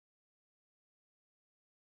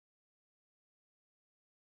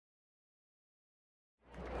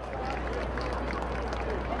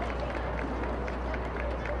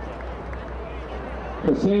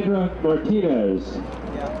Cassandra Martinez.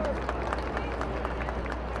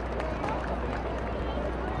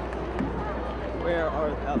 Where are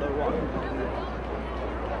the other ones?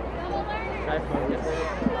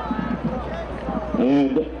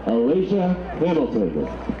 And Alicia Hamilton.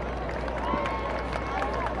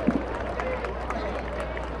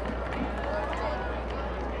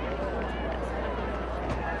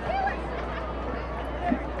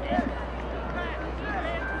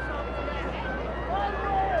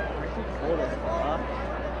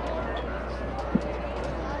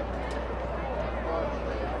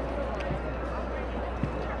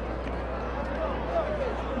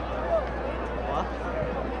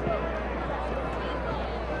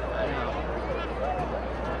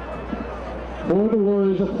 For the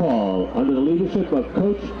Warriors of Fall, under the leadership of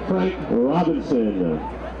Coach Frank Robinson,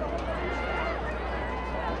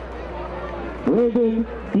 Brandon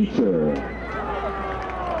Beecher,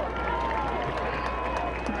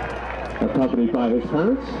 accompanied by his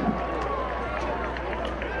parents,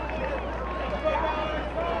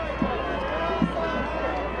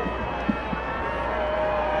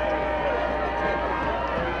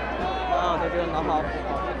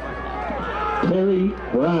 Terry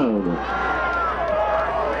Brown.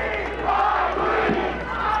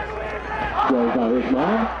 Joined by his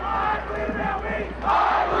mom. I believe that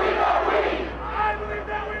we will win. I believe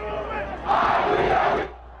that we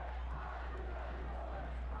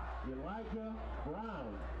Elijah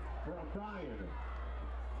Brown from Bryan.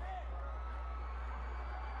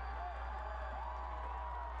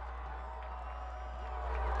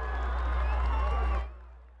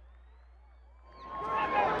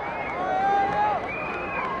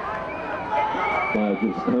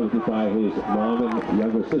 Just accompanied by his mom and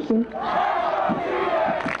younger sister.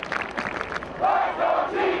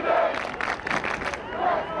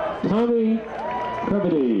 Tommy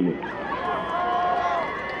Kirby.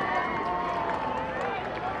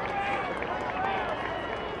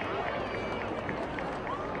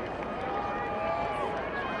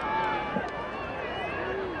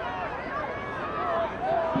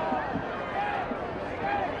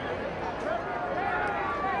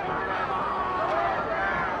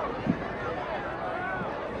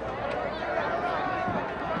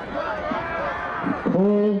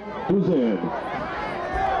 Cole Buzan.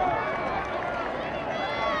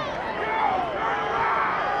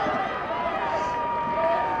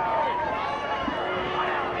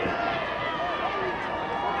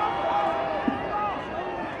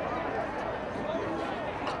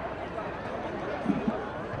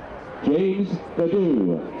 James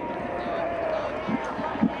Badu.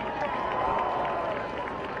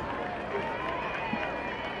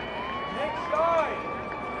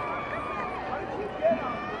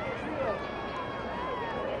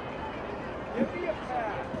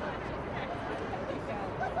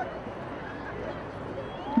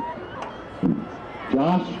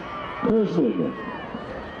 Josh Kersman.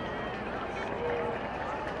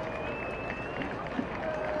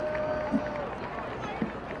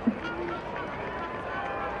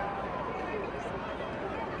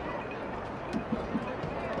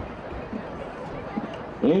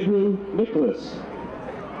 Andrew Nicholas.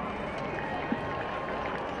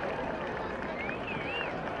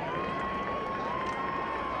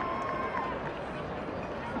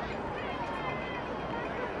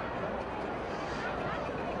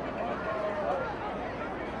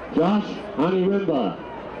 Josh Anirimba.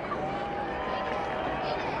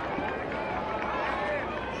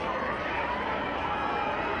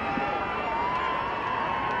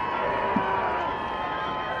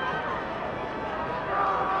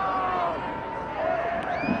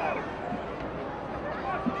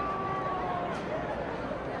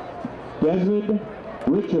 Desmond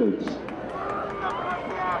Richards.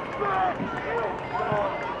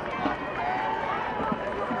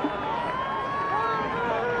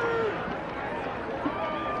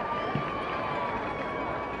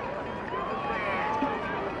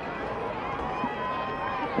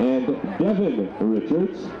 And Devin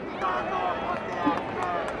Richards.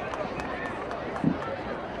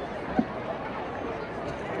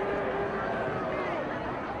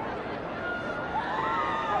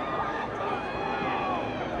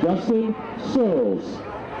 Justin Searles.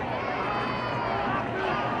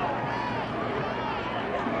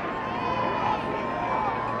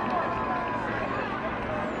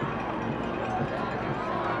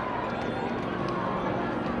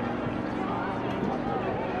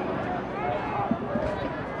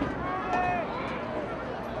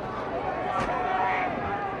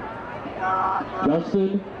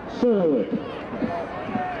 Justin Serwick.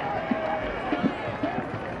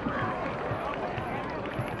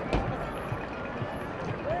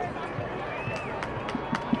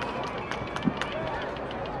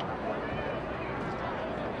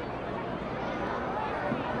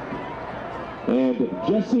 and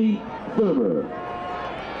Jesse Thurber.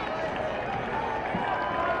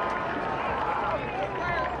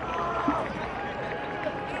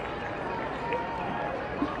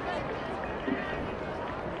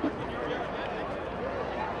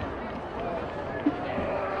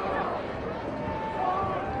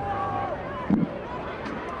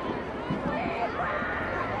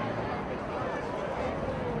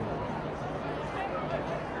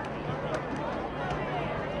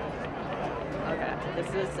 This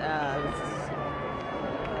is,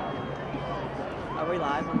 are we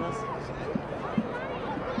live on this?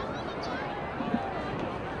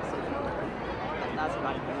 That's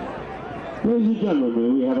about it. Ladies and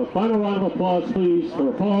gentlemen, we have a final round of applause, please,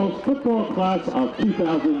 for Paul's football class of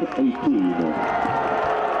 2018.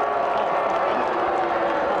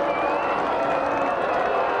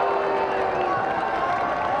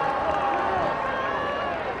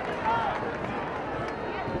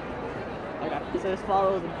 So just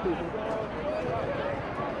follow the people.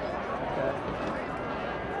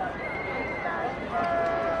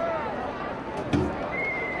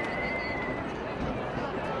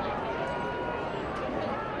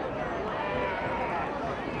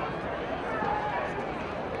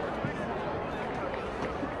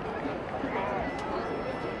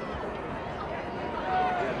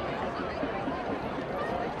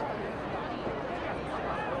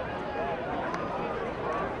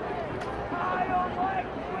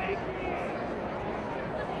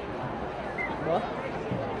 What?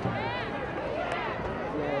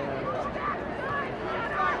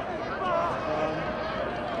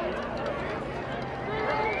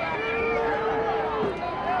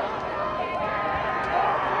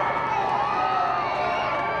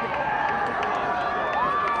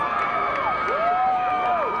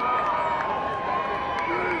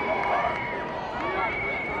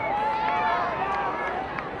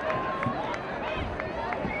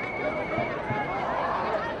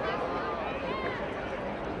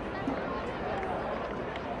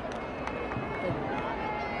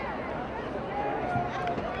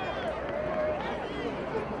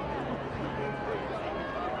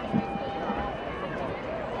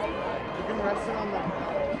 Resting on the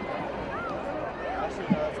actually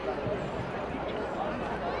no, that's better.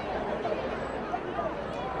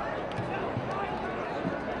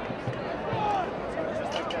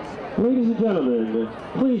 Ladies and gentlemen,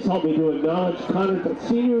 please help me to acknowledge Conard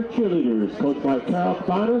senior cheerleaders coached by Carol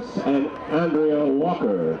Cabanas and Andrea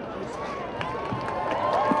Walker.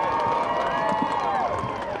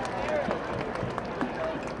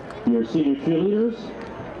 Your senior cheerleaders,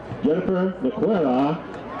 Jennifer Naquera,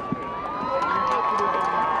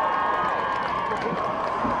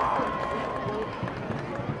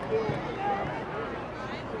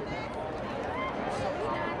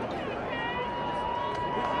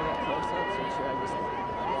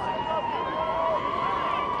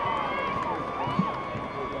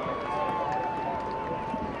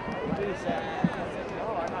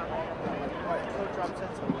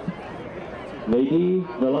 Lady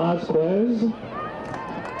Velasquez,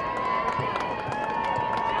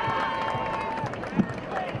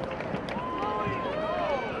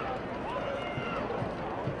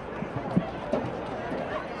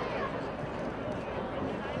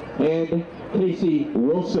 and Casey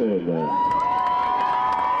Wilson.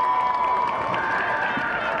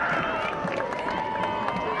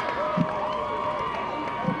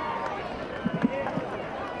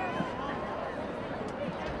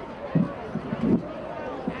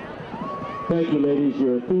 Thank you, ladies.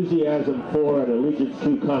 Your enthusiasm for and allegiance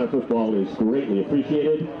to Conard football is greatly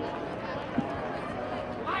appreciated.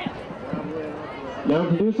 Now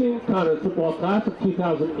introducing Conard's football class of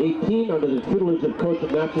 2018 under the tutelage of Coach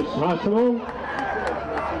Natchez Hospital.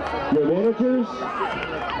 Your managers,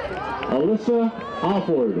 Alyssa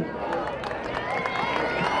Alford,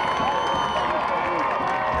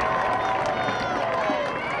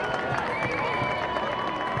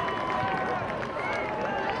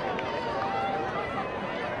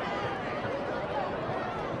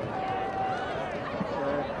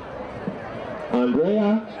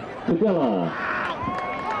 Andrea Padilla,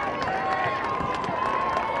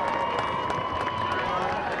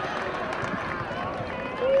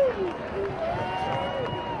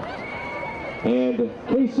 and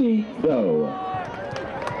Casey Doe.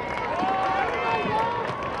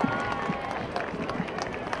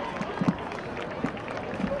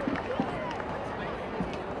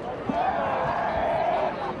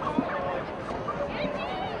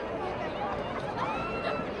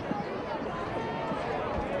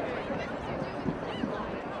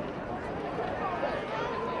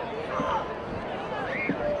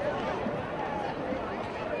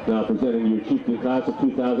 Now presenting your chieftain class of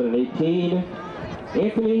 2018,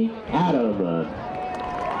 Anthony Adam.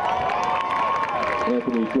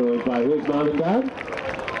 Anthony is joined by his mom and dad.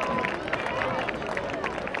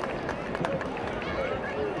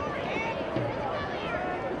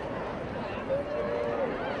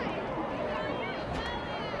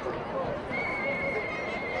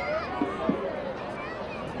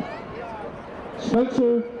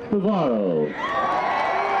 Spencer Navarro.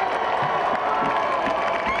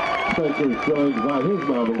 Spencer is joined by his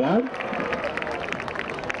mom and dad.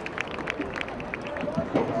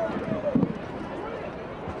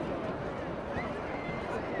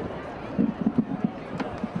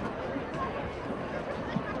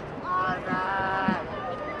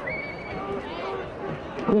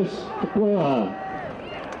 Chris Taquilla.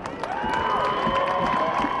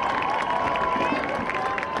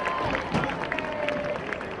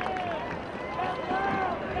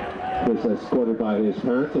 Chris is escorted by his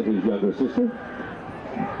parents and his younger sister.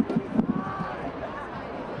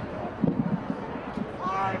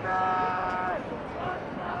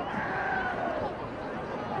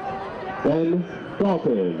 Ben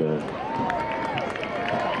Dalton.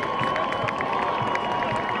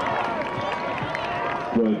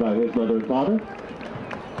 Joined by his mother and father.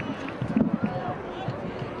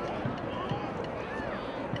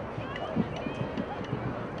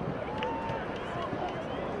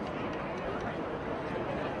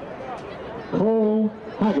 Cole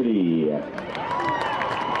Haggerty.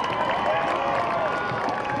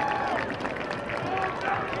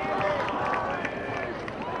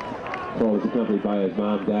 Cole is accompanied by his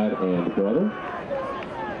mom, dad, and brother.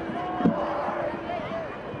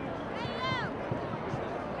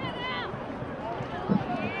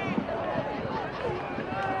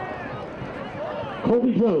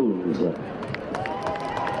 Colby Jones.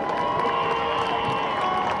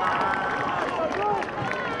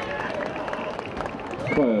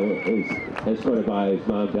 Coyle is escorted by his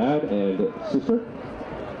mom, dad, and sister.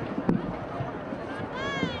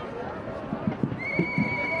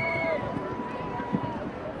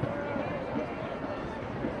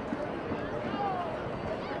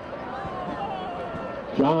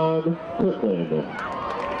 John Kirkland.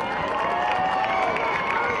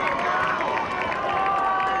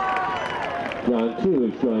 John, too,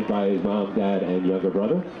 is joined by his mom, dad, and younger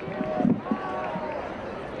brother.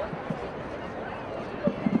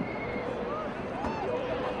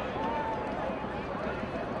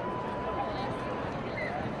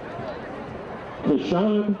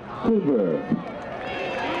 Deshaun Cooper.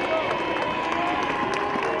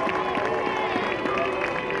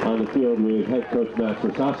 On the field with head coach Max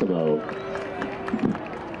Sasamo.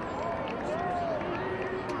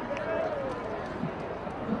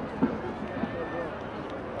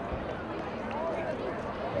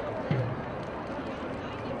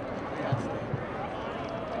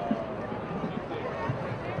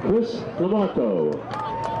 Chris Lamarco.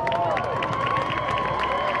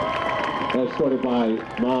 Escorted by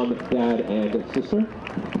mom, dad, and sister.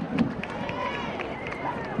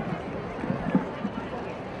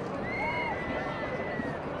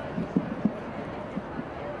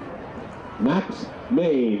 Max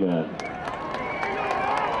Main.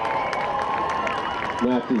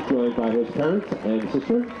 Max is joined by his parents and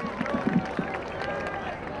sister.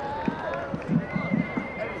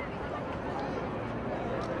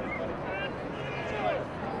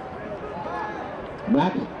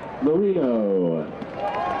 Matt Marino.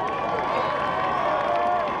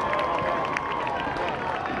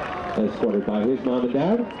 Escorted by his mom and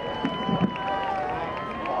dad.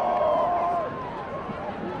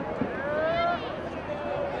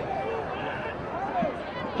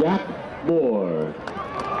 Jack Moore.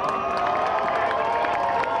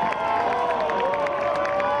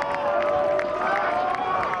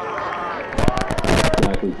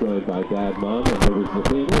 Jack is joined by dad, mom, and members of the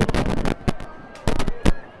family.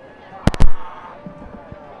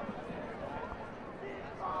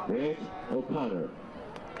 O'Connor.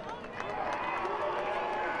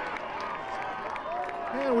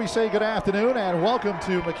 And we say good afternoon and welcome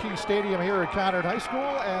to McKee Stadium here at Conard High School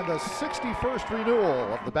and the 61st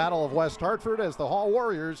renewal of the Battle of West Hartford as the Hall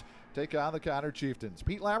Warriors take on the Conard Chieftains.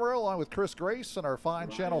 Pete Lamoureux along with Chris Grace and our fine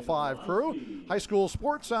Channel 5 crew. High school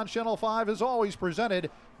sports on Channel 5 is always presented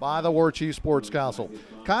by the War Chief Sports Council.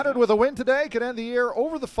 Conard with a win today can end the year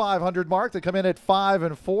over the 500 mark. They come in at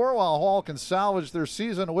 5-4 while Hall can salvage their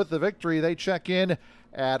season with the victory. They check in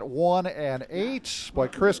at 1-8.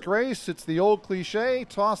 But Chris Grace, it's the old cliche,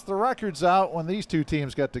 toss the records out when these two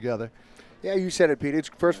teams get together. Yeah, you said it, Pete.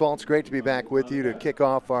 First of all, it's great to be back with you to kick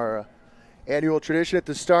off our annual tradition at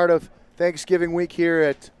the start of Thanksgiving week here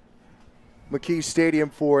at McKee Stadium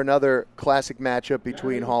for another classic matchup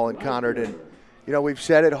between Hall and Conard. And, you know, we've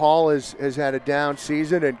said it, Hall has had a down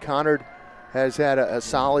season and Conard has had a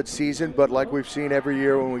solid season, but like we've seen every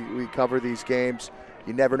year when we cover these games,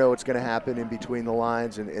 you never know what's going to happen in between the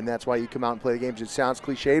lines, and that's why you come out and play the games. It sounds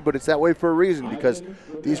cliche, but it's that way for a reason, because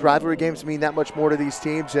these rivalry games mean that much more to these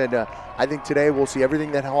teams, and I think today we'll see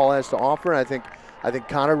everything that Hall has to offer, and I think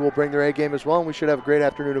Conard will bring their A game as well, and we should have a great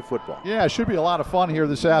afternoon of football. Yeah, it should be a lot of fun here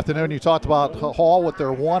this afternoon. You talked about Hall with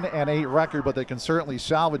their 1-8 record, but they can certainly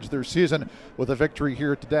salvage their season with a victory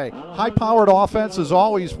here today. High-powered offense, as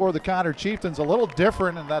always, for the Conard Chieftains. A little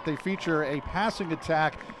different in that they feature a passing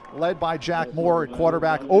attack led by Jack Moore at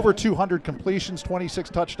quarterback. Over 200 completions, 26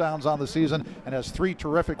 touchdowns on the season, and has 3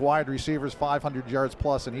 terrific wide receivers, 500 yards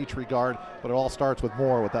plus in each regard. But it all starts with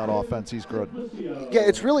Moore. With that offense, he's good. Yeah,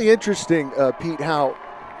 it's really interesting, Pete, how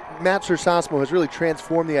Matt Sersosmo has really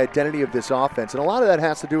transformed the identity of this offense. And a lot of that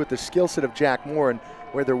has to do with the skill set of Jack Moore and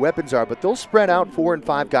where their weapons are. But they'll spread out 4 and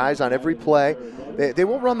 5 guys on every play. They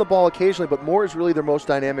will run the ball occasionally, but Moore is really their most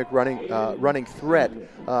dynamic running threat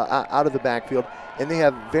out of the backfield. And they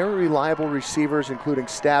have very reliable receivers, including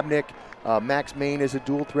Stabnick. Max Main is a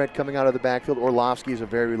dual threat coming out of the backfield. Orlovsky is a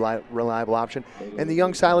very reliable option. And the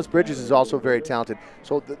young Silas Bridges is also very talented.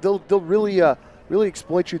 So they'll really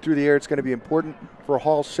exploit you through the air. It's going to be important for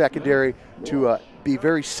Hall's secondary to be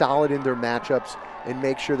very solid in their matchups and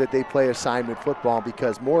make sure that they play assignment football,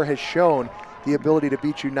 because Moore has shown the ability to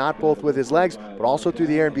beat you not both with his legs, but also through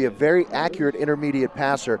the air and be a very accurate intermediate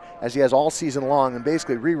passer, as he has all season long, and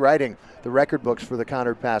basically rewriting the record books for the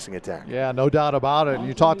Conard passing attack. Yeah, no doubt about it. And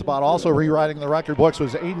you talked about also rewriting the record books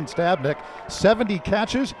was Aiden Stabnick. 70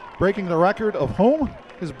 catches, breaking the record of whom?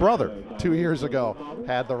 His brother 2 years ago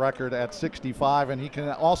had the record at 65, and he can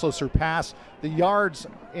also surpass the yards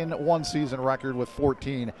in one season record with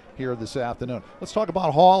 14 here this afternoon. Let's talk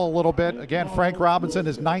about Hall a little bit. Again, Frank Robinson,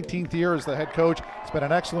 his 19th year as the head coach. He's been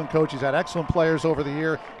an excellent coach. He's had excellent players over the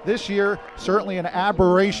year. This year, certainly an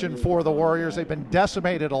aberration for the Warriors. They've been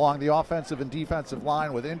decimated along the offensive and defensive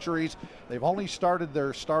line with injuries. They've only started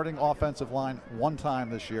their starting offensive line one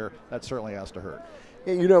time this year. That certainly has to hurt.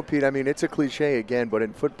 Yeah, you know, Pete, I mean, it's a cliche again, but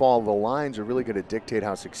in football, the lines are really going to dictate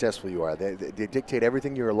how successful you are. They dictate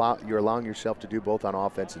everything you're allowing yourself to do, both on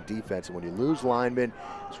offense and defense. And when you lose linemen,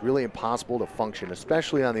 it's really impossible to function,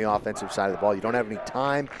 especially on the offensive side of the ball. You don't have any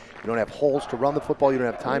time. You don't have holes to run the football. You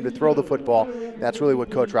don't have time to throw the football. That's really what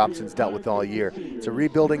Coach Robinson's dealt with all year. It's a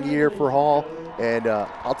rebuilding year for Hall, and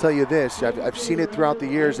I'll tell you this, I've seen it throughout the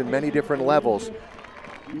years in many different levels.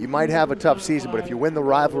 You might have a tough season, but if you win the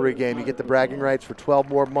rivalry game, you get the bragging rights for 12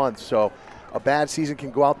 more months. So a bad season can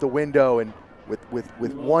go out the window, and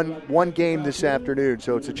with one game this afternoon,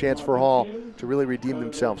 so it's a chance for Hall to really redeem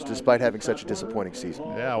themselves despite having such a disappointing season.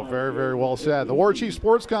 Yeah, well, very, very well said. The War Chief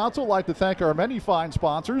Sports Council would like to thank our many fine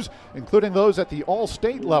sponsors, including those at the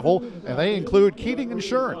all-state level, and they include Keating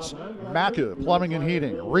Insurance, Macca Plumbing and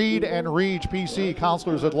Heating, Reed and Reed PC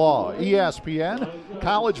Counselors at Law, ESPN,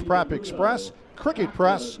 College Prep Express, Cricket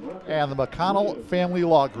Press, and the McConnell Family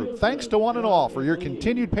Law Group. Thanks to one and all for your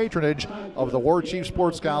continued patronage of the War Chief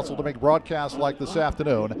Sports Council to make broadcasts like this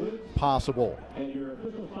afternoon possible.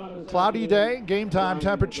 Cloudy day, game time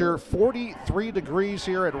temperature 43 degrees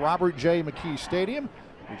here at Robert J. McKee Stadium.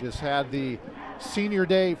 We just had the Senior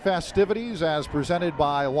Day festivities as presented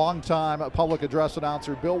by longtime public address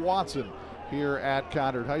announcer Bill Watson here at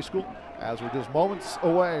Conard High School, as we're just moments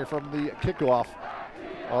away from the kickoff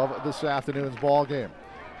of this afternoon's ball game.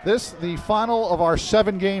 This, the final of our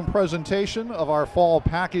 7-game presentation of our fall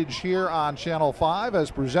package here on Channel 5,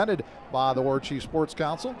 as presented by the War Chief Sports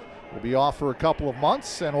Council. We'll be off for a couple of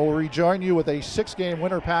months, and we'll rejoin you with a 6-game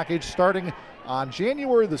winter package starting on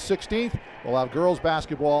January the 16th. We'll have girls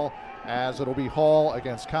basketball, as it'll be Hall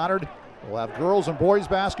against Conard. We'll have girls and boys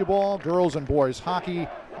basketball, girls and boys hockey,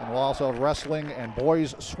 and we'll also have wrestling and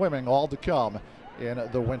boys swimming, all to come in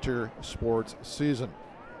the winter sports season.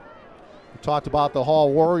 We talked about the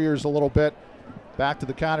Hall Warriors a little bit. Back to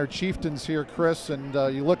the Conard Chieftains here, Chris, and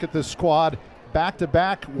you look at this squad,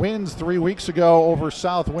 back-to-back wins 3 weeks ago over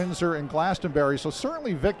South Windsor and Glastonbury, so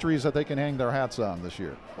certainly victories that they can hang their hats on this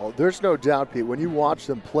year. Well, there's no doubt, Pete, when you watch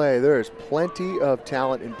them play, there is plenty of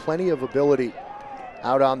talent and plenty of ability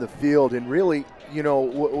out on the field, and really, you know,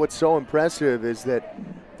 what's so impressive is that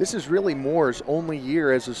this is really Moore's only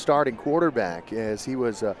year as a starting quarterback, as he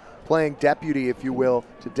was playing deputy, if you will,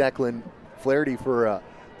 to Declan Flaherty for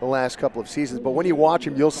the last couple of seasons. But when you watch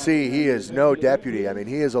him, you'll see he is no deputy. I mean,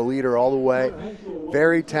 he is a leader all the way.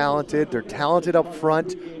 Very talented. They're talented up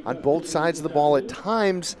front on both sides of the ball. At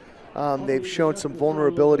times, They've shown some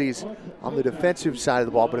vulnerabilities on the defensive side of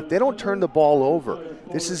the ball, but if they don't turn the ball over,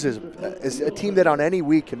 this is a team that on any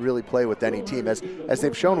week can really play with any team. As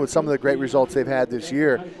they've shown with some of the great results they've had this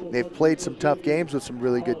year, they've played some tough games with some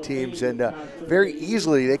really good teams, and very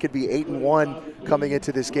easily they could be 8-1 coming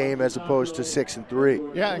into this game as opposed to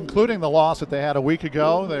 6-3. Yeah, including the loss that they had a week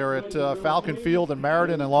ago. They were at Falcon Field in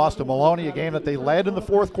Meriden and lost to Maloney, a game that they led in the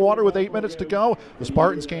fourth quarter with 8 minutes to go. The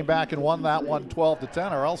Spartans came back and won that one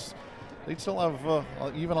 12-10, or else they'd still have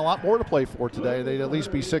even a lot more to play for today. They'd at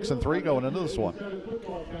least be 6-3 going into this one.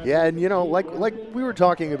 Yeah, and like we were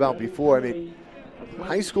talking about before, I mean,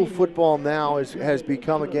 high school football now has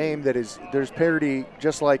become a game that there's parity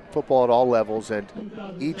just like football at all levels, and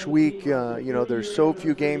each week, there's so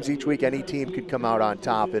few games each week any team could come out on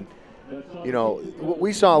top. And what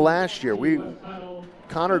we saw last year,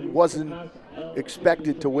 Conard wasn't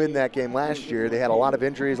expected to win that game last year. They had a lot of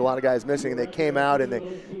injuries, a lot of guys missing, and they came out and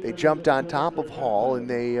they jumped on top of Hall, and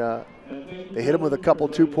they hit them with a couple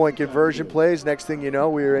 2-point conversion plays. Next thing you know,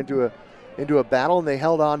 we were into a battle, and they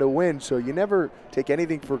held on to win. So you never take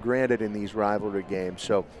anything for granted in these rivalry games.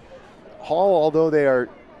 So Hall, although they are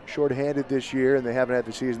shorthanded this year and they haven't had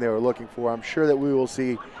the season they were looking for, I'm sure that we will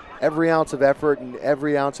see every ounce of effort and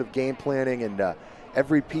every ounce of game planning and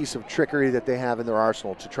every piece of trickery that they have in their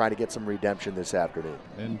arsenal to try to get some redemption this afternoon.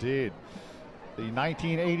 Indeed. The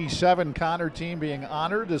 1987 Conard team being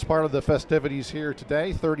honored as part of the festivities here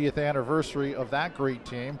today, 30th anniversary of that great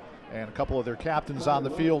team, and a couple of their captains on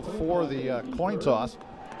the field for the coin toss.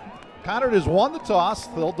 Conard has won the toss.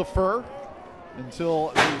 They'll defer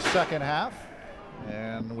until the second half,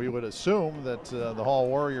 and we would assume that the Hall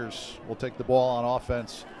Warriors will take the ball on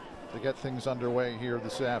offense to get things underway here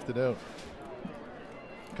this afternoon.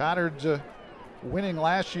 Conard winning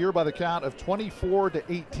last year by the count of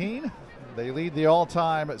 24-18. They lead the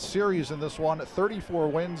all-time series in this one, 34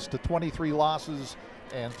 wins to 23 losses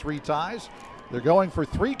and 3 ties. They're going for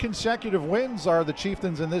 3 consecutive wins, are the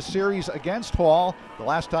Chieftains in this series against Hall. The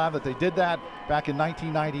last time that they did that back in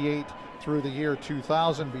 1998 through the year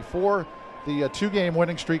 2000. Before the 2-game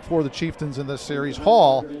winning streak for the Chieftains in this series,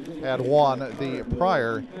 Hall had won the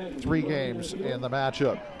prior 3 games in the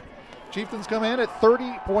matchup. Chieftains come in at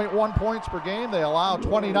 30.1 points per game. They allow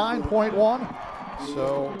 29.1.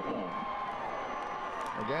 So,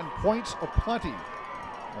 again, points aplenty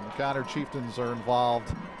when the Conard Chieftains are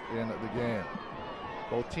involved in the game.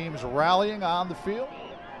 Both teams rallying on the field.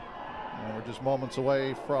 And we're just moments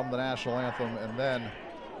away from the national anthem and then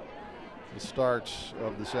the start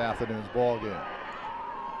of this afternoon's ball game.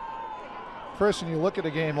 Chris, when you look at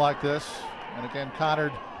a game like this, and again,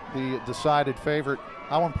 Conard the decided favorite,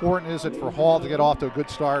 how important is it for Hall to get off to a good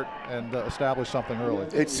start and establish something early?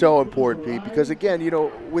 It's so important, Pete, because again,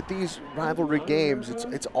 with these rivalry games,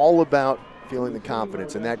 it's all about feeling the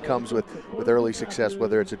confidence, and that comes with early success,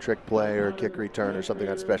 whether it's a trick play or a kick return or something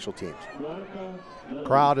on special teams.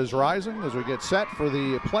 Crowd is rising as we get set for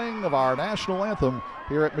the playing of our national anthem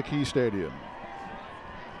here at McKee Stadium.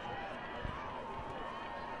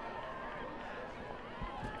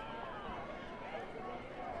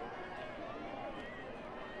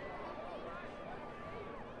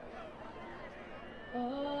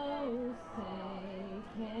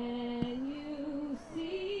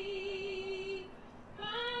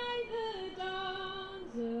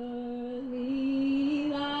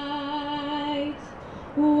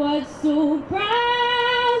 What so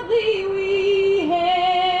proudly we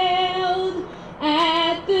hailed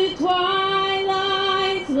at the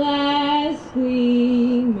twilight's last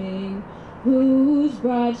gleaming, whose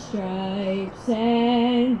broad stripes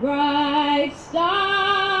and bright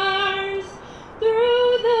stars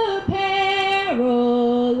through the perilous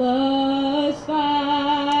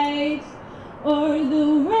fight o'er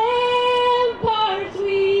the ramparts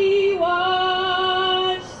we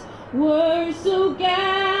watched were so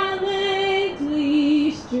gallantly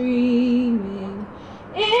streaming,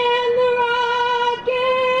 and the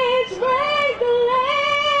rockets' red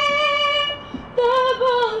glare, the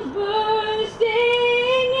bombs bursting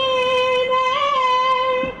in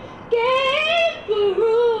air, gave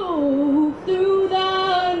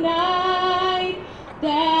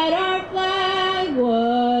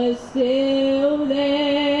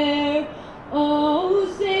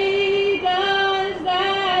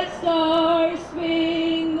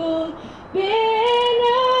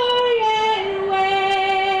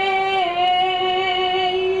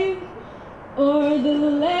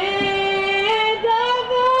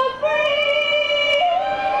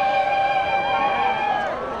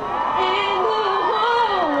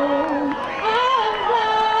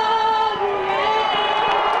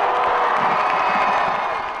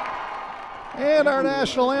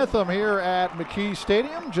national anthem here at McKee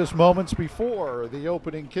Stadium just moments before the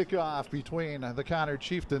opening kickoff between the Conard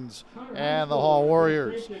Chieftains and the Hall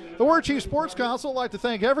Warriors. The War Chief Sports Council would like to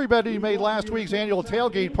thank everybody who made last week's annual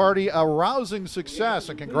tailgate party a rousing success,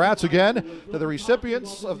 and congrats again to the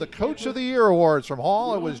recipients of the Coach of the Year awards from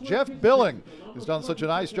Hall. It was Jeff Billing, who's done such a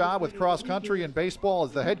nice job with cross country and baseball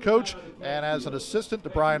as the head coach and as an assistant to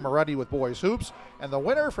Brian Moretti with boys hoops. And the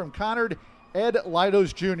winner from Conard, Ed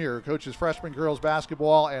Lidos Jr., coaches freshman girls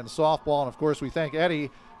basketball and softball. And of course, we thank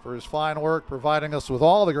Eddie for his fine work, providing us with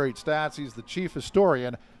all the great stats. He's the chief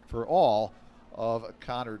historian for all of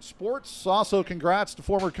Conard sports. Also, congrats to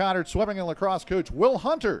former Conard swimming and lacrosse coach Will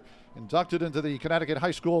Hunter, inducted into the Connecticut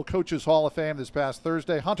High School Coaches Hall of Fame this past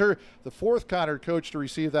Thursday. Hunter, the fourth Conard coach to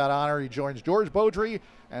receive that honor. He joins George Beaudry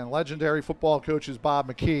and legendary football coaches Bob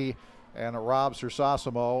McKee and Rob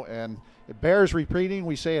Sersasimo. And it bears repeating.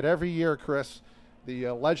 We say it every year, Chris.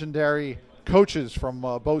 The legendary coaches from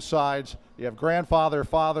both sides. You have grandfather,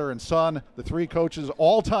 father, and son, the three coaches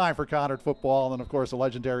all time for Conard football. And then, of course, the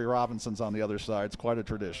legendary Robinsons on the other side. It's quite a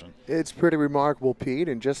tradition. It's pretty remarkable, Pete.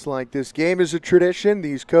 And just like this game is a tradition,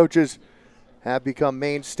 these coaches have become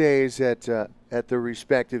mainstays at their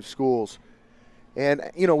respective schools. And,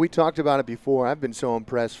 you know, we talked about it before. I've been so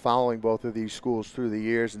impressed following both of these schools through the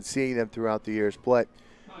years and seeing them throughout the years play.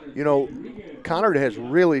 You know, Conard has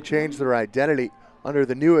really changed their identity under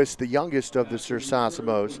the newest, the youngest of the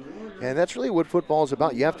Sersasimos. And that's really what football is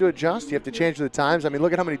about. You have to adjust. You have to change with the times. I mean,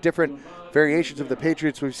 look at how many different variations of the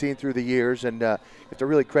Patriots we've seen through the years. And you have to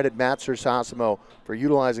really credit Matt Sersasimo for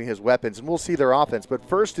utilizing his weapons. And we'll see their offense. But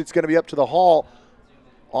first, it's going to be up to the Hall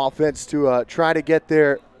offense to try to get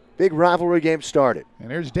their big rivalry game started. And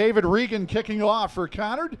here's David Regan kicking off for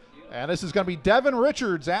Conard. And this is going to be Devin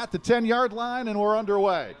Richards at the 10-yard line, and we're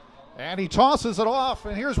underway. And he tosses it off,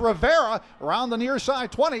 and here's Rivera around the near side,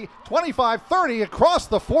 20, 25, 30, across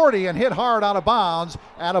the 40, and hit hard out of bounds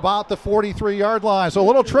at about the 43-yard line. So a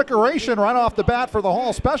little trickeration right off the bat for the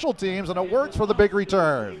Hall special teams, and it works for the big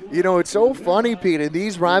return. You know, it's so funny, Pete. In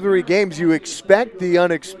these rivalry games, you expect the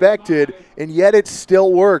unexpected, and yet it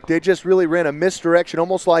still worked. They just really ran a misdirection,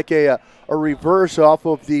 almost like a reverse off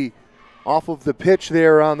of the pitch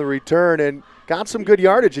there on the return, and got some good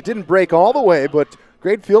yardage. It didn't break all the way, but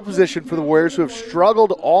great field position for the Warriors, who have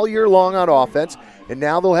struggled all year long on offense, and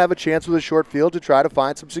now they'll have a chance with a short field to try to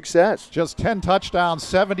find some success. Just 10 touchdowns,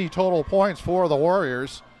 70 total points for the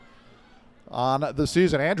Warriors on the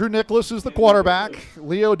season. Andrew Nicholas is the quarterback.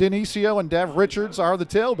 Leo Dinicio and Dev Richards are the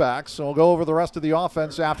tailbacks. So we'll go over the rest of the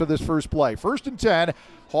offense after this first play. 1st and 10,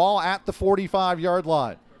 Hall at the 45-yard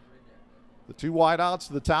line. The two wideouts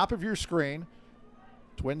to the top of your screen.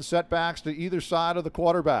 Twin setbacks to either side of the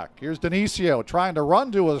quarterback. Here's Dinicio trying to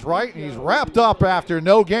run to his right, and he's wrapped up after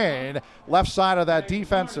no gain. Left side of that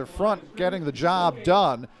defensive front getting the job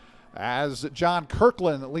done as John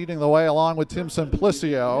Kirkland leading the way along with Tim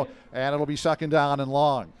Simplicio, and it'll be 2nd down and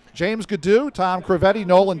long. James Gaddu, Tom Crevetti,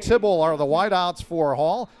 Nolan Tibble are the wideouts for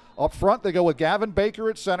Hall. Up front, they go with Gavin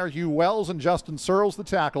Baker at center, Hugh Wells and Justin Searles the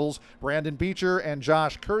tackles. Brandon Beecher and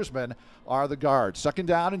Josh Kurzman are the guards. 2nd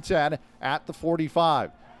down and 10 at the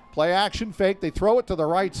 45. Play action fake. They throw it to the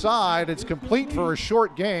right side. It's complete for a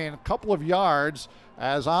short gain, a couple of yards,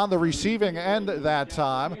 as on the receiving end that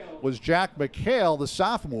time was Jack McHale, the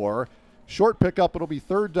sophomore. Short pickup. It'll be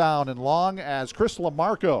 3rd down and long as Chris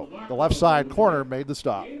Lamarco, the left side corner, made the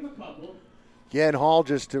stop. Yeah, and Hall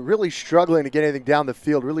just really struggling to get anything down the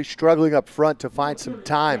field, really struggling up front to find some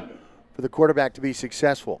time for the quarterback to be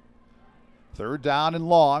successful. 3rd down and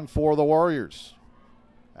long for the Warriors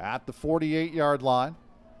at the 48-yard line.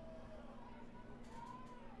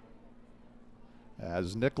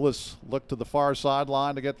 As Nicholas looked to the far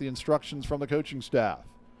sideline to get the instructions from the coaching staff.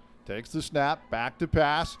 Takes the snap, back to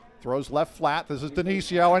pass, throws left flat. This is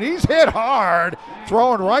Dinicio, and he's hit hard,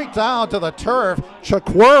 thrown right down to the turf.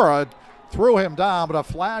 Chakwera threw him down, but a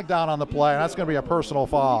flag down on the play, and that's going to be a personal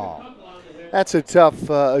foul. That's a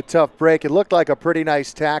tough break. It looked like a pretty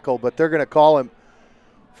nice tackle, but they're going to call him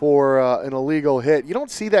for an illegal hit. You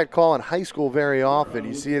don't see that call in high school very often.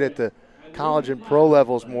 You see it at the college and pro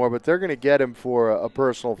levels more, but they're going to get him for a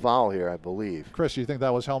personal foul here, I believe. Chris, you think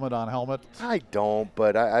that was helmet on helmet? I don't,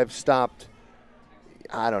 but I've stopped.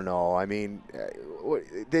 I don't know. I mean,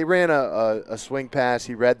 they ran a swing pass.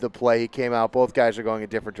 He read the play. He came out. Both guys are going in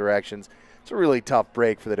different directions. It's a really tough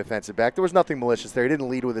break for the defensive back. There was nothing malicious there. He didn't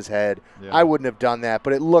lead with his head. Yeah. I wouldn't have done that,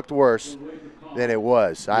 but it looked worse than it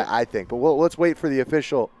was, I think. But let's wait for the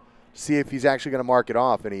official, see if he's actually going to mark it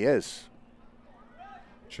off, and he is.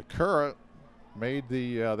 Chikura made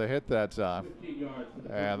the hit that time,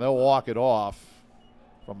 and they'll walk it off.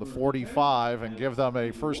 from the 45 and give them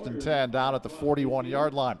a 1st and 10 down at the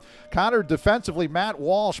 41-yard line. Conard defensively, Matt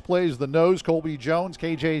Walsh plays the nose. Colby Jones,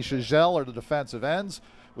 KJ Chazelle are the defensive ends,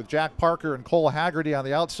 with Jack Parker and Cole Haggerty on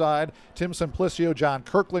the outside. Tim Simplicio, John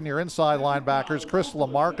Kirkland, your inside linebackers. Chris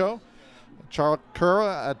Lamarco, Charles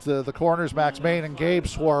Cura at the corners, Max Main and Gabe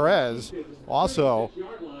Suarez also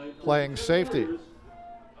playing safety.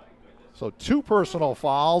 So 2 personal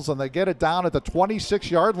fouls, and they get it down at the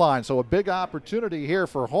 26-yard line. So a big opportunity here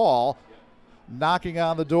for Hall, knocking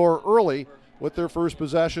on the door early with their first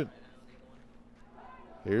possession.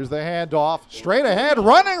 Here's the handoff, straight ahead,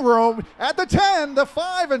 running room at the 10, the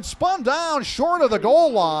 5, and spun down short of the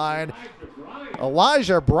goal line.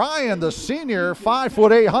 Elijah Bryan, the senior,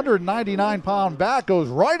 5'8", 199-pound back, goes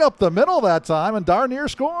right up the middle that time, and darn near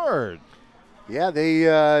scored. Yeah,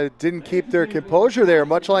 they didn't keep their composure there,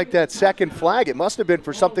 much like that second flag. It must have been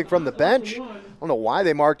for something from the bench. I don't know why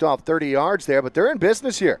they marked off 30 yards there, but they're in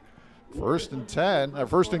business here. 1st and 10,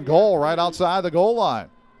 1st and goal right outside the goal line.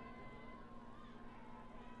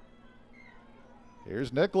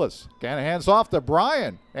 Here's Nicholas. Again, hands off to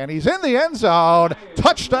Bryan, and he's in the end zone.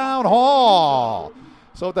 Touchdown Hall.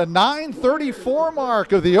 So at the 9:34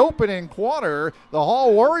 mark of the opening quarter, the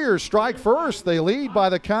Hall Warriors strike first. They lead by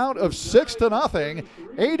the count of 6-0,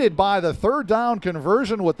 aided by the 3rd down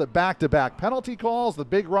conversion with the back-to-back penalty calls, the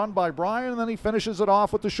big run by Bryan, and then he finishes it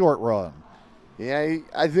off with the short run. Yeah,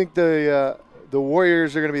 I think the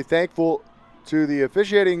Warriors are going to be thankful to the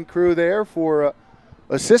officiating crew there for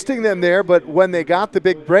assisting them there, but when they got the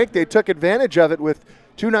big break, they took advantage of it with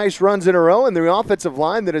 2 nice runs in a row, and the offensive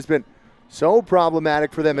line that has been so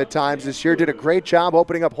problematic for them at times this year did a great job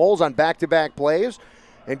opening up holes on back-to-back plays.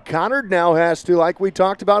 And Conard now has to, like we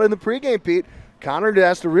talked about in the pregame, Pete, Conard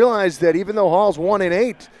has to realize that even though Hall's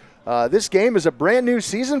 1-8, this game is a brand new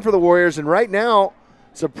season for the Warriors, and right now,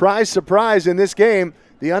 surprise, surprise, in this game,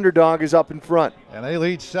 the underdog is up in front. And they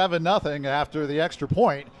lead 7-0 after the extra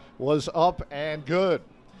point was up and good.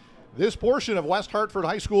 This portion of West Hartford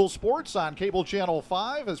High School Sports on Cable Channel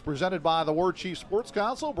 5 is presented by the War Chief Sports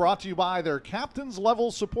Council, brought to you by their Captain's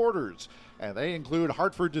Level supporters. And they include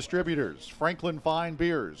Hartford Distributors, Franklin Fine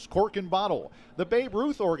Beers, Cork and Bottle, the Babe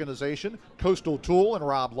Ruth Organization, Coastal Tool and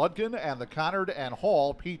Rob Ludkin, and the Conard and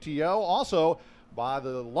Hall PTO. Also by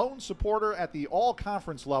the lone supporter at the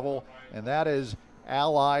all-conference level, and that is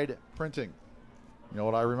Allied Printing. You know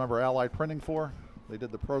what I remember Allied Printing for? They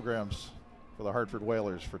did the programs for the Hartford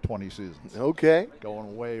Whalers for 20 seasons. Okay.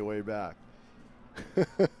 Going way, way back.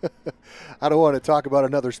 I don't want to talk about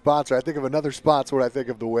another sponsor. I think of another sponsor when I think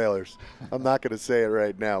of the Whalers. I'm not going to say it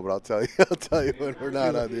right now, but I'll tell you when we're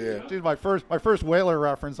not on the air. Dude, my first Whaler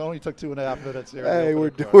reference only took 2.5 minutes here. Hey, we're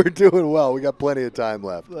doing well. We got plenty of time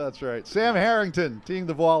left. That's right. Sam Harrington teeing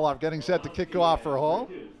the ball off, getting set to kick off for Hall.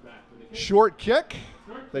 Short kick.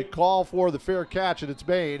 They call for the fair catch, and it's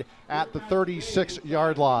made at the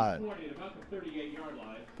 36-yard line.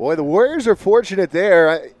 Boy, the Warriors are fortunate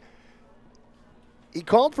there. He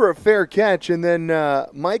called for a fair catch, and then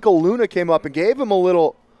Michael Luna came up and gave him a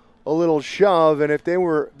little shove. And if they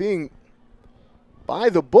were being by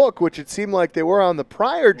the book, which it seemed like they were on the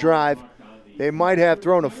prior drive, they might have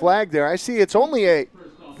thrown a flag there. I see it's only a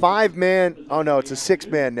 5-man. Oh, no, it's a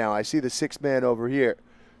 6-man now. I see the 6-man over here.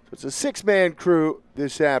 So it's a 6-man crew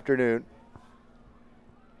this afternoon.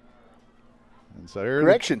 And so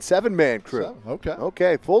correction, 7-man crew. Okay.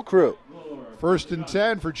 Okay, full crew. 1st and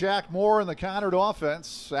 10 for Jack Moore and the Conard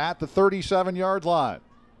offense at the 37-yard line.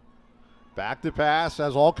 Back to pass,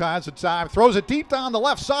 has all kinds of time, throws it deep down the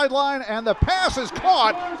left sideline, and the pass is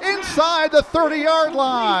caught inside the 30-yard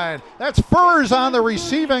line. That's Furs on the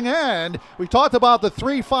receiving end. We talked about the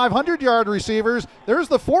 3 500-yard receivers. There's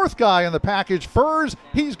the 4th guy in the package, Furs.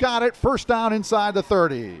 He's got it, 1st down inside the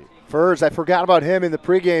 30. Furs, I forgot about him in the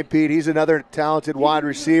pregame, Pete. He's another talented wide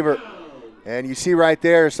receiver. And you see right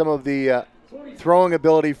there some of the throwing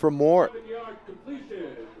ability from Moore.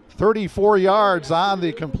 34 yards on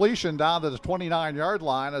the completion down to the 29-yard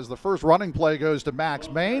line as the first running play goes to Max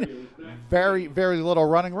Main. Very, very little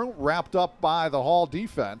running room, wrapped up by the Hall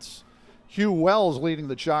defense. Hugh Wells leading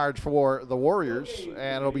the charge for the Warriors,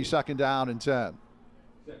 and it'll be 2nd down and 10.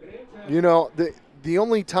 You know, the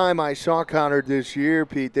only time I saw Conard this year,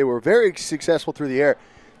 Pete, they were very successful through the air.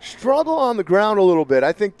 Struggle on the ground a little bit.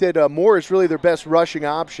 I think that Moore is really their best rushing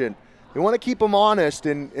option. They want to keep them honest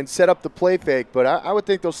and set up the play fake, but I would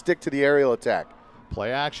think they'll stick to the aerial attack.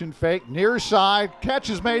 Play action fake, near side, catch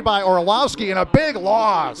is made by Orlowski, and a big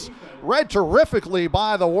loss. read terrifically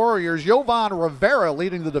by the Warriors. Jovan Rivera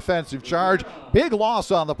leading the defensive charge. Big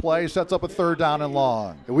loss on the play, sets up a 3rd down and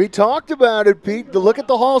long. We talked about it, Pete. Look at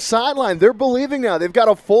the Hall sideline. They're believing now. They've got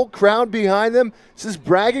a full crowd behind them. This is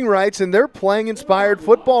bragging rights, and they're playing inspired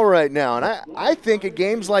football right now. And I think at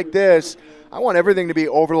games like this, I want everything to be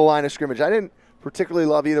over the line of scrimmage. I didn't particularly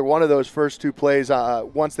love either one of those first 2 plays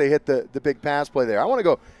once they hit the big pass play there. I want to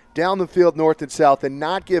go down the field north and south and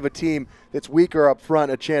not give a team that's weaker up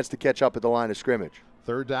front a chance to catch up at the line of scrimmage.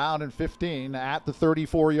 3rd down and 15 at the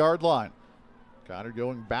 34-yard line. Conard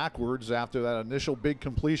going backwards after that initial big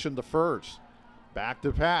completion to Furs. Back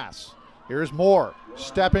to pass. Here's Moore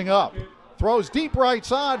stepping up. Throws deep right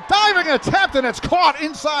side. Diving attempt, and it's caught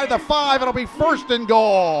inside the 5. It'll be 1st and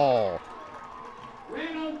goal.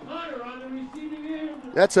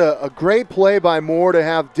 That's a great play by Moore to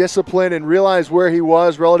have discipline and realize where he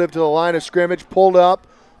was relative to the line of scrimmage. Pulled up,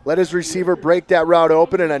 let his receiver break that route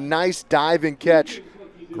open, and a nice diving catch.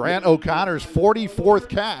 Grant O'Connor's 44th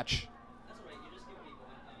catch.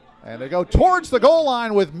 And they go towards the goal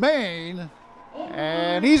line with Maine.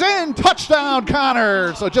 And he's in. Touchdown,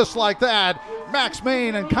 Conard. So just like that, Max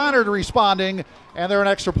Maine and Conard responding. And they're an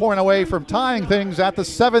extra point away from tying things at the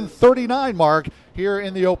 7:39 mark here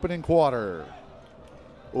in the opening quarter.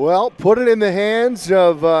 Well, put it in the hands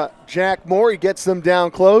of Jack Moore. He gets them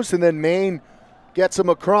down close, and then Maine gets them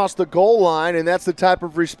across the goal line, and that's the type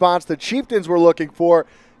of response the Chieftains were looking for.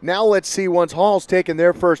 Now let's see, once Hall's taken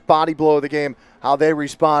their first body blow of the game, how they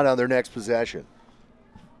respond on their next possession.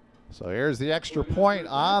 So here's the extra point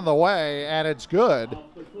on the way, and it's good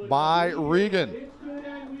by Regan.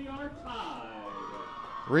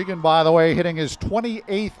 Regan, by the way, hitting his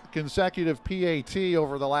 28th consecutive PAT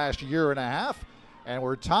over the last year and a half. And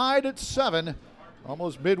we're tied at 7,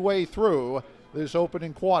 almost midway through this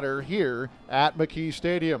opening quarter here at McKee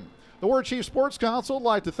Stadium. The War Chief Sports Council would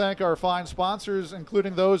like to thank our fine sponsors,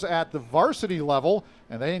 including those at the varsity level,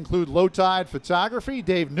 and they include Low Tide Photography,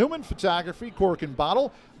 Dave Newman Photography, Cork and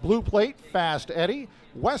Bottle, Blue Plate, Fast Eddie,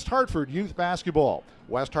 West Hartford Youth Basketball,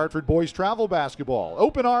 West Hartford Boys Travel Basketball,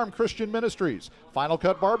 Open Arm Christian Ministries, Final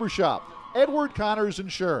Cut Barbershop, Edward Connors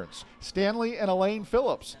Insurance, Stanley and Elaine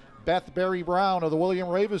Phillips, Beth Berry Brown of the William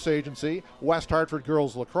Ravis Agency, West Hartford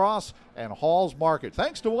Girls Lacrosse, and Hall's Market.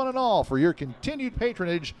 Thanks to one and all for your continued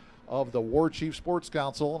patronage of the War Chief Sports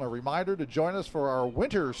Council, and a reminder to join us for our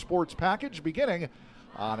winter sports package beginning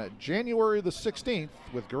on January the 16th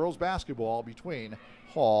with girls basketball between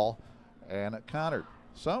Hall and Conard.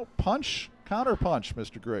 So punch, counter punch,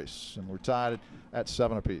 Mr. Grace, and we're tied at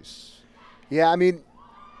 7 apiece. Yeah, I mean,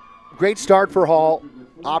 great start for Hall,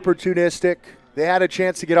 opportunistic. They had a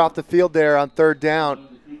chance to get off the field there on 3rd down,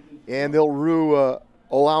 and they'll rue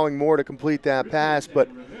allowing Moore to complete that pass. But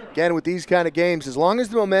again, with these kind of games, as long as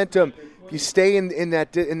the momentum, if you stay in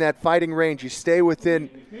that fighting range, you stay within,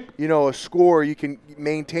 a score, you can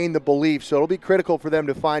maintain the belief. So it'll be critical for them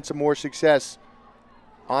to find some more success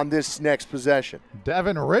on this next possession.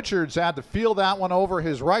 Devin Richards had to feel that one over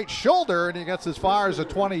his right shoulder, and he gets as far as the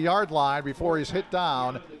 20-yard line before he's hit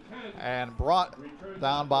down and brought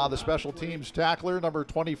down by the special teams tackler, number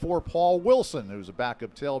 24, Paul Wilson, who's a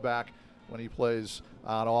backup tailback when he plays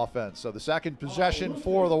on offense. So the second possession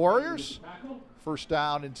for the Warriors, 1st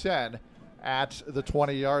down and 10 at the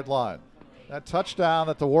 20-yard line. That touchdown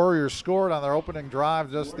that the Warriors scored on their opening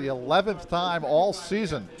drive, just the 11th time all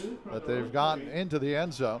season that they've gotten into the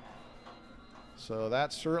end zone. So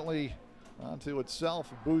that's certainly unto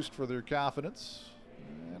itself a boost for their confidence.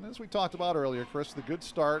 And as we talked about earlier, Chris, the good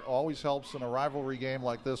start always helps in a rivalry game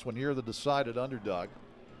like this when you're the decided underdog.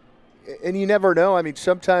 And you never know. I mean,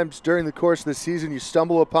 sometimes during the course of the season you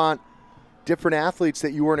stumble upon different athletes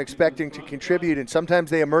that you weren't expecting to contribute, and sometimes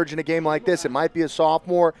they emerge in a game like this. It might be a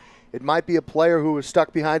sophomore. It might be a player who was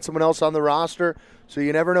stuck behind someone else on the roster. So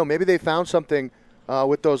you never know. Maybe they found something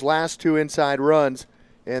with those last 2 inside runs,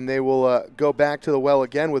 and they will go back to the well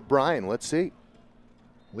again with Brian. Let's see.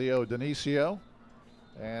 Leo Dionisio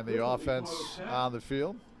and the offense on the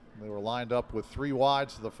field. They were lined up with 3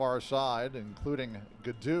 wides to the far side, including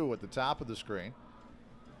Gaddu at the top of the screen.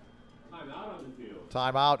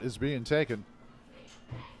 Timeout is being taken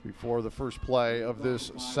before the first play of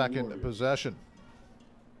this second possession.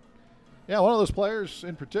 Yeah, one of those players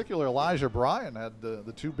in particular, Elijah Bryan, had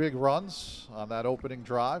the 2 big runs on that opening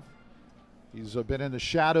drive. He's been in the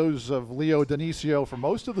shadows of Leo Dionisio for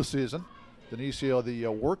most of the season. Dionisio, the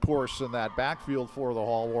workhorse in that backfield for the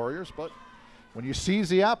Hall Warriors, but when you seize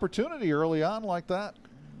the opportunity early on like that,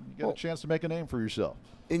 you get a chance to make a name for yourself.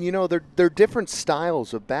 And, they're different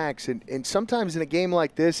styles of backs, and sometimes in a game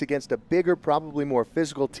like this against a bigger, probably more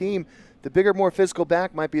physical team, the bigger, more physical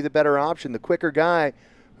back might be the better option. The quicker guy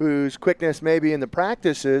whose quickness maybe in the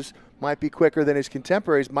practices might be quicker than his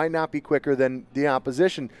contemporaries, might not be quicker than the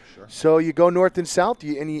opposition. Sure. So you go north and south,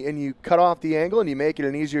 and you cut off the angle, and you make it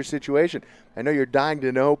an easier situation. I know you're dying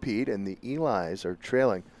to know, Pete, and the Elis are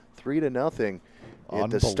trailing 3-0 at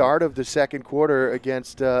the start of the second quarter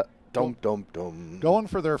against Going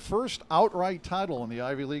for their first outright title in the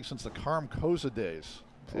Ivy League since the Carm Koza days.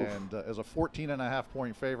 Oof. And as a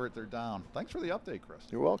 14.5-point favorite, they're down. Thanks for the update, Chris.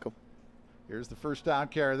 You're welcome. Here's the first down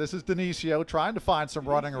carry. This is Denisio trying to find some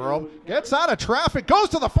running room. Gets out of traffic, goes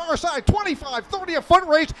to the far side, 25, 30, a foot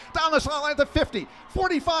race down the sideline to 50,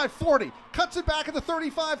 45, 40, cuts it back at the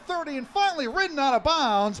 35, 30, and finally ridden out of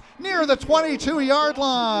bounds near the 22-yard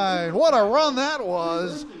line. What a run that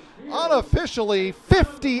was. Unofficially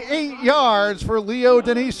 58 yards for Leo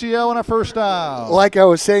Denisio and a first down. Like I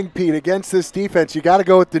was saying, Pete, against this defense, you got to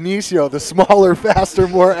go with Denisio, the smaller, faster,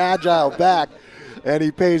 more agile back. And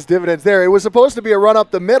he pays dividends there. It was supposed to be a run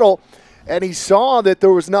up the middle, and he saw that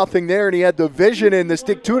there was nothing there, and he had the vision and the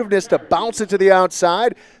stick-to-itiveness to bounce it to the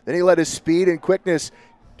outside. Then he let his speed and quickness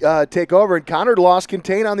take over, and Conard lost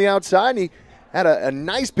contain on the outside, and he had a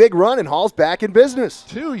nice big run, and Hall's back in business.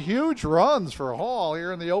 2 huge runs for Hall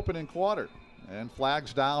here in the opening quarter. And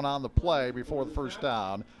flags down on the play before the first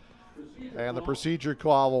down. And the procedure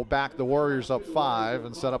call will back the Warriors up 5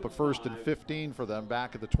 and set up a 1st and 15 for them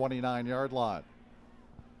back at the 29-yard line.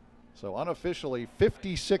 So unofficially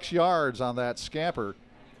 56 yards on that scamper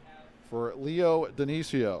for Leo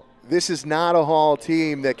Denisio. This is not a Hall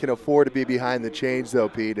team that can afford to be behind the chains, though,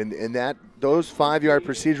 Pete, and those 5-yard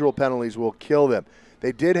procedural penalties will kill them.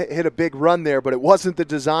 They did hit a big run there, but it wasn't the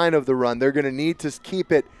design of the run. They're going to need to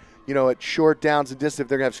keep it, at short downs and distance if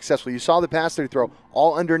they're going to have successful. You saw the pass they throw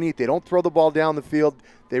all underneath. They don't throw the ball down the field.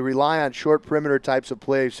 They rely on short perimeter types of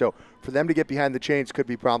plays. So for them to get behind the chains could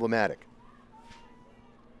be problematic.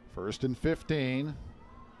 1st and 15.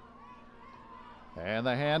 And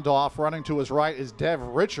the handoff running to his right is Dev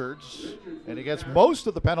Richards. And he gets most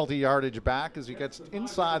of the penalty yardage back as he gets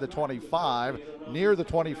inside the 25, near the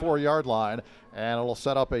 24-yard line. And it'll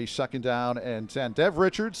set up a 2nd down and 10. Dev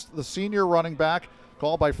Richards, the senior running back,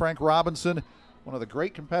 called by Frank Robinson, one of the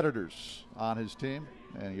great competitors on his team.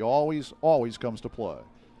 And he always comes to play.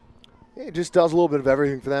 He just does a little bit of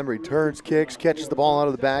everything for them. Returns kicks, catches the ball out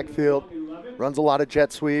of the backfield, runs a lot of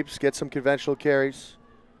jet sweeps, gets some conventional carries.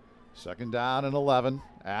 2nd down and 11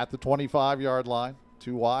 at the 25-yard line.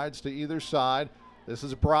 2 wides to either side. This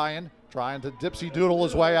is Bryan trying to dipsy-doodle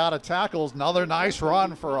his way out of tackles. Another nice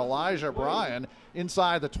run for Elijah Bryan.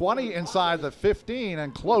 Inside the 20, inside the 15,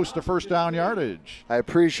 and close to first down yardage. I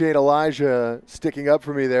appreciate Elijah sticking up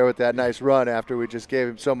for me there with that nice run after we just gave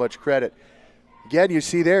him so much credit. Again, you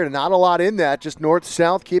see there, not a lot in that, just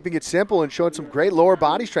north-south, keeping it simple and showing some great lower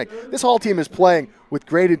body strength. This Hall team is playing with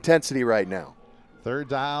great intensity right now. 3rd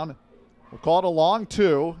down. We'll call it a long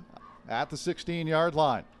 2 at the 16-yard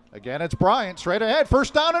line. Again, it's Bryant straight ahead.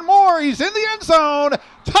 First down and more. He's in the end zone.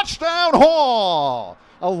 Touchdown Hall.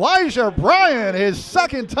 Elijah Bryan, his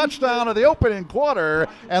 2nd touchdown of the opening quarter,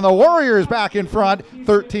 and the Warriors back in front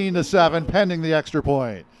 13-7 pending the extra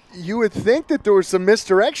point. You would think that there was some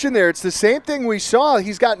misdirection there. It's the same thing we saw.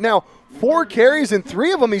 He's got now 4 carries, and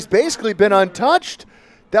 3 of them he's basically been untouched.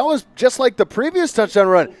 That was just like the previous touchdown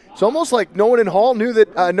run. It's almost like no one in Hall knew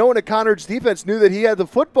that, no one at Conard's defense knew that he had the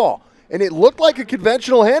football. And it looked like a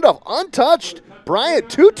conventional handoff, untouched. Bryant,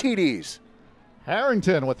 2 TDs.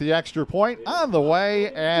 Harrington with the extra point on the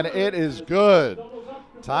way, and it is good.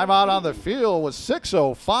 Timeout on the field with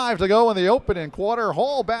 6:05 to go in the opening quarter.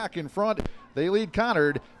 Hall back in front. They lead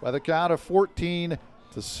Conard by the count of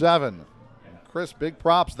 14-7. Chris, big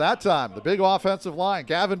props that time. The big offensive line.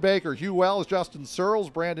 Gavin Baker, Hugh Wells, Justin Searles,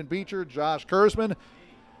 Brandon Beecher, Josh Kurzman.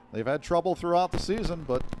 They've had trouble throughout the season,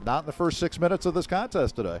 but not in the first 6 minutes of this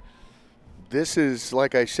contest today. This is,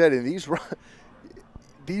 like I said, in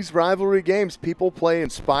these rivalry games, people play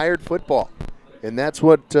inspired football. And that's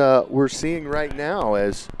what we're seeing right now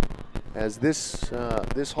as this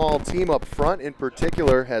Hall team up front in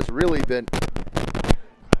particular has really been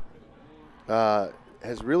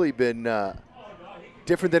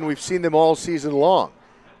different than we've seen them all season long.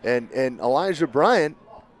 And Elijah Bryan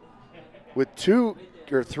with 2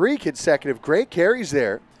 or 3 consecutive great carries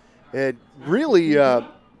there. And really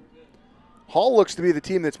Hall looks to be the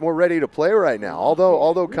team that's more ready to play right now.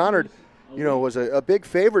 Although Conard, was a big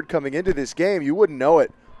favorite coming into this game, you wouldn't know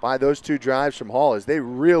it by those 2 drives from Hall as they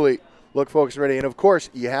really look focused and ready. And of course,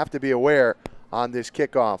 you have to be aware on this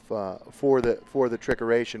kickoff for the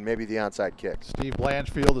trickeration, maybe the onside kick. Steve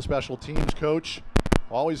Blanchfield, the special teams coach,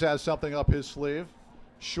 always has something up his sleeve.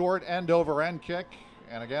 Short end-over-end kick,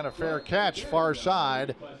 and again a fair catch, far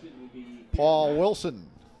side. Paul Wilson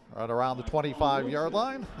right around the 25-yard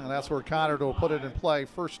line, and that's where Conard will put it in play.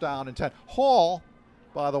 First down and 10. Hall,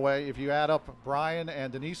 by the way, if you add up Brian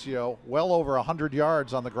and Denicio, well over 100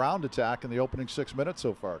 yards on the ground attack in the opening 6 minutes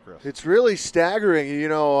so far, Chris. It's really staggering. You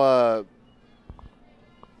know,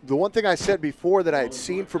 the one thing I said before that I had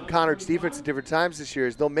seen from Conard's defense at different times this year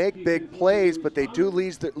is they'll make big plays, but they do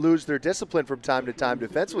lose their discipline from time to time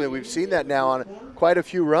defensively. And we've seen that now on quite a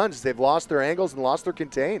few runs. They've lost their angles and lost their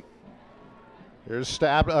contain. Here's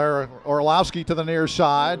Orlowski to the near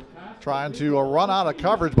side, trying to run out of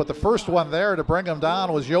coverage, but the first one there to bring him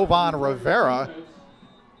down was Jovan Rivera.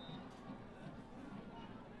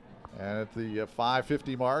 And at the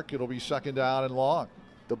 5:50 mark, it'll be second down and long.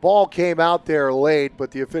 The ball came out there late, but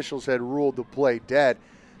the officials had ruled the play dead.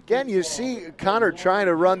 Again, you see Conard trying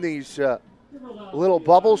to run these little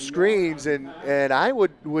bubble screens, and I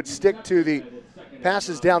would stick to the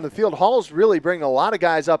passes down the field. Hall's really bringing a lot of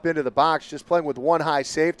guys up into the box, just playing with one high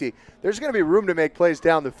safety. There's going to be room to make plays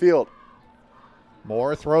down the field.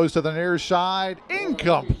 Moore throws to the near side,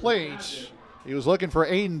 incomplete. He was looking for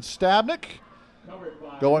Aiden Stabnick,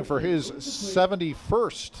 going for his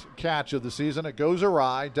 71st catch of the season. It goes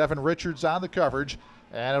awry. Devin Richards on the coverage,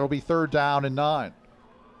 and it'll be third down and 9.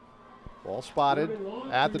 Ball spotted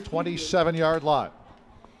at the 27-yard line.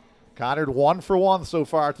 Conard 1 for 1 so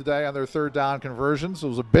far today on their third down conversions. It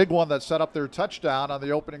was a big one that set up their touchdown on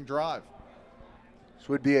the opening drive. This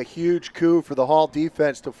would be a huge coup for the Hall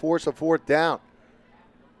defense to force a fourth down.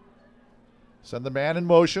 Send the man in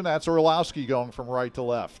motion. That's Orlowski going from right to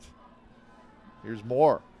left. Here's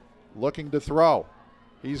Moore looking to throw.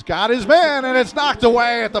 He's got his man, and it's knocked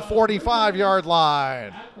away at the 45-yard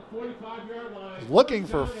line. He's looking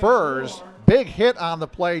for Furs. Big hit on the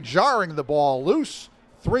play, jarring the ball loose.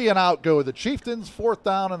 3 and out go the Chieftains. Fourth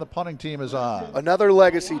down, and the punting team is on. Another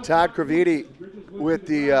legacy, Todd Craviti with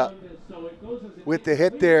the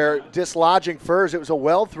hit there, dislodging Furs. It was a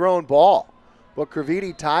well-thrown ball, but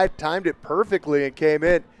Craviti timed it perfectly and came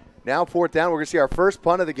in. Now fourth down, we're going to see our first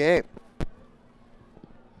punt of the game.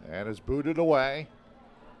 And is booted away.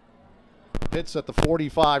 Hits at the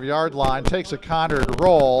 45-yard line, takes a Conard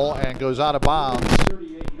roll, and goes out of bounds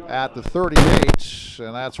at the 38.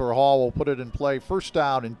 And that's where Hall will put it in play. First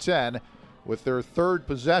down and 10 with their third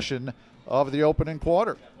possession of the opening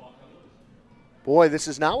quarter. Boy, this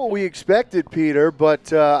is not what we expected, Peter,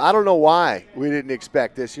 but I don't know why we didn't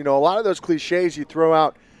expect this. You know, a lot of those cliches you throw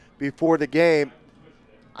out before the game,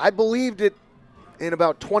 I believed it in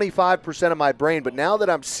about 25% of my brain, but now that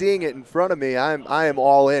I'm seeing it in front of me, I am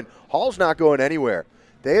all in. Hall's not going anywhere.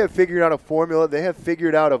 They have figured out a formula. They have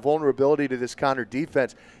figured out a vulnerability to this Conard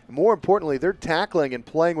defense. And more importantly, they're tackling and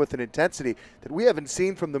playing with an intensity that we haven't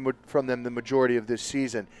seen from them the majority of this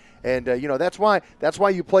season. And you know, that's why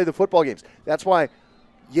you play the football games. That's why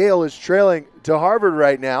Yale is trailing to Harvard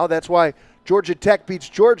right now. That's why Georgia Tech beats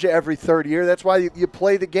Georgia every third year. That's why you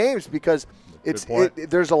play the games, because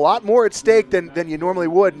there's a lot more at stake than you normally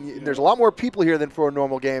would. And there's a lot more people here than for a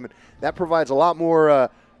normal game. And that provides a lot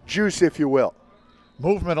more juice, if you will.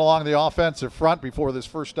 Movement along the offensive front before this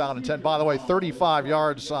first down and 10. By the way, 35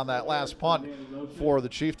 yards on that last punt for the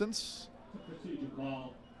Chieftains.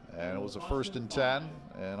 And it was a first and 10.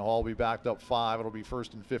 And Hall will be backed up 5. It'll be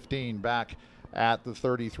first and 15 back at the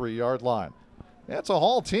 33-yard line. It's a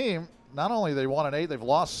Hall team. Not only they won an 8, they've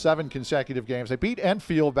lost 7 consecutive games. They beat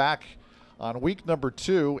Enfield back on week number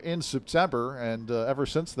 2 in September, and ever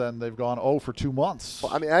since then they've gone 0 for 2 months.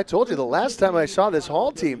 Well, I mean, I told you the last time I saw this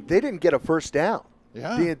Hall team, they didn't get a first down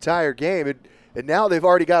the entire game. And now they've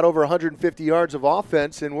already got over 150 yards of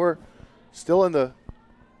offense, and we're still in the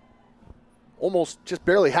almost just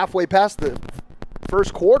barely halfway past the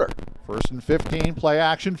first quarter. First and 15, play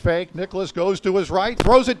action fake. Nicholas goes to his right,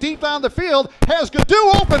 throws it deep down the field, has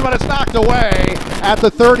Gadoo open, but it's knocked away at the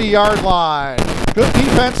 30-yard line. Good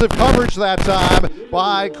defensive coverage that time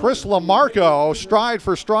by Chris Lamarco, stride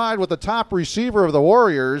for stride with the top receiver of the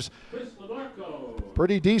Warriors.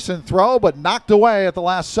 Pretty decent throw, but knocked away at the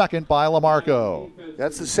last second by Lamarco.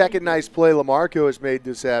 That's the second nice play Lamarco has made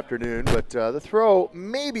this afternoon, but the throw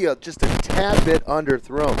maybe just a tad bit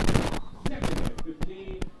underthrown.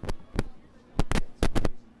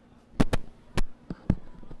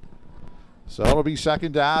 So it'll be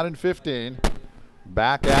second down and 15.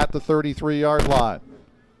 Back at the 33-yard line.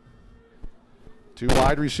 2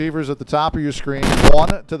 wide receivers at the top of your screen.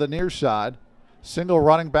 1 to the near side. Single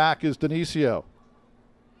running back is Denicio.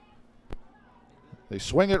 They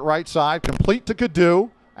swing it right side, complete to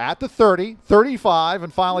Gadoo at the 30, 35,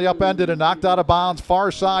 and finally upended and knocked out of bounds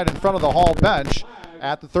far side in front of the Hall bench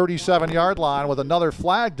at the 37-yard line with another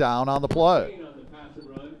flag down on the play.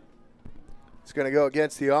 It's going to go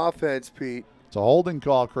against the offense, Pete. It's a holding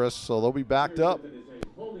call, Chris, so they'll be backed up.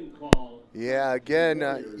 Yeah, again,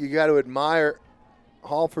 you got to admire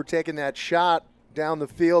Hall for taking that shot down the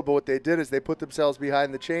field, but what they did is they put themselves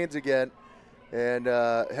behind the chains again. And,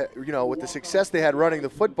 with the success they had running the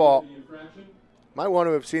football, might want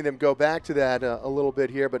to have seen them go back to that a little bit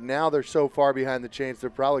here, but now they're so far behind the chains, they're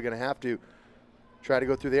probably going to have to try to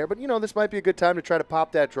go through there. But, this might be a good time to try to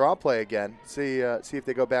pop that draw play again, see if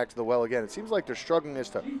they go back to the well again. It seems like they're struggling as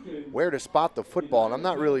to where to spot the football, and I'm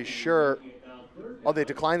not really sure. Oh, they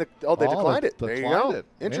declined it. There you go.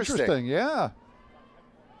 Interesting, yeah.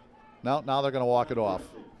 Now they're going to walk it off.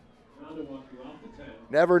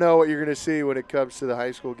 Never know what you're going to see when it comes to the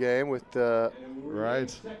high school game.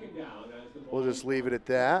 Right. We'll just leave it at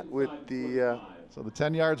that with the so the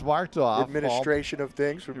 10 yards marked off. Administration of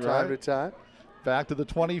things from time to time. Back to the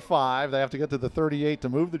 25. They have to get to the 38 to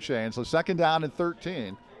move the chain. So second down and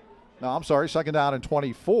 13. No, I'm sorry, second down and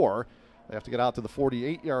 24. They have to get out to the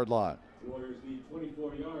 48-yard line. Warriors need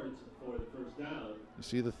 24 yards for the first down. You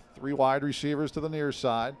see the 3 wide receivers to the near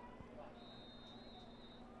side.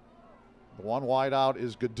 The 1 wide out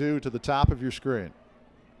is Gaddu to the top of your screen.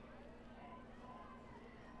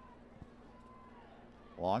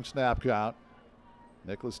 Long snap count.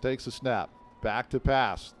 Nicholas takes a snap. Back to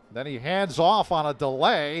pass. Then he hands off on a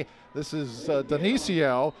delay. This is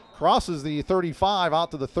Dionisio. Crosses the 35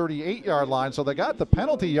 out to the 38-yard line. So they got the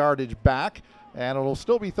penalty yardage back. And it'll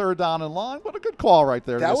still be third down and long, but a good call right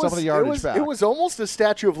there. Some of the yardage back. It was almost a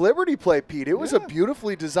Statue of Liberty play, Pete. It was a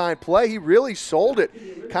beautifully designed play. He really sold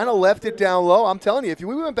it, kind of left it down low. I'm telling you, if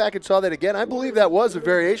we went back and saw that again, I believe that was a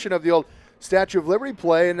variation of the old Statue of Liberty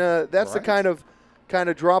play, and that's the kind of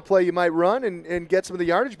draw play you might run and get some of the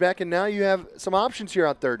yardage back, and now you have some options here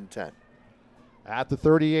on 3rd and 10. At the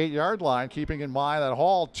 38-yard line, keeping in mind that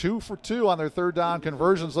Hall 2 for 2 on their third down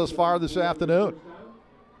conversions thus far this afternoon.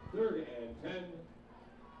 3rd and 10.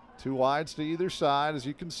 2 wides to either side, as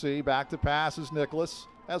you can see. Back to pass is Nicholas.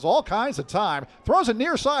 Has all kinds of time. Throws it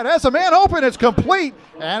near side. Has a man open. It's complete.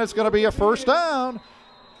 And it's going to be a first down.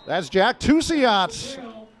 That's Jack Tusiant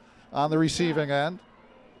on the receiving end.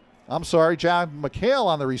 I'm sorry, John McHale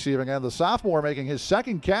on the receiving end. The sophomore making his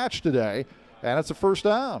second catch today. And it's a first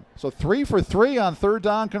down. So 3 for 3 on third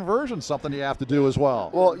down conversion, something you have to do as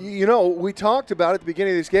well. Well, we talked about at the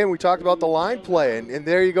beginning of this game, we talked about the line play. And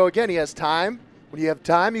there you go again. He has time. When you have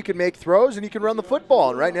time, you can make throws and you can run the football.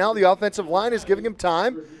 And right now, the offensive line is giving him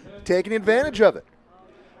time, taking advantage of it.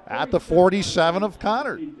 At the 47 of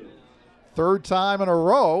Conard. Third time in a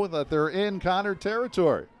row that they're in Conard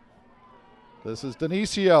territory. This is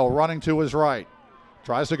Dionisio running to his right.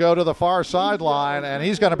 Tries to go to the far sideline, and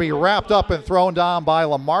he's going to be wrapped up and thrown down by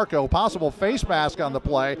LaMarco. Possible face mask on the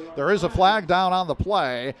play. There is a flag down on the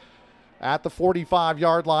play at the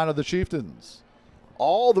 45-yard line of the Chieftains.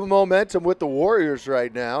 All the momentum with the Warriors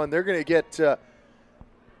right now, and they're going to get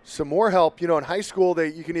some more help. In high school,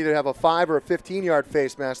 you can either have a 5 or a 15-yard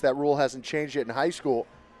face mask. That rule hasn't changed yet in high school.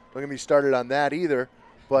 Don't get me started on that either.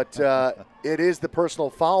 But it is the personal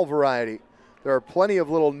foul variety. There are plenty of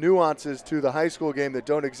little nuances to the high school game that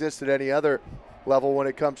don't exist at any other level when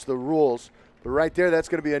it comes to the rules. But right there, that's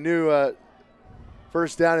going to be a new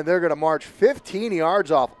first down, and they're going to march 15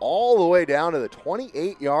 yards off all the way down to the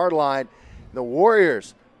 28-yard line. The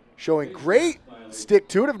Warriors showing great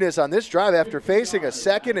stick-to-itiveness on this drive after facing a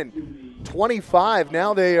 2nd and 25.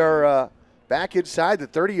 Now they are back inside the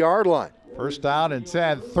 30-yard line. First down and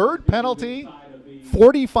 10. Third penalty,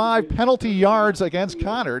 45 penalty yards against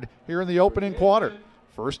Conard here in the opening quarter.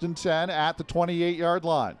 First and 10 at the 28-yard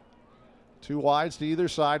line. 2 wides to either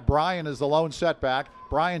side. Bryan is the lone setback.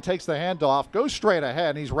 Bryan takes the handoff, goes straight ahead,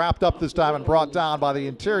 and he's wrapped up this time and brought down by the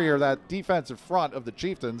interior, that defensive front of the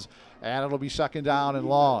Chieftains, and it'll be second down and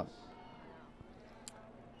long.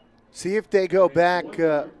 See if they go back.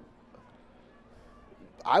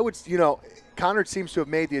 Conard seems to have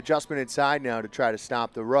made the adjustment inside now to try to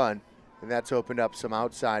stop the run, and that's opened up some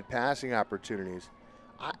outside passing opportunities.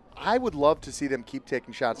 I would love to see them keep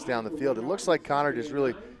taking shots down the field. It looks like Conard is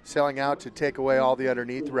really selling out to take away all the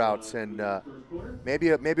underneath routes, and maybe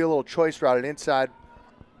a little choice route, an inside,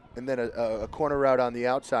 and then a corner route on the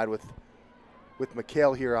outside with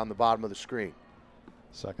McHale here on the bottom of the screen.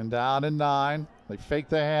 Second down and 9. They fake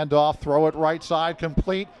the handoff, throw it right side,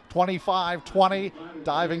 complete, 25-20.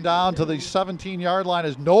 Diving down to the 17-yard line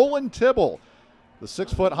is Nolan Tibble. The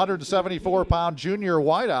 6-foot, 174-pound junior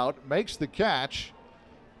wideout makes the catch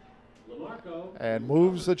and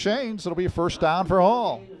moves the chains. It'll be a first down for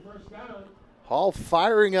Hall. Hall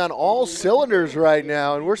firing on all cylinders right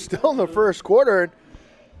now, and we're still in the first quarter. And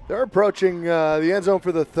They're approaching the end zone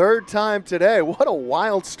for the third time today. What a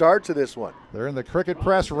wild start to this one. They're in the Cricket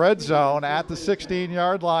Press red zone at the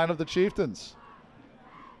 16-yard line of the Chieftains.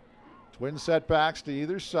 Twin setbacks to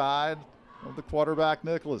either side of the quarterback,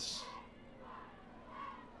 Nicholas.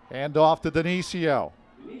 Hand off to Denisio.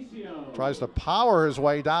 Tries to power his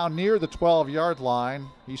way down near the 12-yard line.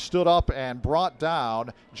 He stood up and brought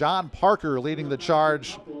down John Parker, leading the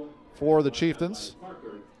charge for the Chieftains.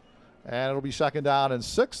 And it'll be 2nd down and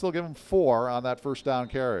 6. They'll give him 4 on that first down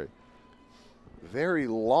carry. Very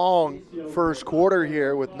long first quarter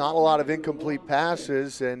here with not a lot of incomplete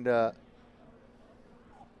passes, and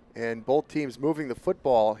both teams moving the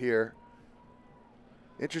football here.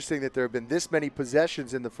 Interesting that there have been this many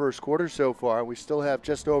possessions in the first quarter so far. We still have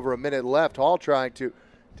just over a minute left. Hall trying to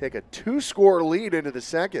take a 2-score lead into the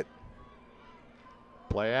second.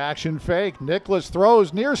 Play action fake. Nicholas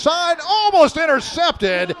throws near side, almost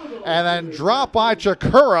intercepted, and then dropped by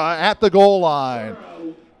Chikura at the goal line.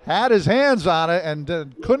 Had his hands on it and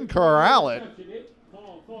couldn't corral it.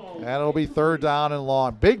 And it'll be 3rd down and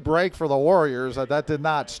long. Big break for the Warriors. That did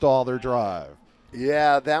not stall their drive.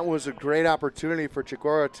 Yeah, that was a great opportunity for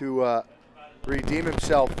Chikura to redeem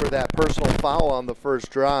himself for that personal foul on the first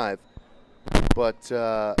drive. But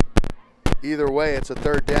either way, it's a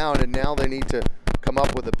 3rd down, and now they need to come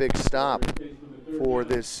up with a big stop for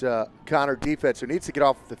this Conard defense, who needs to get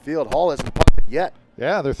off the field. Hall hasn't punted yet.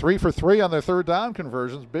 Yeah, they're 3 for 3 on their 3rd down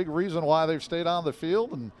conversions. Big reason why they've stayed on the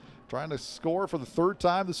field and trying to score for the 3rd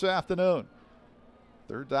time this afternoon.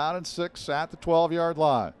 3rd down and 6 at the 12-yard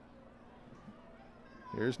line.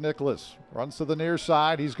 Here's Nicholas. Runs to the near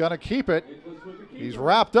side. He's going to keep it. He's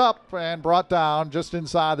wrapped up and brought down just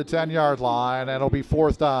inside the 10-yard line, and it'll be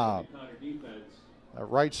 4th down. The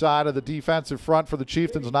right side of the defensive front for the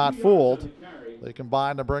Chieftains not fooled. They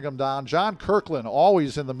combine to bring him down. John Kirkland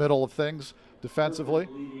always in the middle of things defensively.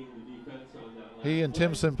 He and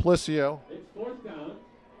Tim Simplicio.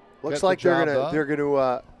 Looks like they're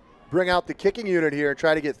gonna bring out the kicking unit here and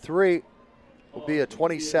try to get 3. Will be a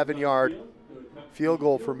 27-yard field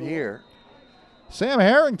goal from here. Sam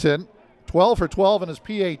Harrington, 12 for 12 in his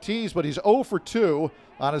PATs, but he's 0 for 2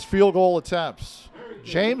 on his field goal attempts.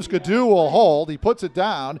 James Gaddu will hold. He puts it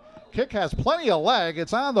down. Kick has plenty of leg.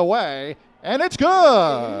 It's on the way, and it's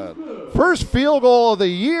good. First field goal of the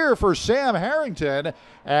year for Sam Harrington,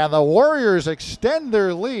 and the Warriors extend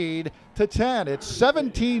their lead to 10. It's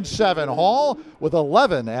 17-7. Hall with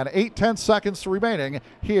 11 and 8/10 seconds remaining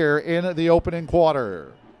here in the opening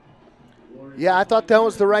quarter. Yeah, I thought that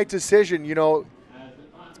was the right decision. You know,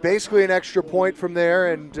 it's basically an extra point from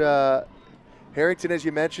there, and Harrington, as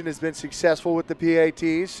you mentioned, has been successful with the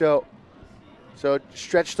PATs, so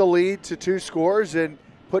stretch the lead to 2 scores and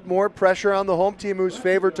put more pressure on the home team who's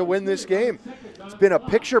favored to win this game. It's been a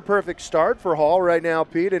picture-perfect start for Hall right now,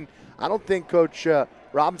 Pete, and I don't think Coach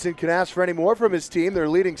Robinson can ask for any more from his team. They're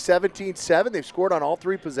leading 17-7. They've scored on all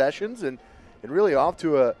 3 possessions and really off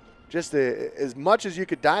to as much as you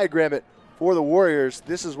could diagram it for the Warriors.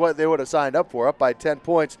 This is what they would have signed up for, up by 10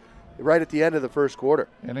 points right at the end of the first quarter.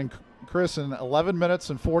 And Chris, in 11 minutes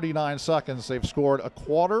and 49 seconds, they've scored a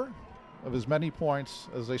quarter of as many points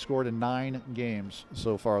as they scored in 9 games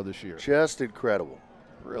so far this year. Just incredible.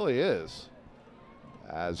 It really is.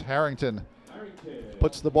 As Harrington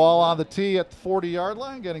puts the ball on the tee at the 40-yard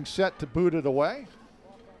line, getting set to boot it away.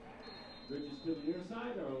 Bridges to the near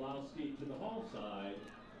side or Orlowski to the Hall side.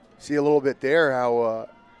 See a little bit there how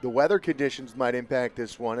the weather conditions might impact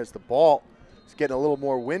this one as the ball is getting a little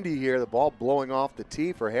more windy here. The ball blowing off the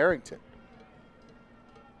tee for Harrington.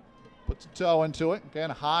 Puts a toe into it. Again,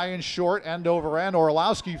 high and short, end over end.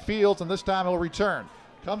 Orlowski fields, and this time he'll return.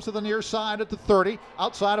 Comes to the near side at the 30.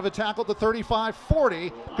 Outside of a tackle at the 35,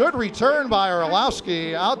 40. Good return by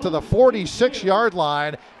Orlowski out to the 46-yard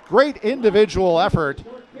line. Great individual effort,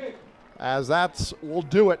 as that will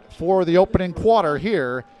do it for the opening quarter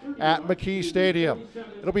here at McKee Stadium.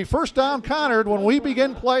 It'll be first down Conard when we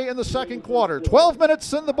begin play in the second quarter. 12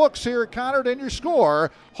 minutes in the books here at Conard, and your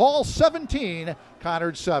score, Hall 17,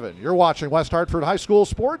 Conard 7. You're watching West Hartford High School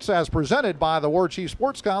Sports as presented by the War Chief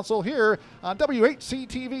Sports Council here on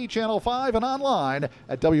WHCTV Channel 5 and online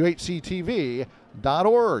at WHCTV.org.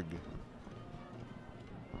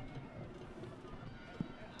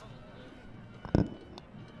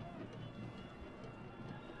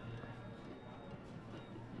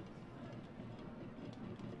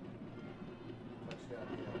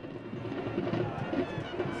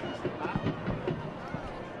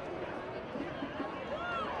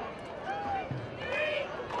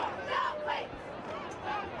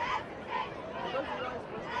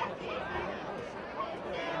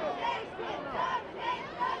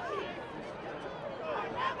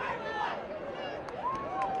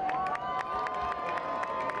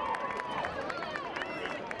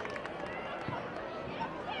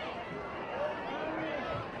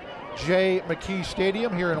 J. McKee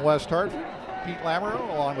Stadium here in West Hartford. Pete Lamoureux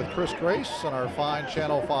along with Chris Grace and our fine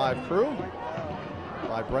Channel 5 crew.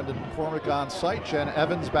 By Brendan McCormick on site. Jen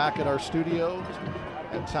Evans back at our studios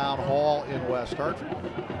at Town Hall in West Hartford.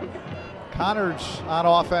 Conard's on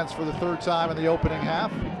offense for the third time in the opening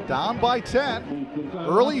half. Down by 10.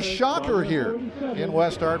 Early shocker here in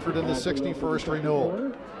West Hartford in the 61st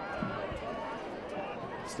renewal.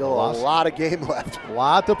 Still a lot of game left. A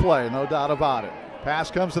lot to play, no doubt about it.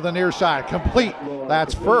 Pass comes to the near side, complete.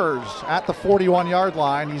 That's Furs at the 41-yard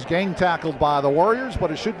line. He's gang tackled by the Warriors,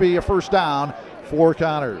 but it should be a first down for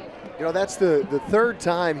Conard. You know, that's the third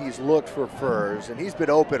time he's looked for Furs, and he's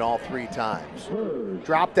been open all 3 times.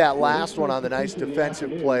 Dropped that last one on the nice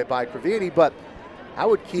defensive play by Cravini, but I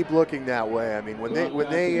would keep looking that way. I mean, when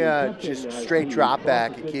they just straight drop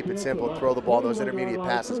back and keep it simple and throw the ball, those intermediate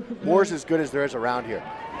passes, Moore's as good as there is around here.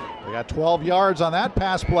 They got 12 yards on that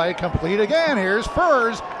pass play, complete again. Here's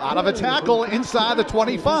Furs out of a tackle inside the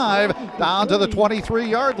 25, down to the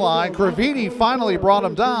 23-yard line. Cravini finally brought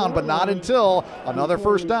him down, but not until another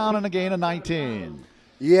first down and a gain of 19.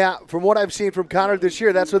 Yeah, from what I've seen from Conard this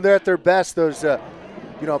year, that's when they're at their best. Those,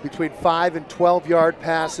 you know, between 5 and 12-yard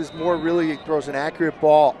passes. Moore really throws an accurate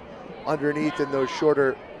ball underneath in those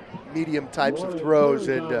shorter, medium types of throws,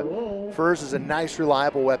 and Furs is a nice,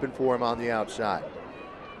 reliable weapon for him on the outside.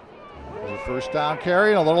 The first down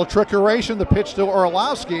carry, a little trickeration. The pitch to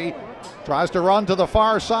Orlowski. Tries to run to the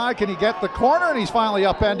far side. Can he get the corner? And he's finally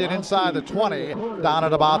upended inside the 20, down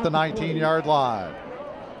at about the 19-yard line.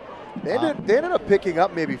 They ended up picking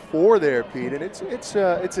up maybe 4 there, Pete, and it's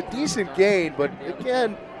a decent gain. But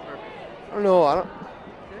again, I don't know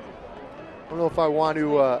if I want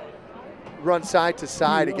to run side to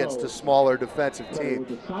side against a smaller defensive team.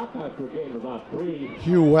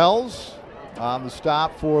 Hugh Wells on the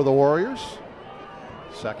stop for the Warriors.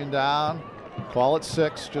 Second down, call it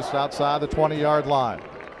 6, just outside the 20-yard line.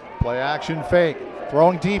 Play action fake,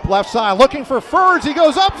 throwing deep left side, looking for Furs. He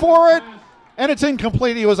goes up for it, and it's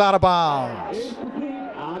incomplete. He was out of bounds.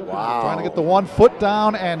 Wow. Trying to get the 1 foot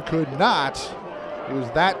down and could not. He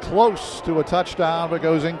was that close to a touchdown, but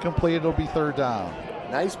goes incomplete. It'll be third down.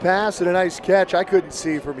 Nice pass and a nice catch. I couldn't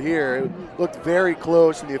see from here. It looked very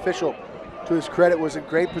close, and the official, to his credit, was in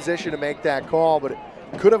great position to make that call, but it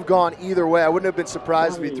could have gone either way. I wouldn't have been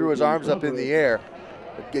surprised if he threw his arms up in the air.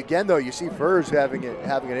 But again, though, you see Furs having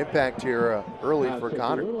an impact here early for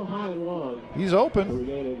Conard. He's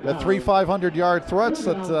open. Got 3 500-yard threats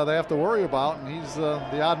that they have to worry about, and he's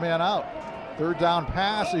the odd man out. Third down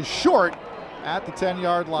pass is short at the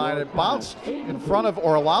 10-yard line. It bounced in front of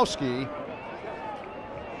Orlowski.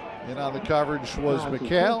 In on the coverage was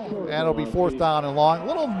McHale, and it'll be fourth down and long. A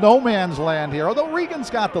little no man's land here, although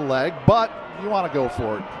Regan's got the leg, but you want to go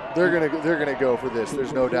for it. They're gonna go for this.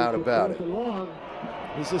 There's no doubt about it.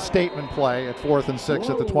 This is a statement play at 4th and 6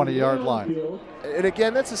 at the 20-yard line. And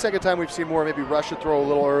again, that's the second time we've seen Moore maybe rush a throw a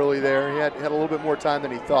little early there. He had a little bit more time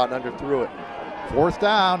than he thought and underthrew it. Fourth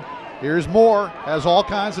down. Here's Moore, has all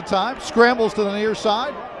kinds of time, scrambles to the near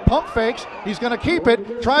side, pump fakes, he's going to keep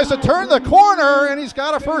it, tries to turn the corner, and he's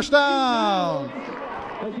got a first down.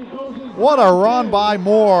 What a run by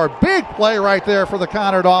Moore. Big play right there for the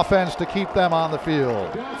Conard offense to keep them on the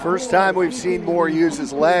field. First time we've seen Moore use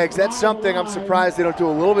his legs. That's something I'm surprised they don't do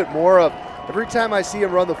a little bit more of. Every time I see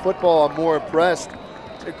him run the football, I'm more impressed.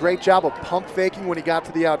 Did a great job of pump faking when he got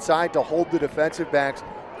to the outside to hold the defensive backs,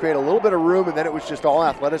 create a little bit of room, and then it was just all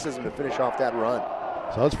athleticism to finish off that run.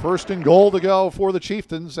 So it's first and goal to go for the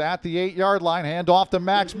Chieftains at the 8-yard line. Hand off to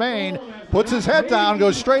Max Main. Puts his head down,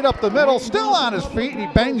 goes straight up the middle, still on his feet, and he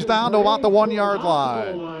bangs down to about the 1-yard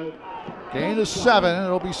line. Gain of 7, and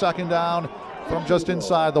it'll be second down from just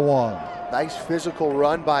inside the 1. Nice physical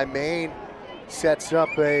run by Main. Sets up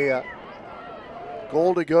a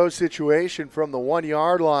goal to go situation from the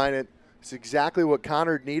 1-yard line. It's exactly what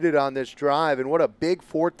Conard needed on this drive, and what a big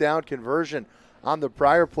fourth down conversion on the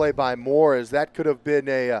prior play by Moore, as that could have been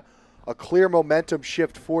a clear momentum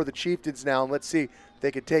shift for the Chieftains now. And let's see if they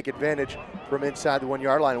could take advantage from inside the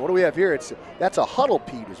 1-yard line. And what do we have here? That's a huddle,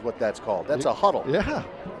 Pete, is what that's called. That's a huddle. Yeah,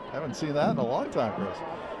 haven't seen that in a long time, Chris.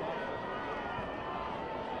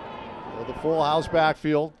 So the full house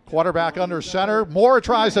backfield, quarterback under center. Moore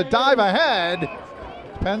tries to dive ahead.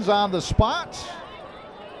 Depends on the spot.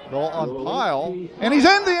 They'll unpile, and he's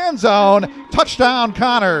in the end zone. Touchdown,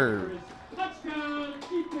 Conard.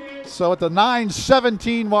 So at the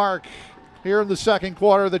 9:17 mark here in the second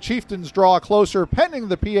quarter, the Chieftains draw closer. Pending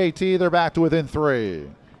the PAT, they're back to within 3.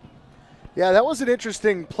 Yeah, that was an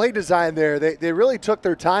interesting play design there. They really took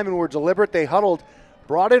their time and were deliberate. They huddled,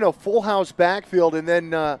 brought in a full house backfield, and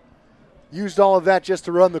then used all of that just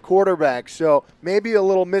to run the quarterback. So maybe a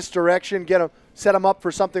little misdirection, set them up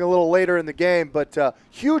for something a little later in the game, but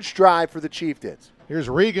huge drive for the Chieftains. Here's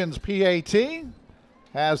Regan's PAT.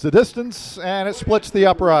 Has the distance, and it splits the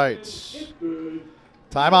uprights.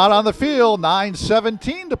 Timeout on the field,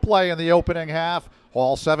 9:17 to play in the opening half.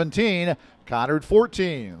 Hall 17, Conard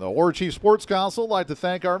 14. The War Chief Sports Council would like to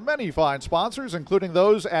thank our many fine sponsors, including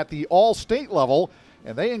those at the all-state level,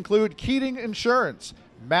 and they include Keating Insurance,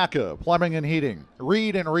 MACA Plumbing and Heating,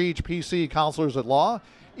 Reed and Reach PC Counselors at Law,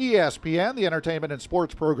 ESPN, the Entertainment and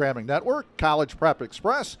Sports Programming Network, College Prep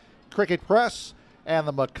Express, Cricket Press, and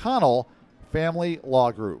the McConnell Family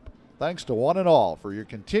Law Group. Thanks to one and all for your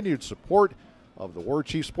continued support of the War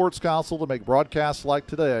Chief Sports Council to make broadcasts like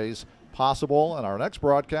today's possible. And our next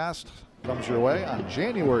broadcast comes your way on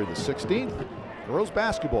January the 16th. Girls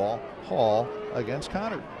basketball, Hall against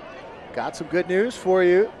Conard. Got some good news for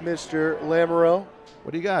you, Mr. Lamoureux.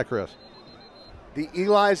 What do you got, Chris? The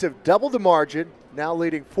Elis have doubled the margin, now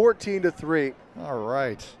leading 14-3. All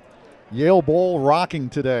right. Yale Bowl rocking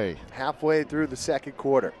today. Halfway through the second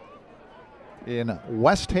quarter. In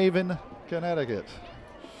West Haven, Connecticut.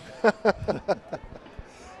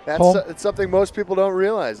 It's something most people don't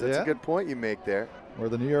realize. That's Yeah. a good point you make there. Where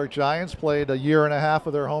the New York Giants played a year and a half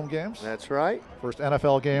of their home games. That's right. First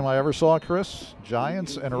NFL game I ever saw, Chris.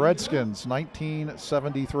 Giants and Redskins,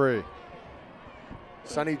 1973.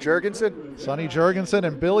 Sonny Jurgensen. Sonny Jurgensen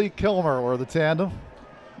and Billy Kilmer were the tandem.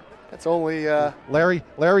 That's only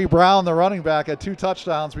Larry Brown, the running back, had 2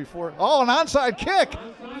 touchdowns before. Oh, an onside kick.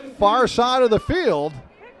 Far side of the field.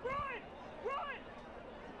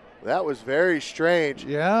 that was very strange.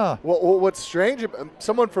 Yeah. What's strange,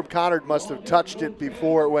 someone from Conard must have touched it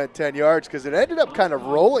before it went 10 yards because it ended up kind of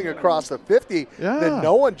rolling across the 50. Yeah. Then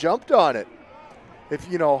no one jumped on it. If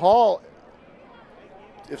Hall,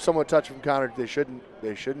 if someone touched from Conard,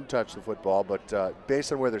 they shouldn't touch the football. But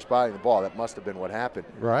based on where they're spotting the ball, that must have been what happened.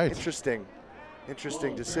 Right.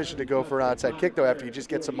 Interesting decision to go for an onside kick, though, after you just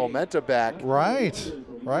get some momentum back. Right. Think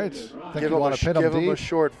Give you want to pin give them him a deep.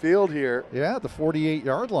 short field here. Yeah, at the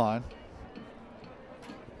 48-yard line.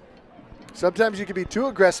 Sometimes you can be too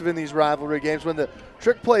aggressive in these rivalry games. When the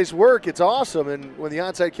trick plays work, it's awesome, and when the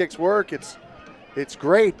onside kicks work, it's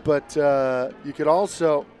great. But you could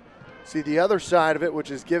also see the other side of it, which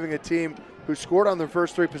is giving a team who scored on their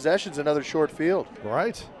first 3 possessions another short field.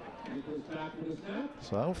 Right.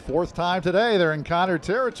 So 4th time today they're in Conard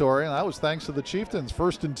territory, and that was thanks to the Chieftains.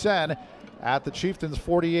 1st and 10 at the Chieftains'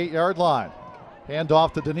 48-yard line. Hand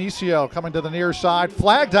off to Denisio, coming to the near side.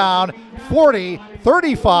 Flag down, 40,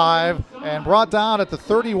 35, and brought down at the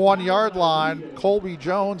 31-yard line. Colby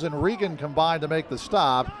Jones and Regan combined to make the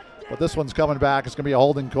stop, but this one's coming back. It's going to be a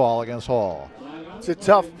holding call against Hall. It's a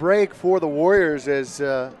tough break for the Warriors as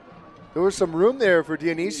there was some room there for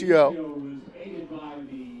Dionisio.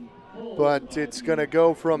 But it's going to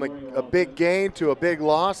go from a big gain to a big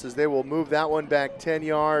loss as they will move that one back 10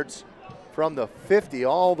 yards from the 50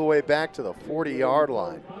 all the way back to the 40-yard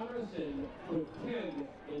line.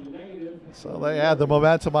 So they had the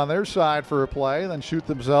momentum on their side for a play, then shoot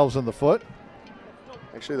themselves in the foot.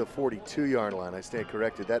 Actually, the 42-yard line. I stand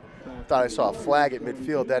corrected. That thought I saw a flag at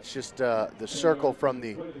midfield. That's just the circle from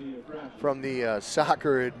the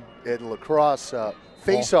soccer and lacrosse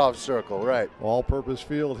face-off circle, right? All-purpose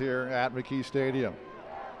field here at McKee Stadium.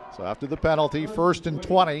 So after the penalty, 1st and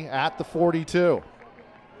 20 at the 42.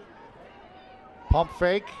 Pump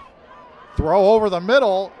fake, throw over the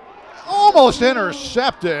middle, almost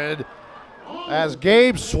intercepted as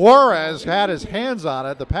Gabe Suarez had his hands on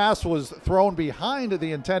it. The pass was thrown behind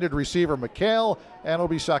the intended receiver, McHale, and it'll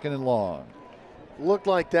be 2nd and long. Looked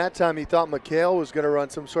like that time he thought McHale was going to run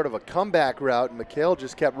some sort of a comeback route, and McHale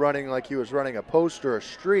just kept running like he was running a post or a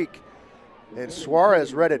streak. And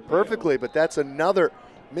Suarez read it perfectly, but that's another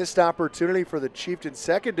missed opportunity for the Chieftains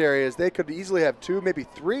secondary as they could easily have 2, maybe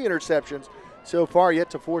 3 interceptions so far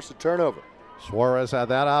yet to force a turnover. Suarez had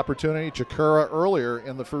that opportunity. Chikura earlier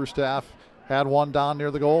in the first half had one down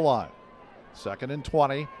near the goal line. 2nd and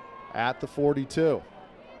 20 at the 42.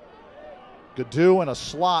 Gadoo in a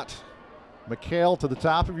slot. McHale to the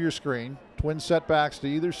top of your screen. Twin setbacks to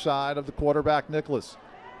either side of the quarterback, Nicholas.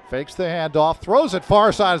 Fakes the handoff, throws it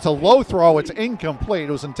far side. It's a low throw. It's incomplete.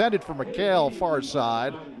 It was intended for McHale, far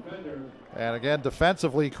side. And again,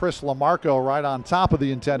 defensively, Chris Lamarco right on top of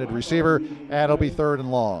the intended receiver, and it'll be 3rd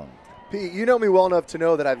and long. Pete, you know me well enough to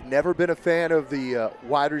know that I've never been a fan of the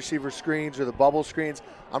wide receiver screens or the bubble screens.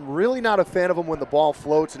 I'm really not a fan of them when the ball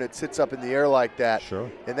floats and it sits up in the air like that. Sure.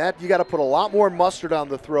 And that you got to put a lot more mustard on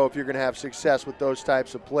the throw if you're going to have success with those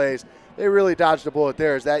types of plays. They really dodged a bullet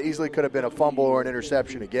there, as that easily could have been a fumble or an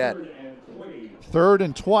interception again. 3rd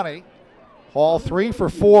and 20 Hall 3 for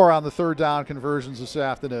 4 on the third down conversions this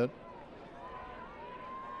afternoon.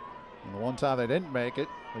 And the one time they didn't make it,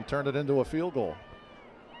 they turned it into a field goal.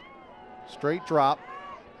 Straight drop.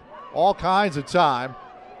 All kinds of time.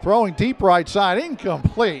 Throwing deep right side,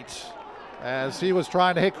 incomplete. As he was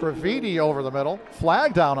trying to hit Graviti over the middle.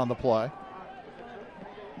 Flag down on the play.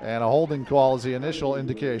 And a holding call is the initial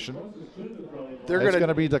indication. It's going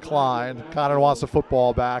to be declined. Conard wants the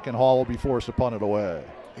football back, and Hall will be forced to punt it away.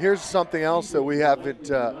 Here's something else that we haven't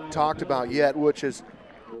talked about yet, which is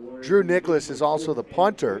Drew Nicholas is also the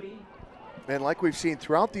punter. And like we've seen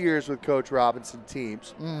throughout the years with Coach Robinson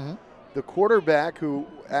teams, the quarterback who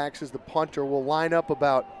acts as the punter will line up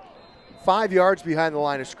about 5 yards behind the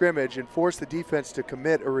line of scrimmage and force the defense to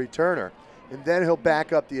commit a returner. And then he'll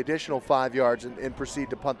back up the additional 5 yards and proceed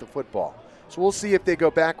to punt the football. So we'll see if they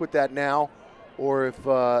go back with that now or if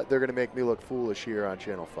they're going to make me look foolish here on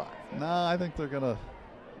Channel 5. No, I think they're going to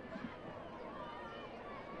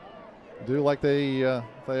do like they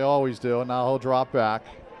always do, and now he'll drop back.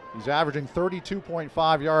 He's averaging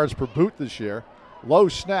 32.5 yards per boot this year. Low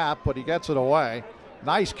snap, but he gets it away.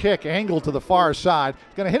 Nice kick, angled to the far side.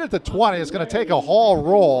 He's going to hit it to 20. It's going to take a Hall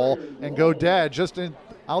roll and go dead just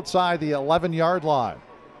outside the 11-yard line.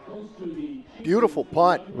 Beautiful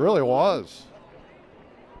punt. Really was.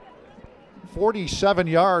 47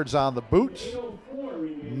 yards on the boot.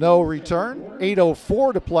 No return.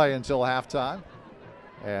 8:04 to play until halftime.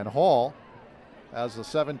 And Hall has a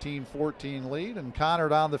 17-14 lead, and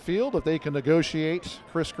Conard on the field. If they can negotiate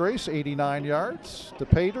Chris Grace, 89 yards to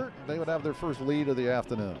pay dirt, they would have their first lead of the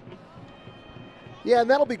afternoon. Yeah, and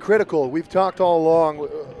that'll be critical. We've talked all along,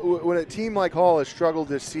 when a team like Hall has struggled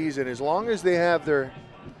this season, as long as they have their,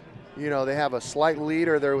 they have a slight lead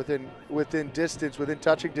or they're within distance, within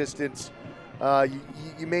touching distance,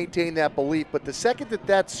 you maintain that belief. But the second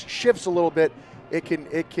that shifts a little bit, it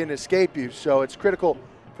can escape you. So it's critical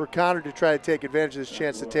for Conard to try to take advantage of this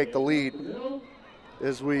chance to take the lead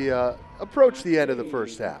as we approach the end of the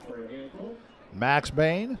first half. Max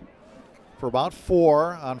Bain for about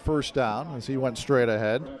 4 on first down as he went straight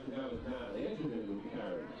ahead.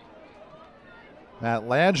 Matt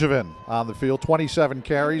Langevin on the field, 27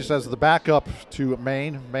 carries as the backup to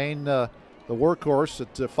Maine. Maine, the workhorse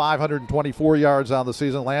at 524 yards on the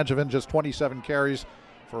season. Langevin just 27 carries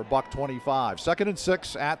for $125. 2nd and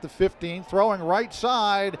 6 at the 15, throwing right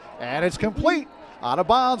side, and it's complete. Out of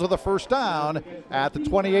bounds with a first down at the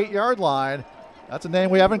 28-yard line. That's a name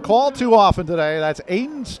we haven't called too often today. That's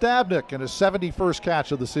Aiden Stabnick in his 71st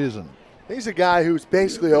catch of the season. He's a guy who's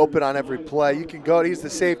basically open on every play. You can go, he's the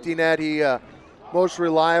safety net. He most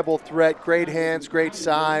reliable threat, great hands, great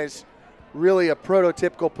size. Really a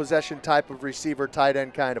prototypical possession type of receiver, tight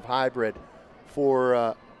end kind of hybrid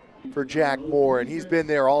for Jack Moore, and he's been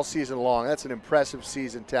there all season long. That's an impressive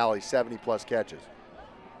season tally, 70-plus catches.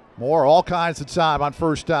 Moore all kinds of time on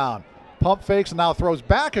first down. Pump fakes and now throws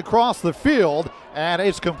back across the field, and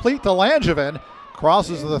it's complete to Langevin.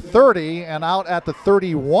 Crosses the 30 and out at the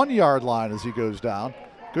 31-yard line as he goes down.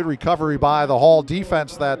 Good recovery by the Hall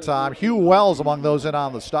defense that time. Hugh Wells among those in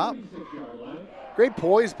on the stop. Great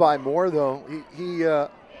poise by Moore, though. He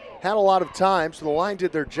had a lot of time, so the line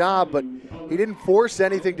did their job, but he didn't force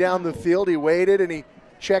anything down the field. He waited and he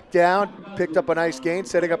checked down, picked up a nice gain,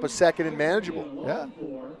 setting up a second and manageable. Yeah.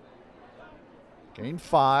 Gain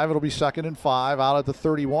 5. It'll be 2nd and 5 out at the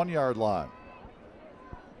 31-yard line.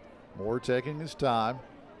 Moore taking his time.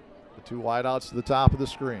 The 2 wideouts to the top of the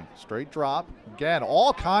screen. Straight drop. Again,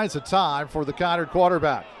 all kinds of time for the Conard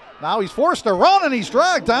quarterback. Now he's forced to run and he's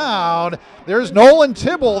dragged down. There's Nolan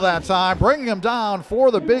Tibble that time, bringing him down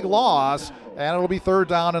for the big loss, and it'll be 3rd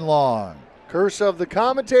down and long. Curse of the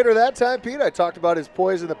commentator that time, Pete. I talked about his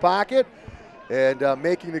poise in the pocket and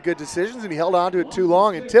making the good decisions, and he held on to it too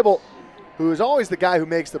long. And Tibble, who is always the guy who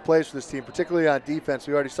makes the plays for this team, particularly on defense.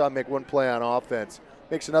 We already saw him make one play on offense.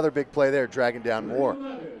 Makes another big play there, dragging down Moore.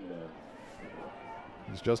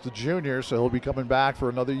 He's just a junior, so he'll be coming back for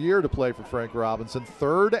another year to play for Frank Robinson.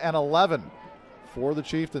 3rd and 11 for the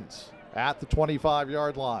Chieftains at the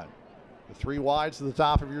 25-yard line. The 3 wides to the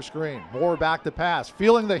top of your screen. Moore back to pass,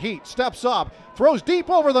 feeling the heat, steps up, throws deep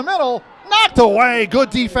over the middle, knocked away. Good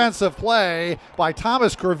defensive play by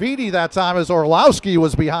Thomas Graviti that time as Orlowski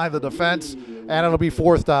was behind the defense, and it'll be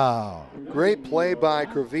 4th down. Great play by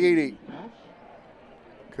Graviti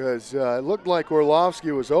because it looked like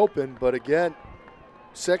Orlowski was open, but again,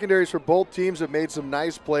 secondaries for both teams have made some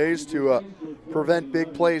nice plays to prevent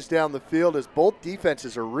big plays down the field as both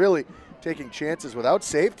defenses are really taking chances without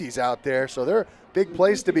safeties out there. So there are big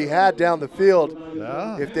plays to be had down the field.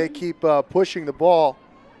 Yeah. If they keep pushing the ball,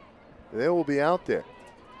 they will be out there.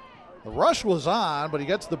 The rush was on, but he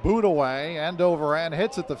gets the boot away, end over end,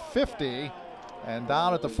 hits at the 50, and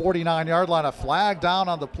down at the 49-yard line. A flag down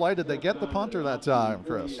on the play. Did they get the punter that time,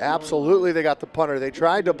 Chris? Absolutely, they got the punter. They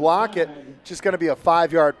tried to block it. Just going to be a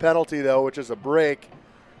 5-yard penalty, though, which is a break.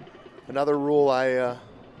 Another rule I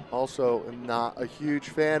also am not a huge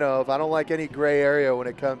fan of. I don't like any gray area when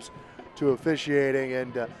it comes to officiating,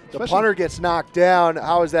 and the punter gets knocked down.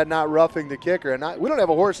 How is that not roughing the kicker? And we don't have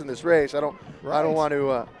a horse in this race. I don't want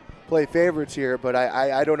to play favorites here, but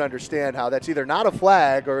I don't understand how that's either not a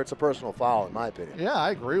flag or it's a personal foul, in my opinion. Yeah,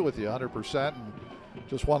 I agree with you 100%. And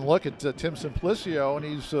just one look at Tim Simplicio, and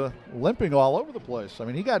he's limping all over the place. I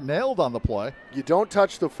mean, he got nailed on the play. You don't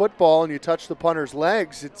touch the football and you touch the punter's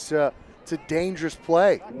legs, it's a dangerous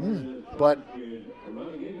play. But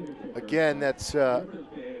again, that's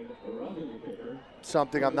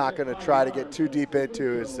something I'm not going to try to get too deep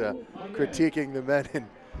into, is critiquing the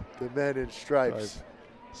men in stripes. Right.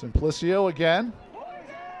 Simplicio again,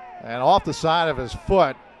 and off the side of his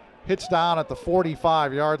foot, hits down at the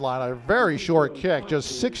 45-yard line. A very short kick,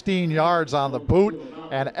 just 16 yards on the boot,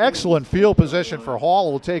 and excellent field position for Hall,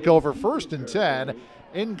 who will take over 1st and 10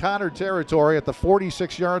 in Conard territory at the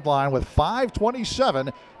 46-yard line with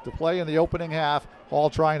 5:27 to play in the opening half. Hall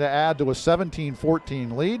trying to add to a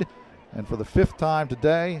 17-14 lead, and for the 5th time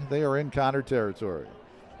today, they are in Conard territory.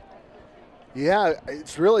 Yeah,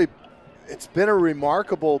 it's been a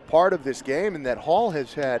remarkable part of this game in that Hall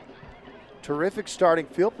has had terrific starting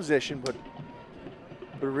field position, but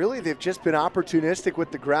really they've just been opportunistic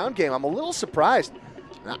with the ground game. I'm a little surprised.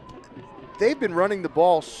 They've been running the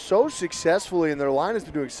ball so successfully, and their line has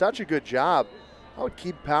been doing such a good job. I would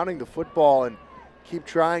keep pounding the football and keep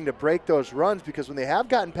trying to break those runs, because when they have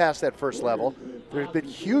gotten past that first level, there's been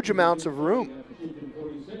huge amounts of room.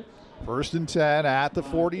 1st and 10 at the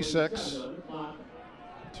 46.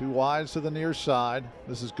 2 wides to the near side.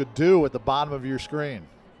 This is Gadu at the bottom of your screen.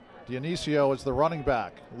 Dionisio is the running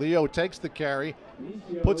back. Leo takes the carry,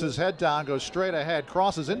 puts his head down, goes straight ahead,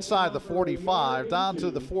 crosses inside the 45, down to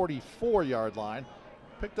the 44-yard line.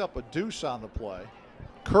 Picked up a deuce on the play.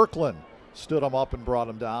 Kirkland stood him up and brought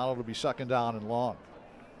him down. It'll be 2nd down and long.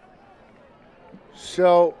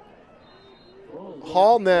 So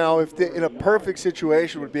Hall now, if they, in a perfect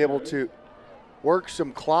situation, would be able to work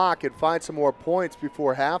some clock and find some more points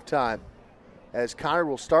before halftime, as Conard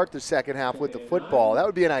will start the second half with the football. That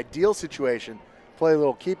would be an ideal situation. Play a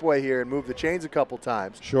little keep away here and move the chains a couple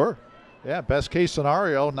times. Sure. Yeah, best case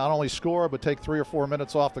scenario, not only score, but take 3 or 4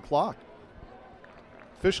 minutes off the clock.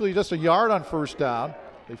 Officially just a yard on 1st down.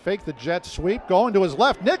 They fake the jet sweep, going to his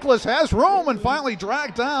left. Nicholas has room and finally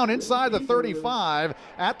dragged down inside the 35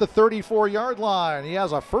 at the 34-yard line. He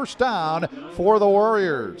has a 1st down for the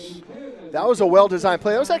Warriors. That was a well-designed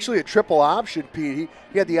play. That was actually a triple option, Pete.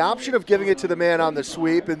 He had the option of giving it to the man on the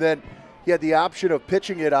sweep, and then he had the option of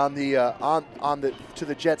pitching it on the to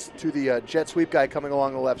the jet sweep guy coming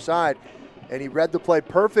along the left side, and he read the play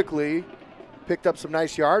perfectly, picked up some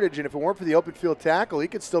nice yardage, and if it weren't for the open field tackle, he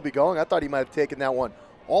could still be going. I thought he might have taken that one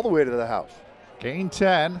all the way to the house. Gain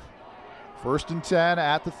 10, 1st and 10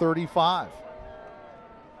 at the 35.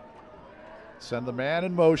 Send the man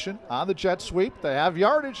in motion on the jet sweep. They have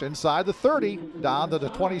yardage inside the 30, down to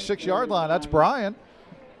the 26-yard line. That's Bryan.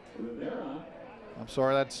 I'm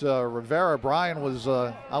sorry, that's Rivera. Bryan was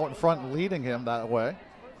out in front and leading him that way.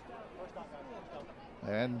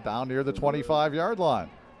 And down near the 25-yard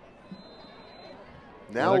line.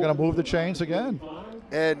 Now they're going to move the chains again.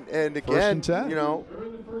 And again, you know,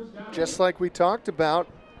 just like we talked about,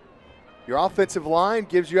 your offensive line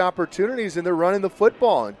gives you opportunities, and they're running the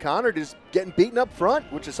football. And Conard is getting beaten up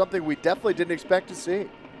front, which is something we definitely didn't expect to see.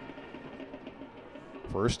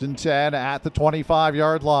 1st and 10 at the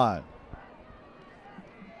 25-yard line.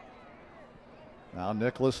 Now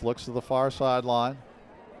Nicholas looks to the far sideline.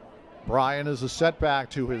 Bryan is a setback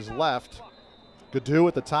to his left. Gadu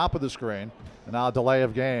at the top of the screen. And now a delay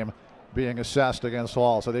of game being assessed against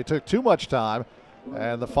Hall. So they took too much time,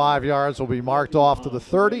 and the 5 yards will be marked off to the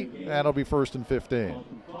 30, and it'll be 1st and 15.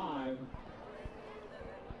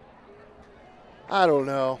 I don't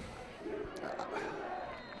know.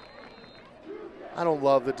 I don't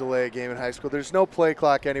love the delay of game in high school. There's no play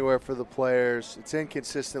clock anywhere for the players. It's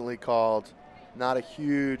inconsistently called. Not a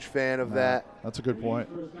huge fan of that. That's a good point.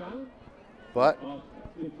 But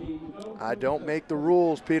I don't make the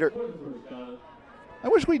rules, Peter. I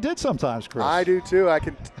wish we did sometimes, Chris. I do too.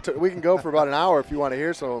 We can go for about an hour if you want to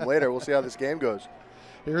hear some of them later. We'll see how this game goes.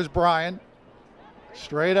 Here's Bryan.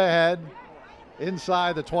 Straight ahead.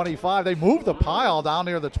 Inside the 25. They moved the pile down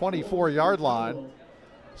near the 24-yard line.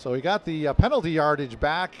 So he got the penalty yardage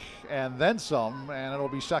back and then some, and it'll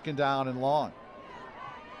be 2nd down and long.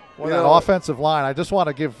 Well, that offensive line, I just want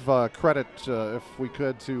to give credit, if we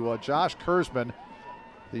could, to Josh Kurzman,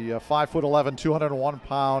 the 5'11",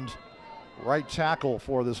 201-pound right tackle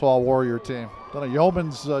for this Hall Warrior team. Done a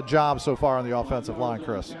yeoman's job so far on the offensive line,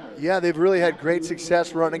 Chris. Yeah, they've really had great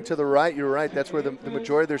success running to the right. You're right. That's where the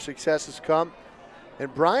majority of their success has come.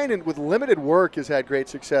 And Brian, with limited work, has had great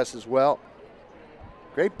success as well.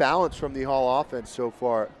 Great balance from the Hall offense so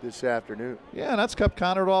far this afternoon. Yeah, and that's kept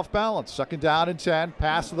Conard off balance. 2nd down and 10.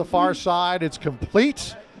 Pass to the far side. It's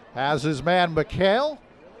complete. Has his man McHale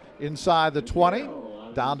inside the 20,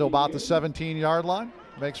 down to about the 17-yard line.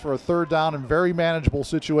 Makes for a 3rd down and very manageable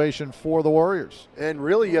situation for the Warriors. And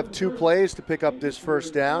really, you have 2 plays to pick up this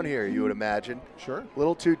 1st down here, you would imagine. Sure. A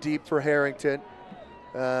little too deep for Harrington,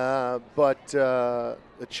 but a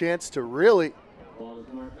chance to really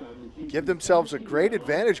give themselves a great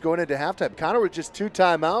advantage going into halftime. Conard with just 2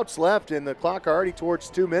 timeouts left, and the clock already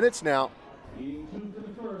towards 2 minutes now.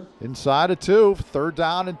 Inside of 2, 3rd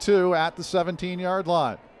down and 2 at the 17-yard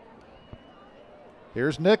line.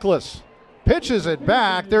 Here's Nicholas. Pitches it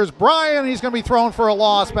back. There's Brian. He's going to be thrown for a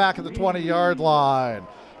loss back at the 20-yard line.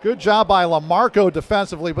 Good job by LaMarco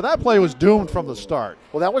defensively, but that play was doomed from the start.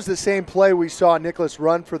 Well, that was the same play we saw Nicholas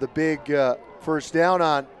run for the big 1st down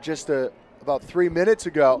on just about 3 minutes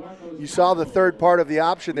ago. You saw the 3rd part of the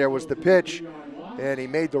option there was the pitch, and he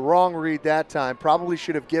made the wrong read that time. Probably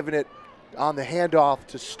should have given it on the handoff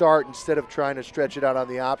to start instead of trying to stretch it out on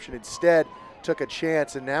the option. Instead, took a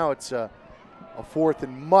chance, and now it's a 4th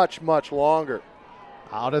and much, much longer.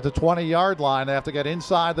 Out at the 20-yard line, they have to get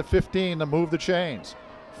inside the 15 to move the chains.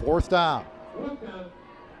 4th down.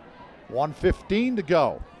 1:15 to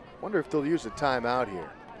go. Wonder if they'll use a timeout here.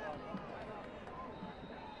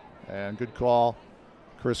 And good call,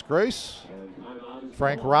 Chris Grace.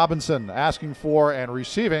 Frank Robinson asking for and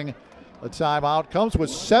receiving a timeout. Comes with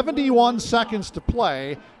 71 seconds to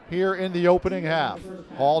play here in the opening half.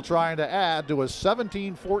 Hall trying to add to a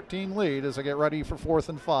 17-14 lead as they get ready for 4th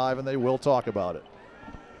and 5, and they will talk about it.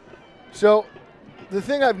 So the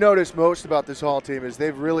thing I've noticed most about this Hall team is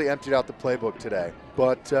they've really emptied out the playbook today.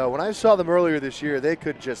 But when I saw them earlier this year, they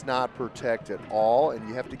could just not protect at all, and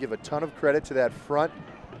you have to give a ton of credit to that front.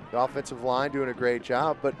 The offensive line doing a great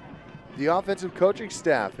job, but the offensive coaching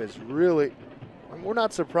staff has really, we're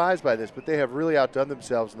not surprised by this, but they have really outdone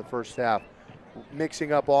themselves in the 1st half,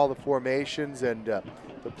 mixing up all the formations, and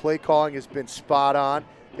the play calling has been spot on.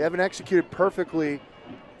 They haven't executed perfectly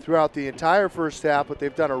throughout the entire 1st half, but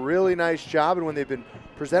they've done a really nice job, and when they've been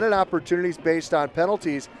presented opportunities based on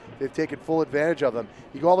penalties, they've taken full advantage of them.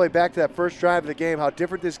 You go all the way back to that 1st drive of the game, how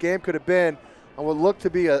different this game could have been on what looked to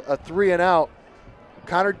be a 3-and-out.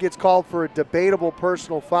 Conard gets called for a debatable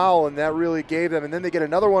personal foul, and that really gave them. And then they get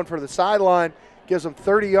another one for the sideline, gives them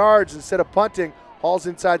 30 yards instead of punting. Hall's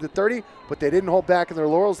inside the 30, but they didn't hold back in their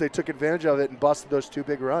laurels. They took advantage of it and busted those 2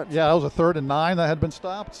 big runs. Yeah, that was a 3rd and 9 that had been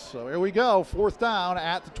stopped. So here we go, 4th down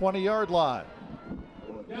at the 20-yard line.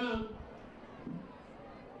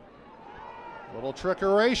 Little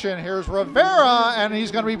trickeration. Here's Rivera, and he's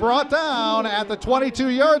going to be brought down at the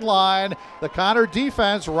 22-yard line. The Conard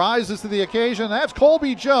defense rises to the occasion. That's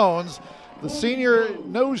Colby Jones, the senior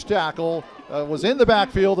nose tackle, was in the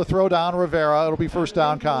backfield to throw down Rivera. It'll be 1st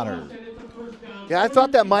down, Conard. Yeah, I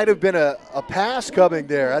thought that might have been a pass coming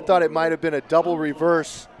there. I thought it might have been a double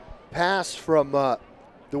reverse pass from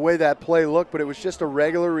the way that play looked, but it was just a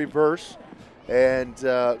regular reverse. And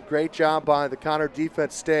great job by the Conard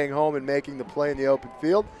defense staying home and making the play in the open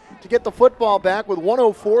field to get the football back with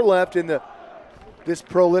 1:04 left in this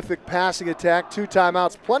prolific passing attack. 2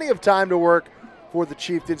 timeouts, plenty of time to work for the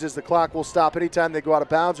Chieftains as the clock will stop anytime they go out of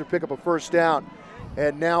bounds or pick up a 1st down.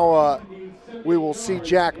 And now we will see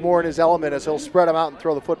Jack Moore in his element as he'll spread them out and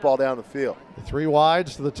throw the football down the field. The 3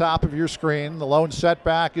 wides to the top of your screen. The lone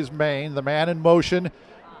setback is Maine. The man in motion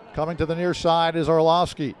coming to the near side is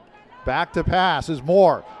Orlovsky. Back to pass is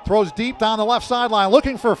Moore. Throws deep down the left sideline,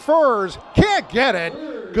 looking for Furs. Can't get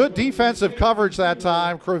it. Good defensive coverage that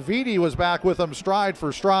time. Craviti was back with him stride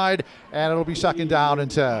for stride, and it'll be 2nd down and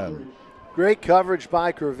 10. Great coverage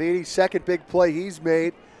by Craviti. 2nd big play he's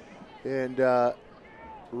made. And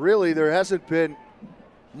really, there hasn't been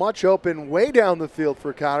much open way down the field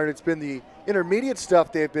for Conard. It's been the intermediate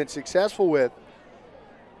stuff they've been successful with.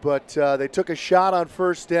 But they took a shot on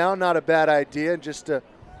 1st down. Not a bad idea. Just a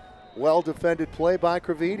well-defended play by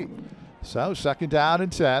Craviti. So 2nd down and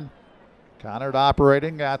 10. Conard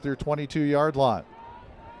operating at their 22-yard line.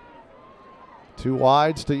 2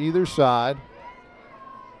 wides to either side.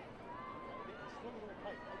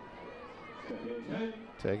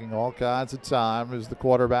 Taking all kinds of time is the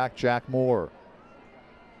quarterback, Jack Moore.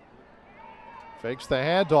 Fakes the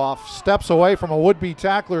handoff, steps away from a would-be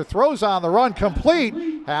tackler, throws on the run, complete,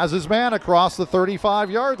 has his man across the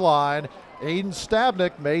 35-yard line. Aiden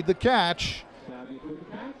Stabnick made the catch.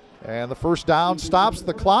 And the first down stops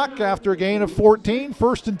the clock after a gain of 14,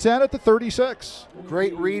 1st and 10 at the 36.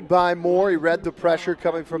 Great read by Moore. He read the pressure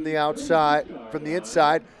coming from the outside, from the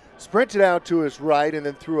inside, sprinted out to his right, and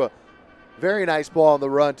then threw a very nice ball on the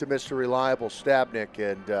run to Mr. Reliable Stabnick.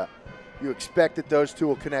 And you expect that those two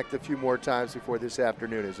will connect a few more times before this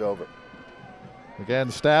afternoon is over. Again,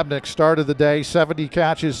 Stabnick started the day, 70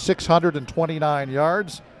 catches, 629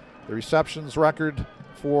 yards. The receptions record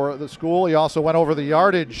for the school. He also went over the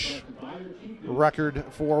yardage record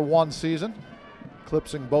for one season,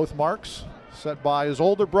 eclipsing both marks set by his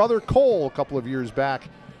older brother Cole a couple of years back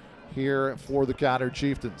here for the Conard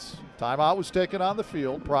Chieftains. Timeout was taken on the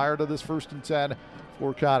field prior to this 1st and 10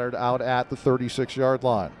 for Conard out at the 36-yard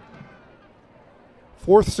line.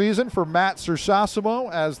 4th season for Matt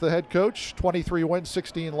Sersasimo as the head coach, 23 wins,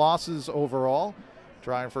 16 losses overall.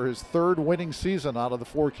 Trying for his 3rd winning season out of the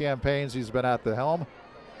 4 campaigns he's been at the helm.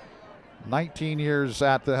 19 years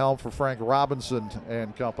at the helm for Frank Robinson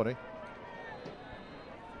and company.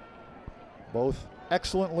 Both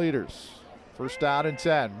excellent leaders. 1st down and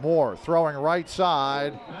 10. Moore throwing right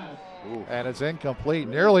side. And it's incomplete.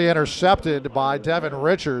 Nearly intercepted by Devin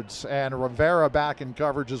Richards, and Rivera back in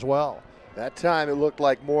coverage as well. That time it looked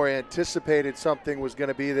like Moore anticipated something was going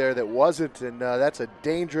to be there that wasn't, and that's a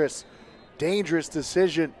dangerous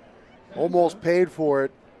decision. Almost paid for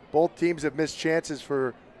it. Both teams have missed chances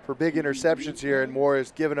for big interceptions here, and Moore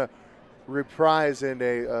has given a reprise and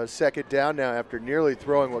a 2nd down now after nearly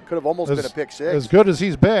throwing what could have almost been a pick six. As good as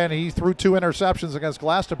he's been, he threw 2 interceptions against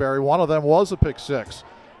Glastonbury. One of them was a pick six.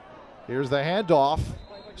 Here's the handoff.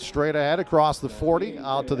 Straight ahead across the 40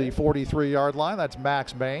 out to the 43-yard line. That's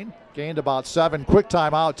Max Main. Gained about 7. Quick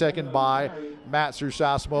timeout taken by Matt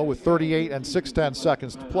Sersasimo with 38 and 6/10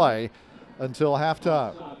 seconds to play until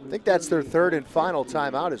halftime. I think that's their 3rd and final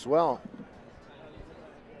timeout as well.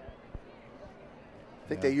 I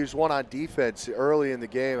think they used one on defense early in the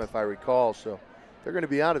game, if I recall. So they're going to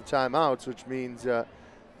be out of timeouts, which means this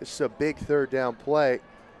is a big 3rd down play.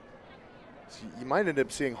 So you might end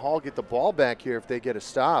up seeing Hall get the ball back here if they get a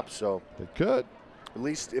stop. So they could, at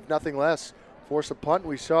least if nothing less, force a punt.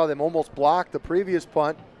 We saw them almost block the previous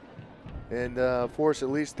punt and force at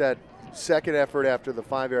least that 2nd effort after the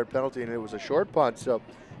 5-yard penalty, and it was a short punt. So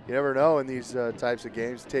you never know in these types of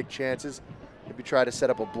games. Take chances. Maybe try to set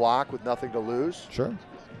up a block with nothing to lose. Sure.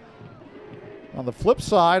 On the flip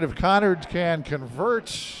side, if Conard can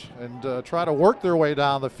convert and try to work their way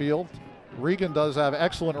down the field, Regan does have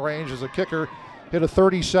excellent range as a kicker. Hit a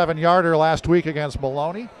 37-yarder last week against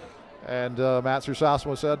Maloney. And Matt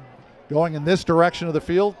Sersasimo said, going in this direction of the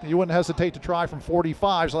field, you wouldn't hesitate to try from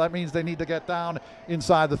 45, so that means they need to get down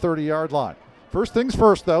inside the 30-yard line. First things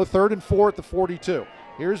first, though, 3rd and 4 at the 42.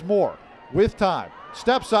 Here's Moore with time.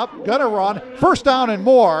 Steps up, gonna run, 1st down and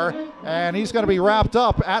more, and he's gonna be wrapped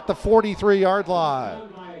up at the 43-yard line.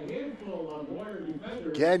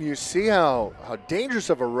 Again, you see how dangerous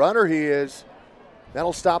of a runner he is.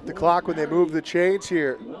 That'll stop the clock when they move the chains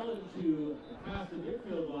here.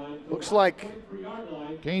 Looks like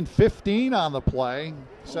gained 15 on the play.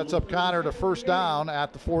 Sets up Conard to 1st down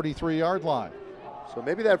at the 43-yard line. So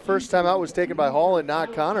maybe that first timeout was taken by Hall and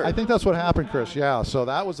not Conard. I think that's what happened, Chris. Yeah, so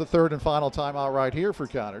that was the 3rd and final timeout right here for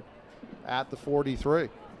Conard at the 43.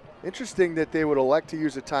 Interesting that they would elect to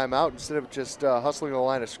use a timeout instead of just hustling the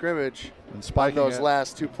line of scrimmage and spiking on those it.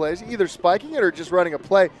 last 2 plays, either spiking it or just running a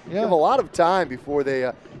play. Yeah. You have a lot of time before they,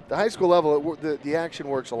 the high school level, the action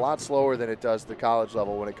works a lot slower than it does the college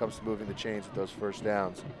level when it comes to moving the chains with those 1st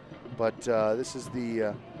downs. But this is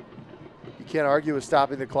the, you can't argue with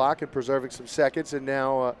stopping the clock and preserving some seconds, and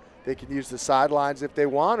now they can use the sidelines if they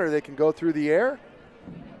want, or they can go through the air,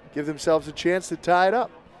 give themselves a chance to tie it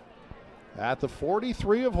up. At the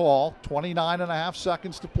 43 of Hall, 29 and a half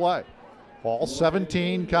seconds to play. Hall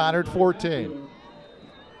 17, Conard 14.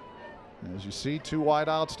 As you see, 2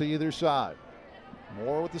 wideouts to either side.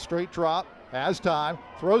 Moore with the straight drop, has time,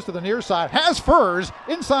 throws to the near side, has Furs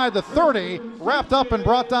inside the 30, wrapped up and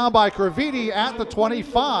brought down by Craviti at the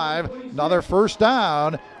 25. Another 1st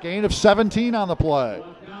down, gain of 17 on the play.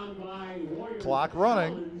 Clock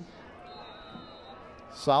running.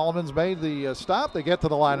 Solomon's made the stop. They get to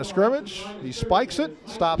the line of scrimmage. He spikes it,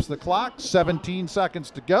 stops the clock, 17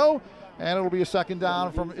 seconds to go, and it'll be a 2nd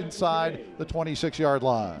down from inside the 26-yard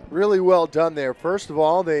line. Really well done there. First of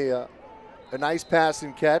all, they a nice pass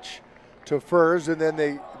and catch to Furs, and then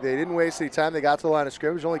they didn't waste any time. They got to the line of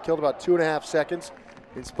scrimmage, only killed about 2.5 seconds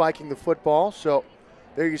in spiking the football. So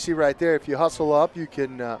there you see right there, if you hustle up, you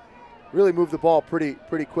can really move the ball pretty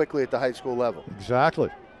quickly at the high school level. Exactly.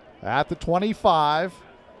 At the 25,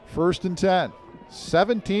 1st and 10.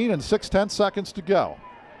 17 and 6/10 seconds to go.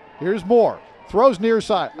 Here's Moore. Throws near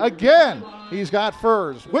side. Again, he's got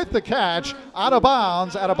Furs with the catch out of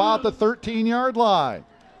bounds at about the 13-yard line.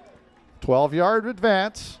 12-yard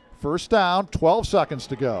advance. 1st down, 12 seconds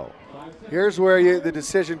to go. Here's where the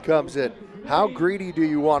decision comes in. How greedy do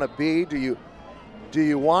you want to be? Do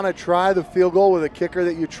you want to try the field goal with a kicker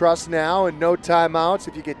that you trust now and no timeouts?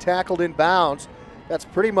 If you get tackled in bounds, that's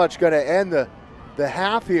pretty much going to end the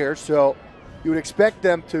half here. So you would expect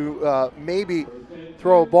them to maybe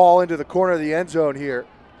throw a ball into the corner of the end zone here.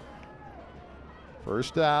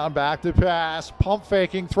 1st down, back to pass, pump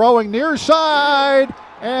faking, throwing near side,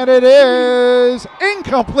 and it is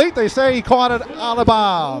incomplete. They say he caught it out of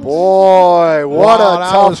bounds. Boy, what Wow, a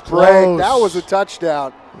that tough was break. close. That was a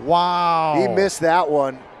touchdown. Wow. He missed that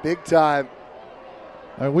one big time.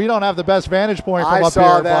 We don't have the best vantage point from I up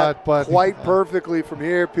saw here, that but quite perfectly from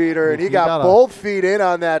here, Peter, and he got gotta- both feet in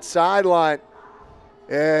on that sideline.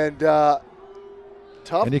 And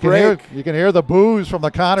tough and you break. can hear the boos from the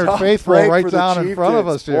Conard Tough faithful break right for the down in front of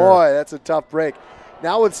Chieftains. us here. Boy, that's a tough break.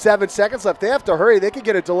 Now with 7 seconds left, they have to hurry. They could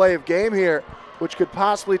get a delay of game here, which could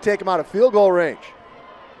possibly take them out of field goal range.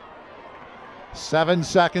 7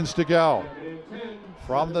 seconds to go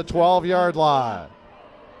from the 12-yard line.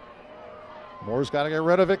 Moore's got to get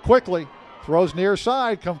rid of it quickly. Throws near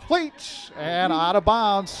side, completes, and out of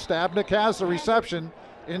bounds. Stabnick has the reception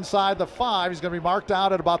inside the 5. He's going to be marked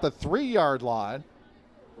out at about the 3-yard line.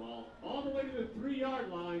 All the way to the 3-yard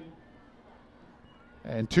line.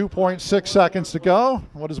 And 2.6 seconds to go.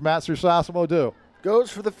 What does Matt Sursasimo do?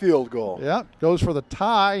 Goes for the field goal. Yeah, goes for the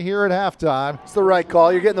tie here at halftime. It's the right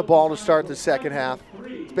call. You're getting the ball to start the second half.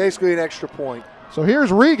 It's basically an extra point. So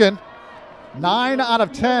here's Regan. 9 out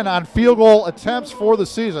of 10 on field goal attempts for the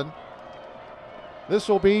season. This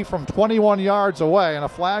will be from 21 yards away and a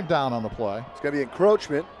flag down on the play. It's going to be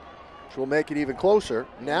encroachment, which will make it even closer.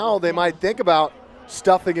 Now they might think about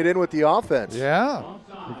stuffing it in with the offense. Yeah,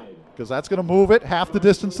 because that's going to move it half the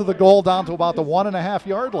distance to the goal down to about the 1.5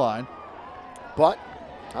 yard line. But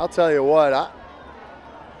I'll tell you what,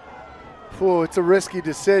 it's a risky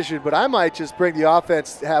decision, but I might just bring the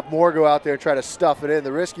offense, have Moore go out there and try to stuff it in.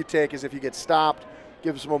 The risk you take is if you get stopped,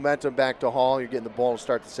 give some momentum back to Hall, you're getting the ball to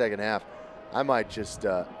start the second half. I might just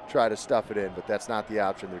try to stuff it in, but that's not the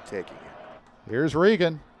option they're taking here. Here's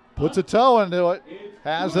Regan. Puts a toe into it.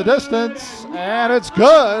 Has the distance, and it's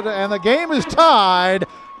good, and the game is tied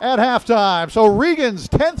at halftime. So Regan's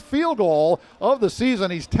 10th field goal of the season.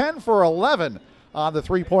 He's 10 for 11 on the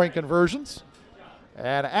three-point conversions.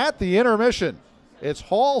 And at the intermission, it's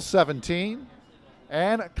Hall 17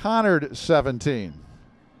 and Conard 17.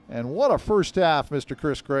 And what a first half, Mr.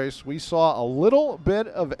 Chris Grace. We saw a little bit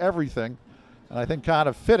of everything, and I think kind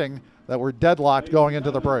of fitting that we're deadlocked going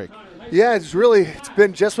into the break. Yeah, it's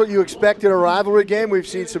been just what you expect in a rivalry game. We've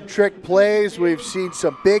seen some trick plays, we've seen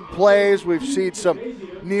some big plays, we've seen some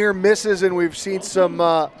near misses, and we've seen some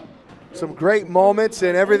great moments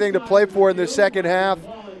and everything to play for in the second half.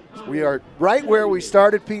 We are right where we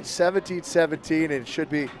started, Pete, 17-17, and it should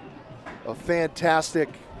be a fantastic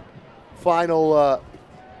final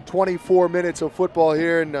 24 minutes of football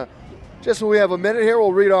here. And just when we have a minute here,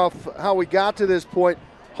 we'll read off how we got to this point.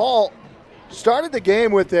 Hall started the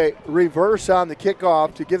game with a reverse on the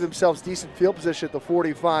kickoff to give themselves decent field position at the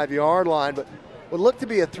 45-yard line, but what looked to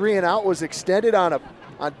be a 3-and-out was extended on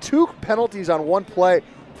two penalties on one play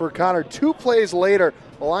for Conard. 2 plays later,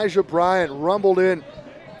 Elijah Bryant rumbled in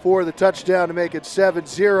for the touchdown to make it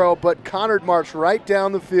 7-0, but Conard marched right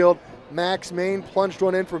down the field. Max Main plunged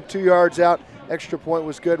one in from 2 yards out. Extra point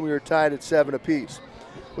was good, and we were tied at 7 apiece.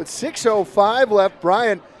 With 6:05 left,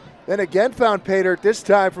 Bryant then again found pay dirt, this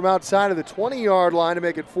time from outside of the 20-yard line to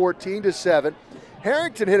make it 14-7.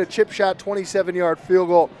 Harrington hit a chip shot 27-yard field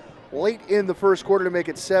goal late in the first quarter to make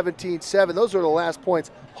it 17-7. Those are the last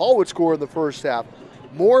points Hall would score in the first half.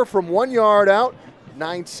 Moore from 1 yard out,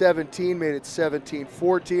 9-17, made it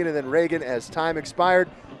 17-14, and then Reagan, as time expired,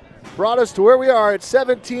 brought us to where we are at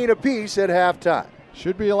 17 apiece at halftime.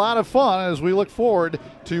 Should be a lot of fun as we look forward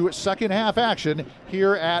to second half action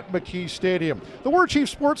here at McKee Stadium. The War Chief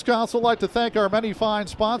Sports Council would like to thank our many fine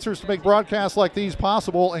sponsors to make broadcasts like these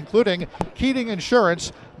possible, including Keating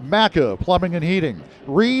Insurance, Macca Plumbing and Heating,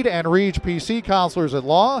 Reed and Reed PC Counselors at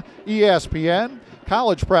Law, ESPN,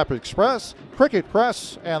 College Prep Express, Cricket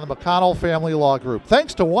Press, and the McConnell Family Law Group.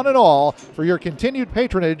 Thanks to one and all for your continued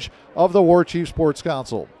patronage of the War Chief Sports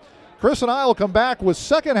Council. Chris and I will come back with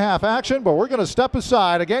second half action, but we're going to step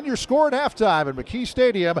aside. Again, your score at halftime at McKee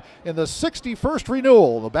Stadium in the 61st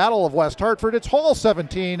renewal, the Battle of West Hartford. It's Hall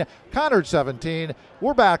 17, Conard 17.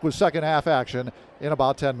 We're back with second half action in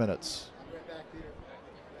about 10 minutes.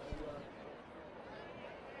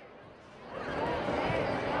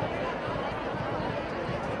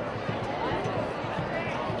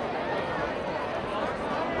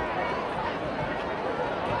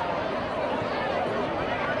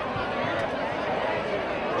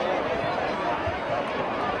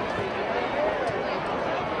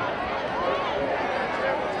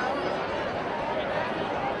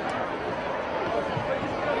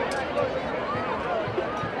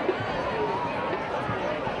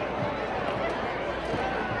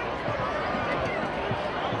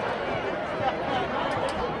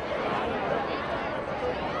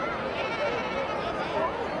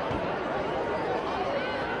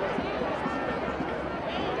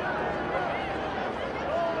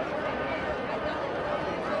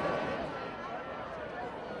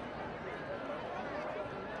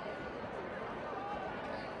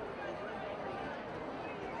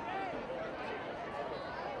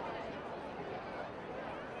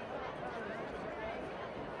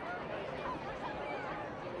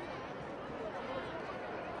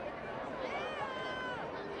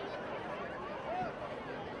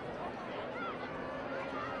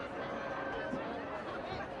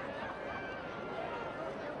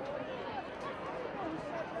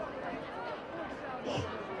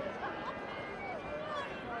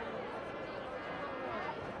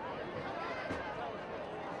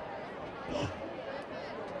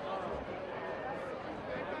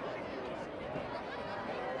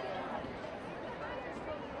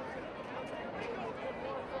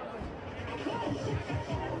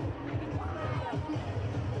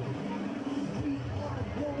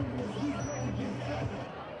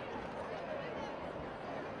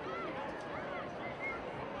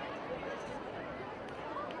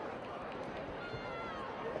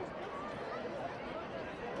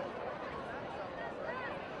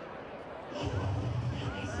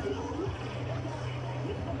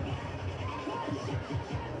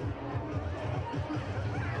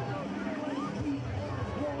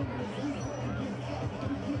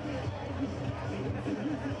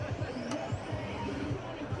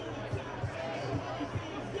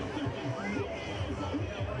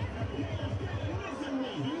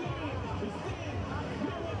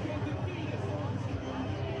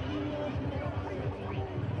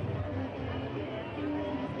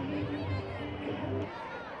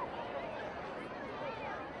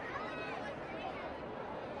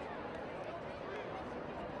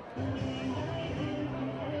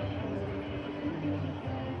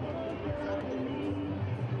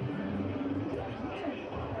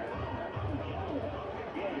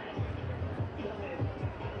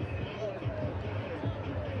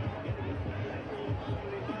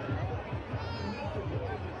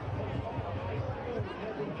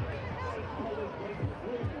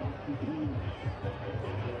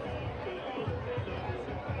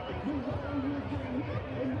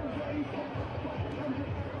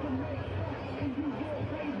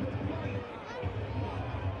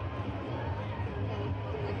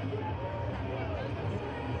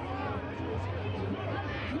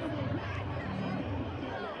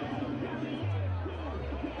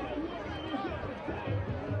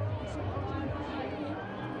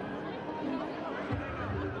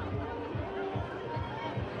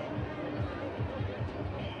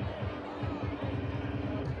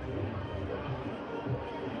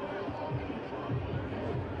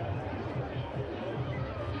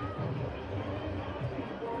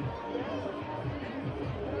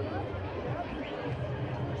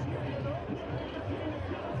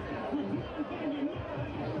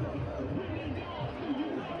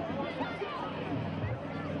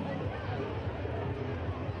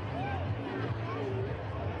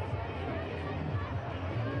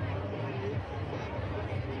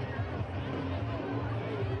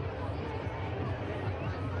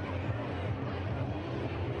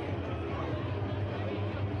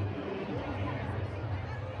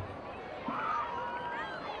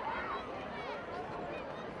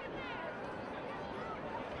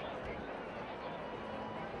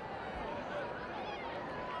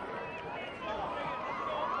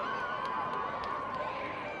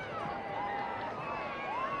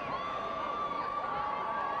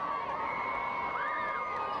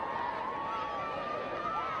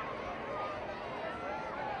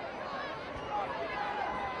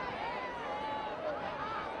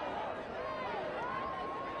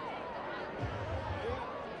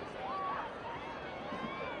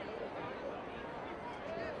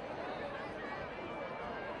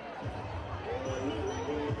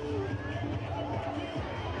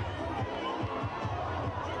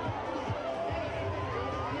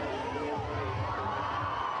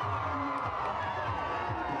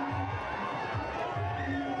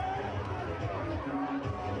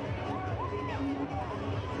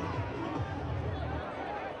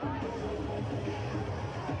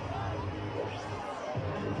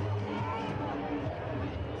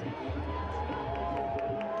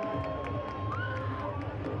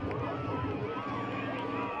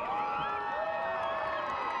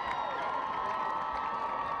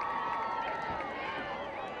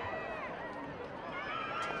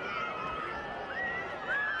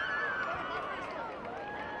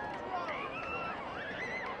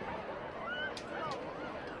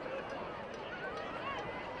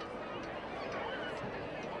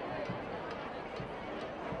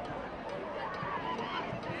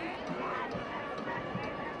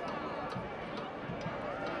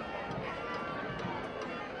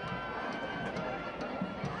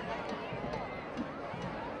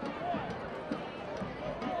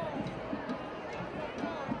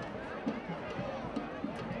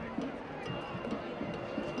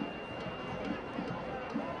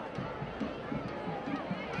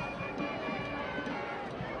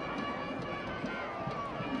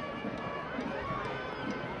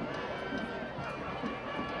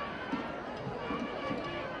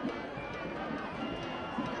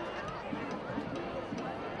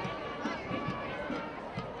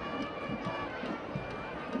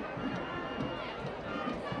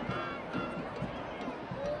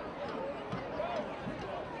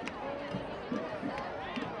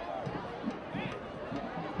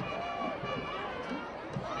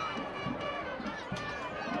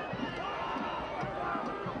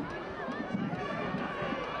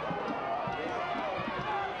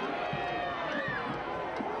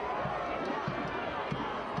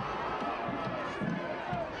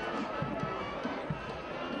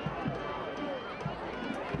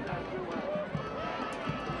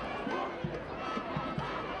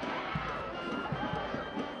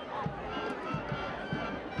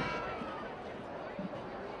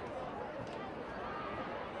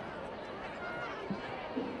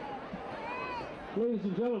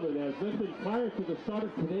 Ladies and gentlemen, as mentioned prior to the start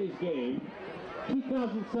of today's game,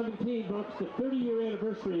 2017 marks the 30-year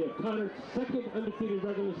anniversary of Conard's second undefeated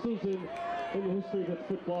regular season in the history of its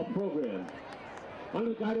football program. Under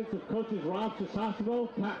the guidance of coaches Rob Sososimo,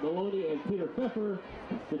 Pat Maloney, and Peter Pfeffer,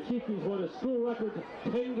 the Chieftains won a school record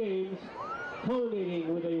 10 games,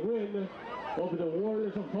 culminating with a win over the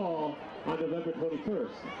Warriors of Hall on November 21st.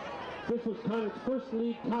 This was Conard's first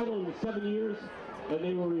league title in 7 years, and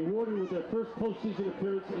they were rewarded with their first postseason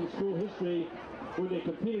appearance in school history when they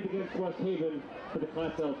competed against West Haven for the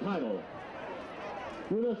Class L title.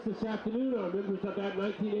 With us this afternoon are members of that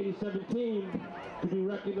 1987 team to be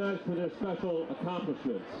recognized for their special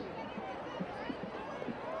accomplishments.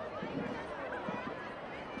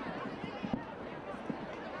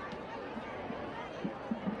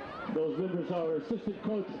 Those members are Assistant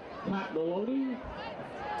Coach Pat Maloney,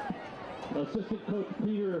 Assistant Coach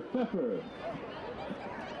Peter Pfeffer,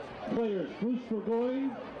 players Bruce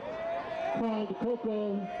Burgoyne, Carl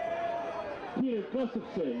DeCoco, Peter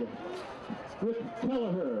Gustafson, Rick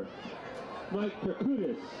Kelleher, Mike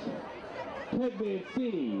Percutis, Ted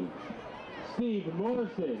Mancini, Steve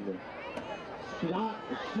Morrison, Scott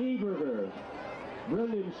Schneeberger,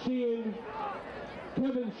 Brendan Sheehan,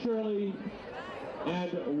 Kevin Shirley,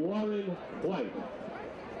 and Warren White.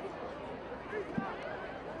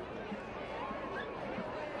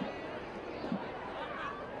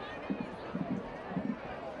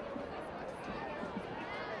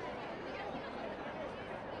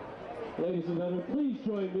 Ladies and gentlemen, please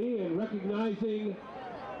join me in recognizing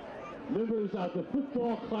members of the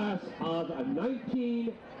football class of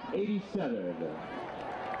 1987.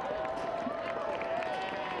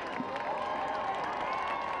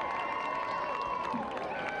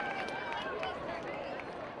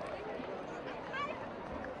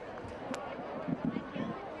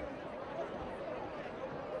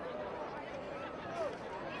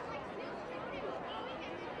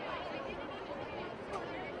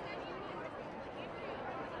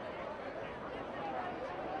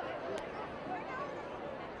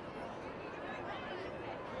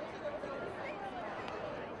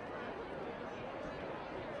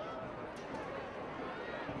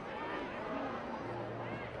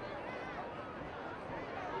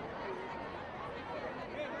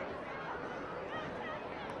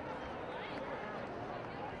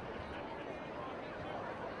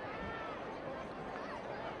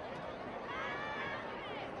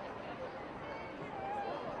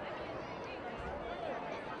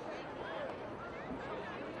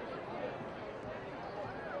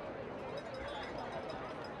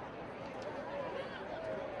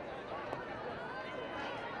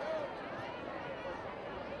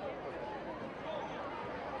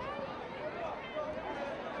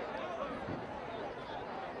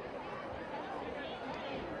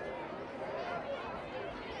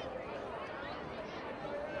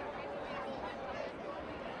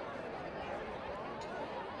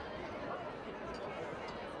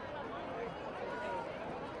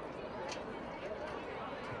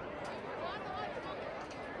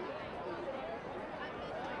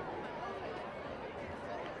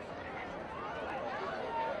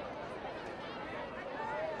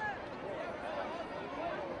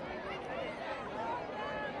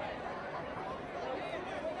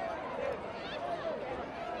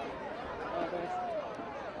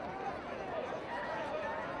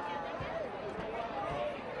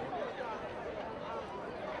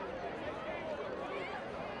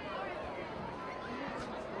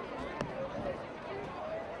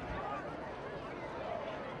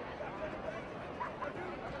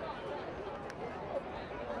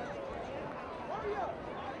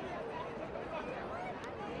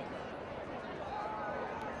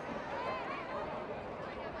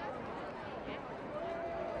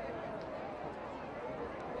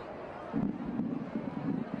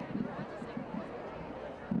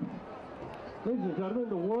 Ladies and gentlemen,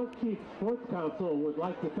 the War Chief Sports Council would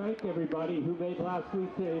like to thank everybody who made last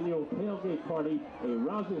week's annual tailgate party a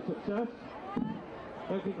rousing success.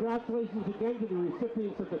 And congratulations again to the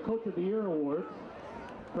recipients of the Coach of the Year Awards.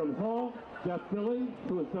 From Hall, Jeff Billy,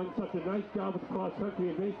 who has done such a nice job with cross country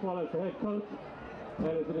and baseball as the head coach, and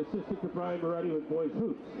as an assistant to Brian Moretti with boys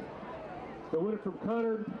hoops. The winner from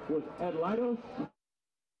Conard was Ed Lidos.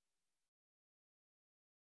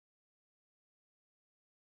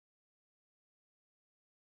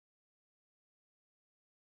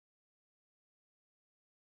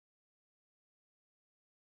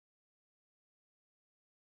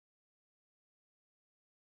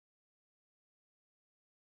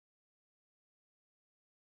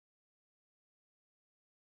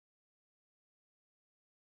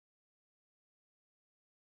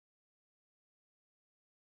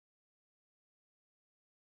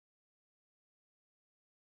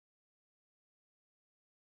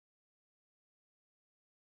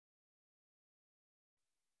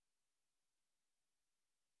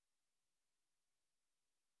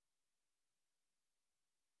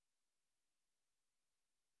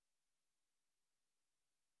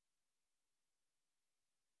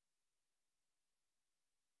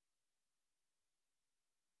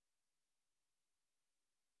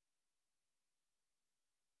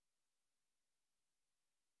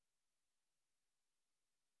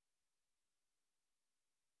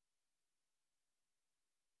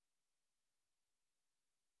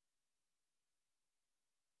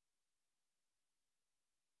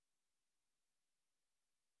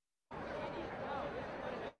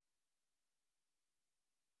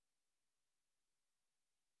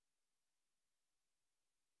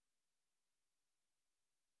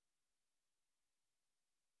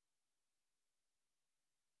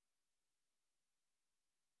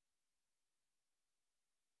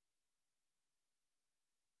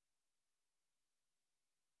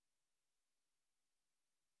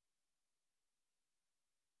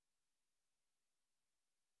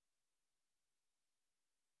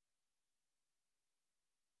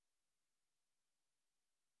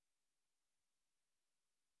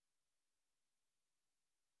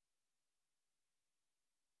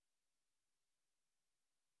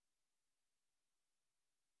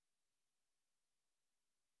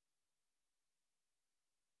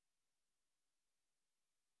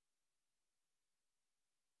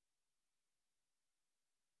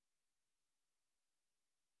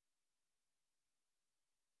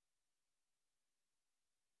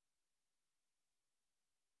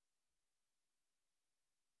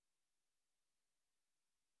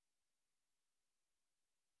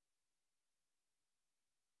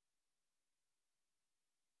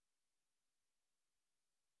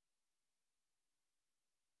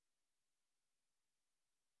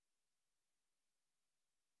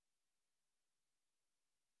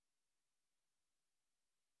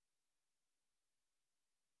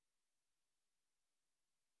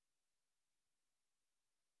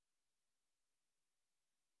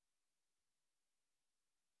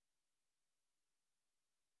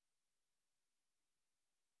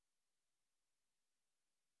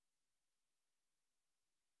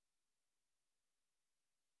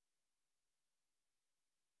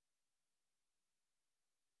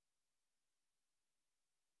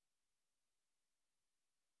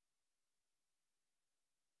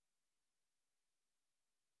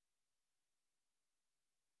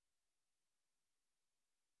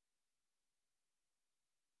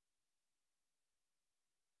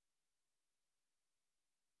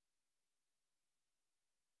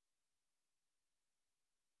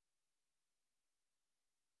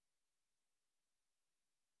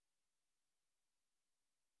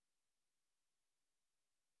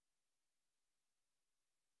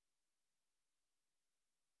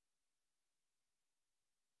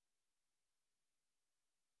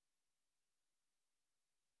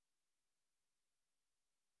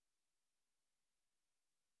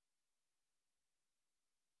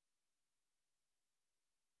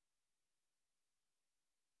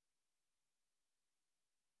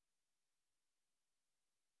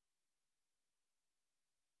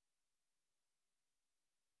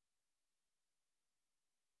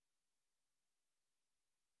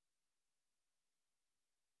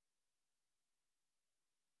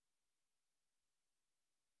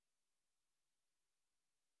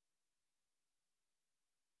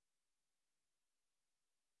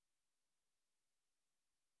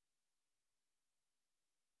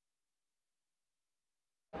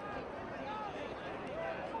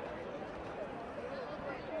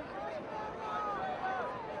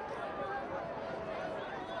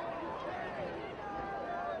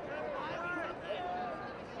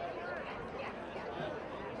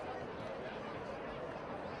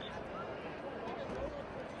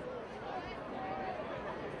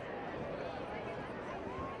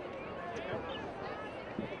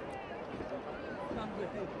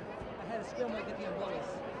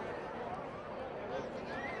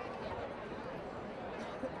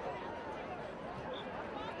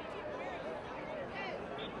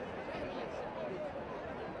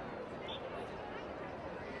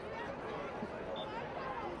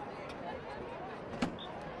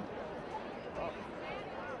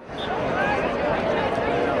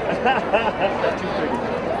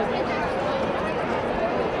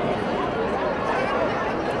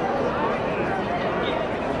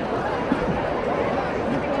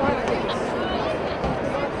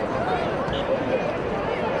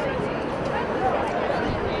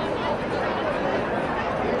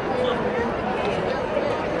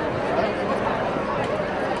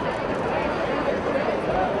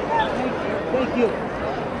 Thank you.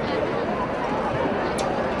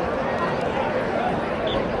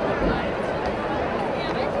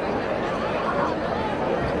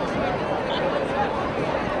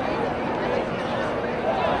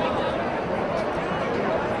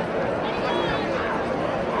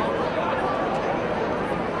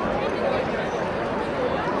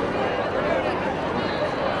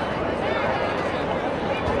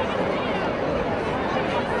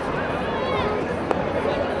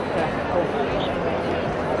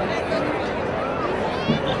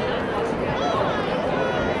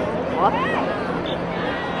 What?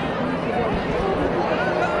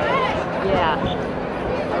 Yeah.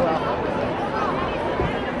 I will.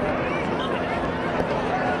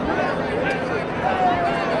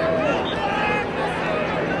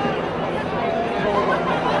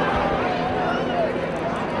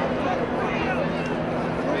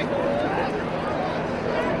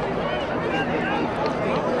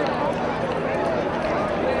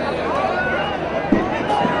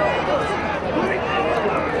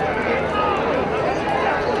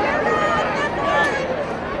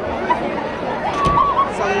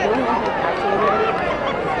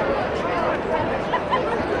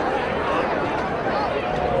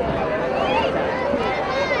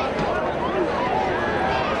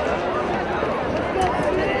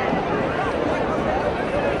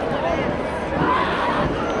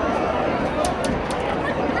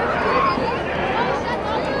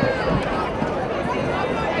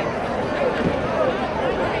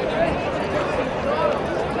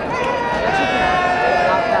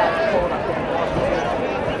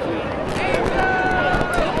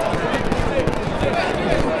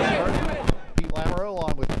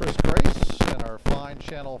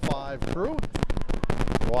 Channel 5 crew.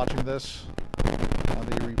 Watching this on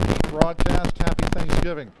the repeat broadcast. Happy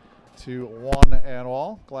Thanksgiving to one and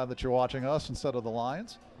all. Glad that you're watching us instead of the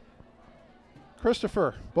Lions.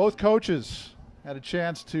 Christopher, both coaches had a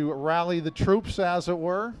chance to rally the troops, as it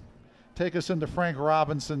were. Take us into Frank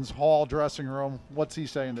Robinson's Hall dressing room. What's he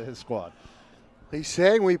saying to his squad? He's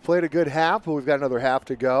saying we played a good half, but we've got another half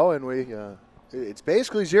to go, and it's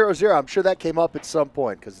basically 0-0. I'm sure that came up at some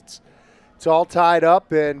point because it's all tied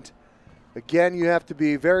up, and again, you have to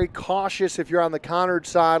be very cautious if you're on the Conard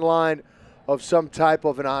sideline of some type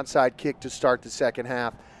of an onside kick to start the second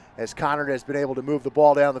half, as Conard has been able to move the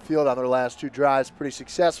ball down the field on their last two drives pretty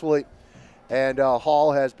successfully, and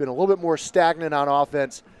Hall has been a little bit more stagnant on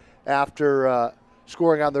offense after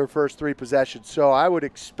scoring on their first three possessions. So I would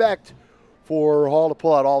expect for Hall to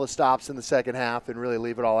pull out all the stops in the second half and really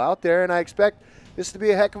leave it all out there, and I expect this to be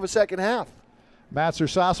a heck of a second half. Matsur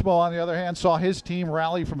Sasmo, on the other hand, saw his team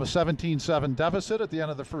rally from a 17-7 deficit at the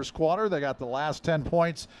end of the first quarter. They got the last 10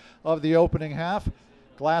 points of the opening half.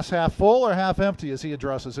 Glass half full or half empty as he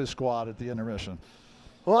addresses his squad at the intermission?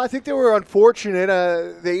 Well, I think they were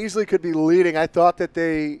unfortunate. They easily could be leading. I thought that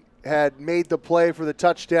they had made the play for the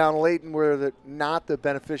touchdown late and were not the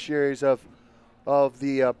beneficiaries of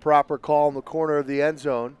the proper call in the corner of the end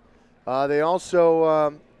zone. They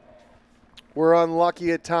also were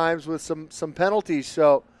unlucky at times with some penalties.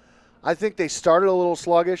 So I think they started a little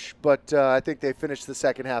sluggish, but I think they finished the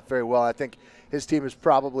second half very well. I think his team is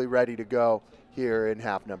probably ready to go here in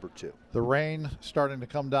half number 2. The rain starting to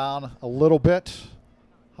come down a little bit.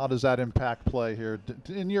 How does that impact play here,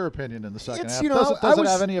 in your opinion, in the second half? Does it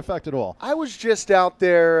have any effect at all? I was just out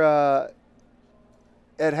there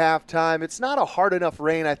at halftime. It's not a hard enough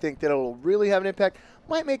rain, I think, that it'll really have an impact.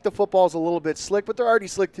 Might make the footballs a little bit slick, but they're already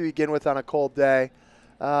slick to begin with on a cold day.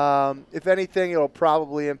 If anything, it'll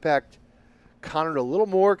probably impact Conard a little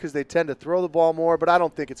more because they tend to throw the ball more, but I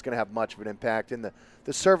don't think it's going to have much of an impact. And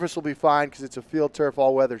the surface will be fine because it's a field turf,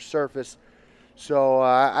 all-weather surface. So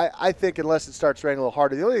I think unless it starts raining a little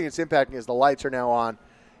harder, the only thing it's impacting is the lights are now on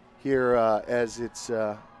here as it's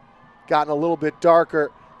gotten a little bit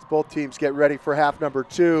darker as both teams get ready for half number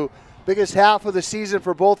 2. Biggest half of the season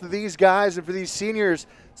for both of these guys and for these seniors.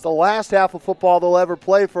 It's the last half of football they'll ever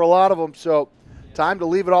play for a lot of them, so time to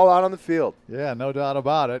leave it all out on the field. Yeah, no doubt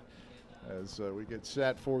about it, as we get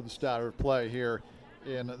set for the start of play here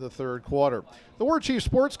in the third quarter. The War Chief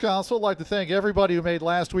Sports Council would like to thank everybody who made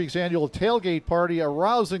last week's annual tailgate party a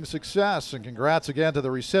rousing success, and congrats again to the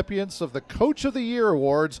recipients of the Coach of the Year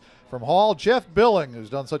awards from Hall. Jeff Billing, who's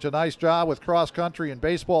done such a nice job with cross country and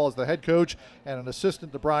baseball as the head coach and an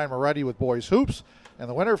assistant to Brian Moretti with boys hoops. And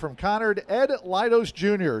the winner from Conard, Ed Lidos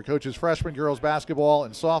Jr., coaches freshman girls basketball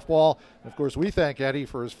and softball. And of course, we thank Eddie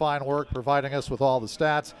for his fine work providing us with all the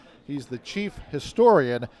stats. He's the chief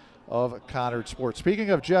historian of Conard Sports. Speaking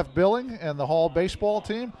of Jeff Billing and the Hall baseball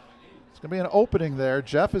team, it's going to be an opening there.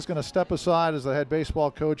 Jeff is going to step aside as the head baseball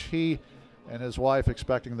coach. He and his wife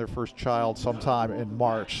expecting their first child sometime in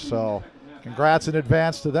March. So congrats in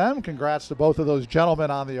advance to them. Congrats to both of those gentlemen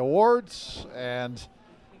on the awards. And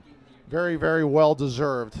very, very well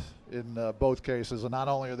deserved in both cases. And not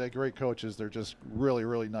only are they great coaches, they're just really,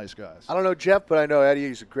 really nice guys. I don't know Jeff, but I know Eddie.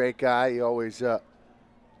 He's a great guy. He always,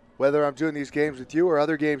 whether I'm doing these games with you or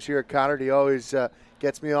other games here at Conard, he always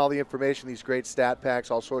gets me all the information, these great stat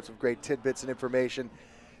packs, all sorts of great tidbits and information.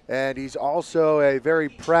 And he's also a very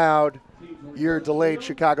proud year-delayed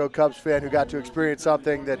Chicago Cubs fan who got to experience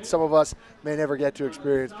something that some of us may never get to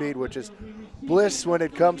experience, Pete, which is bliss when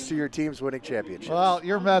it comes to your team's winning championships. Well,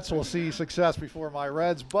 your Mets will see success before my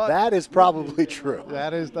Reds, but that is probably true.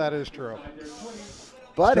 That is true.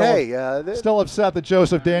 But still upset that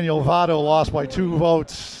Joseph Daniel Votto lost by 2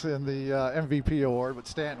 votes in the MVP award, but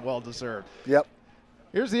Stanton well deserved. Yep.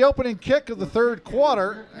 Here's the opening kick of the third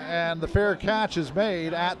quarter, and the fair catch is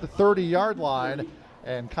made at the 30-yard line,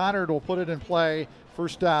 and Conard will put it in play,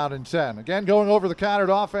 first down and 10. Again, going over the Conard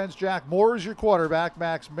offense, Jack Moore is your quarterback,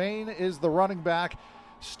 Max Main is the running back,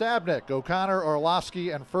 Stabnick, O'Connor, Orlovsky,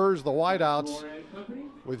 and Furs the wideouts,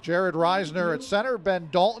 with Jared Reisner at center, Ben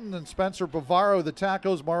Dalton and Spencer Bavaro the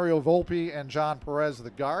tackles, Mario Volpe and John Perez the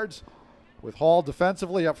guards. With Hall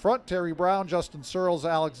defensively up front, Terry Brown, Justin Searles,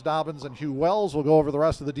 Alex Dobbins, and Hugh Wells will go over the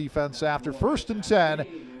rest of the defense after first and 10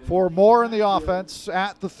 for Moore in the offense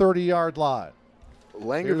at the 30-yard line.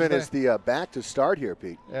 Langevin is the back to start here,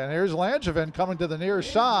 Pete. And here's Langevin coming to the near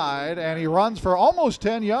side, and he runs for almost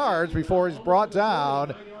 10 yards before he's brought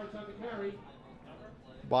down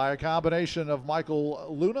by a combination of Michael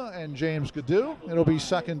Luna and James Gaddu. It'll be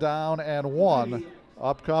second down and 1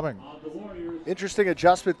 upcoming. Interesting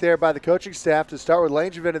adjustment there by the coaching staff to start with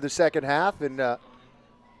Langevin in the second half and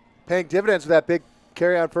paying dividends with that big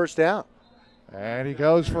carry on first down. And he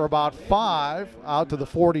goes for about 5 out to the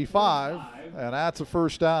 45, and that's a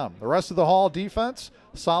first down. The rest of the Hall defense,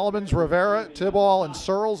 Solomons, Rivera, Tiball, and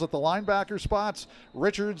Searles at the linebacker spots,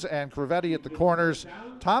 Richards and Crevetti at the corners,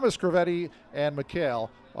 Thomas Crevetti and McHale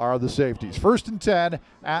are the safeties. First and 10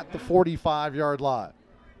 at the 45-yard line.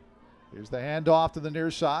 Here's the handoff to the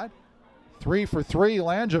near side. 3 for 3,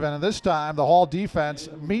 Langevin, and this time the Hall defense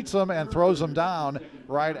meets him and throws him down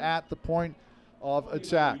right at the point of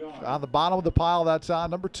attack. On the bottom of the pile, that's on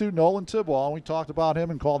number 2, Nolan Tiball, and we talked about him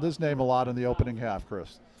and called his name a lot in the opening half,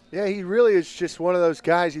 Chris. Yeah, he really is just one of those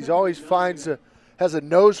guys. He's always has a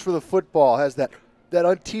nose for the football, has that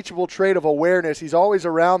unteachable trait of awareness. He's always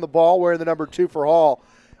around the ball wearing the number 2 for Hall.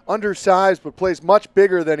 Undersized, but plays much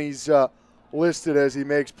bigger than he's listed as he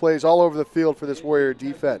makes plays all over the field for this Warrior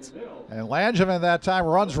defense. And Langevin that time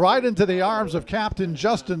runs right into the arms of Captain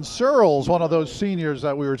Justin Searles, one of those seniors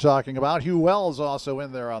that we were talking about. Hugh Wells also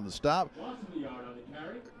in there on the stop.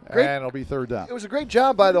 Great. And it'll be third down. It was a great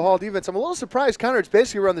job by the Hall defense. I'm a little surprised Conard's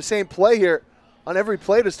basically run the same play here on every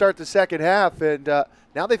play to start the second half, and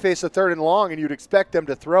now they face a third and long, and you'd expect them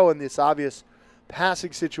to throw in this obvious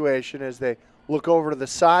passing situation as they look over to the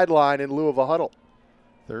sideline in lieu of a huddle.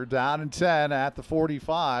 Third down and 10 at the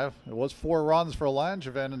 45. It was 4 runs for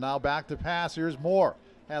Langevin, and now back to pass. Here's Moore.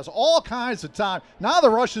 Has all kinds of time. Now the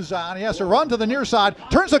rush is on. He has to run to the near side.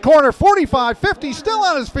 Turns the corner. 45, 50, still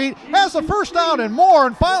on his feet. Has the first down and more,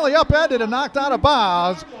 and finally upended and knocked out of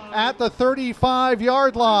bounds at the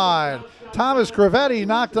 35-yard line. Thomas Crevetti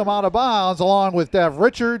knocked him out of bounds along with Dev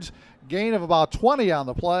Richards. Gain of about 20 on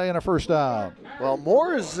the play and a first down. Well,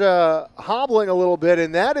 Moore is hobbling a little bit,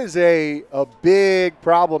 and that is a big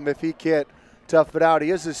problem if he can't tough it out. He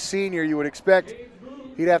is a senior. You would expect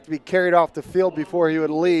he'd have to be carried off the field before he would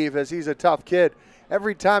leave, as he's a tough kid.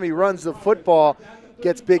 Every time he runs the football,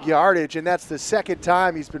 gets big yardage, and that's the second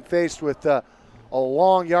time he's been faced with a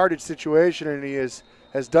long yardage situation, and he has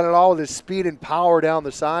done it all with his speed and power down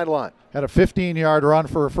the sideline. Had a 15-yard run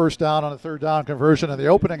for a first down on a third down conversion in the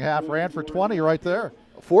opening half. Ran for 20 right there.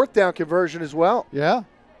 A fourth down conversion as well. Yeah.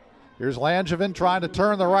 Here's Langevin trying to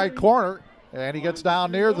turn the right corner, and he gets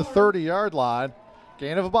down near the 30-yard line.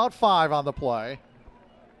 Gain of about 5 on the play.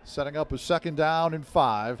 Setting up a 2nd down and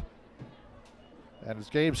 5. And it's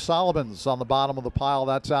Gabe Solomon's on the bottom of the pile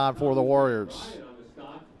that time for the Warriors.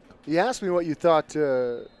 You asked me what you thought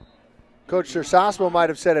Coach Sersosimo might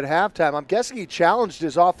have said at halftime. I'm guessing he challenged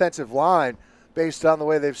his offensive line based on the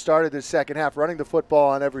way they've started this second half, running the football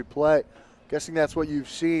on every play. Guessing that's what you've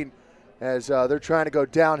seen as they're trying to go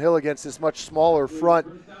downhill against this much smaller front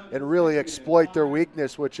and really exploit their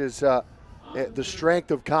weakness, which is the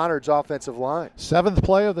strength of Conard's offensive line. 7th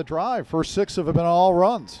play of the drive. First 6 have been all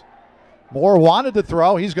runs. Moore wanted to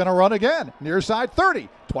throw. He's going to run again. Near side 30,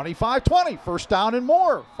 25-20. First down and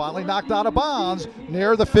more. Finally knocked out of bounds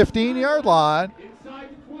near the 15-yard line.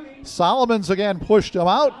 Solomon's again pushed him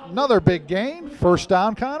out. Another big gain. First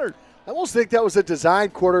down, Conard. I almost think that was a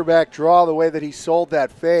design quarterback draw, the way that he sold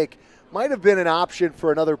that fake. Might have been an option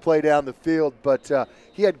for another play down the field, but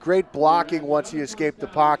he had great blocking once he escaped the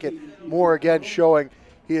pocket. Moore again showing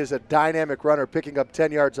he is a dynamic runner, picking up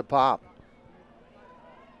 10 yards a pop.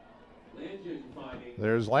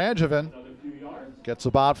 There's Langevin. Gets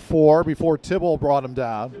about 4 before Tibble brought him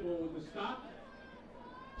down.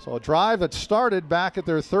 So a drive that started back at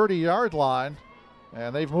their 30-yard line,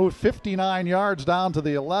 and they've moved 59 yards down to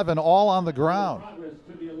the 11, all on the ground.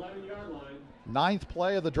 9th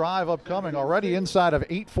play of the drive upcoming, already inside of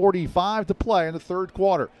 8:45 to play in the 3rd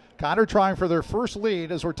quarter. Conard trying for their first lead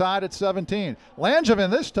as we're tied at 17. Langevin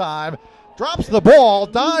this time drops the ball,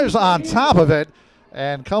 dives on top of it,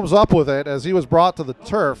 and comes up with it as he was brought to the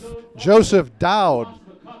turf. Joseph Dowd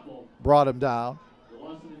brought him down.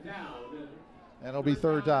 And it'll be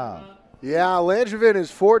 3rd down. Yeah, Langevin is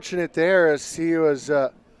fortunate there as he was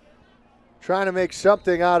trying to make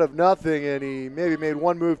something out of nothing, and he maybe made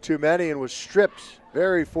one move too many and was stripped.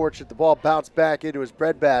 Very fortunate. The ball bounced back into his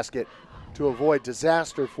breadbasket to avoid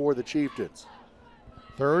disaster for the Chieftains.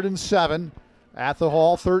 3rd and 7 at the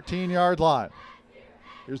Hall 13-yard line.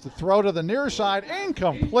 Here's the throw to the near side,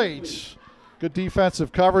 incomplete. Good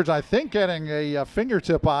defensive coverage. I think getting a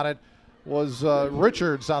fingertip on it was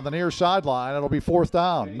Richards on the near sideline. It'll be 4th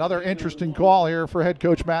down. Another interesting call here for head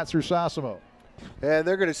coach Matt Sersosimo. And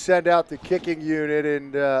they're going to send out the kicking unit,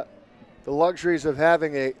 and the luxuries of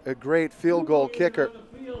having a great field goal kicker.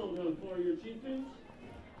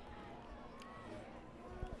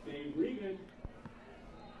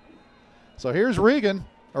 So here's Regan,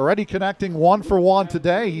 already connecting 1 for 1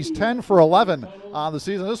 today. He's 10 for 11 on the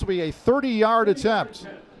season. This will be a 30-yard attempt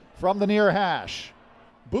from the near hash.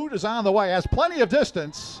 Boot is on the way, has plenty of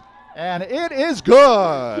distance, and it is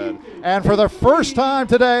good. And for the first time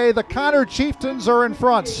today, the Conard Chieftains are in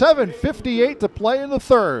front. 7:58 to play in the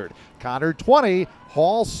 3rd. Conard 20,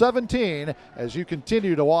 Hall 17, as you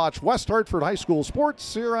continue to watch West Hartford High School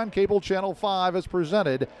sports here on Cable Channel 5 as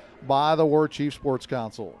presented by the War Chief Sports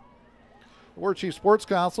Council. The War Chief Sports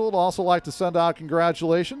Council would also like to send out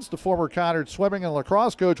congratulations to former Conard swimming and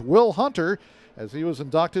lacrosse coach Will Hunter, as he was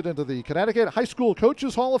inducted into the Connecticut High School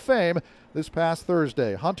Coaches Hall of Fame this past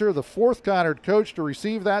Thursday. Hunter, the 4th Conard coach to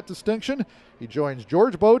receive that distinction. He joins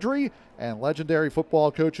George Beaudry and legendary football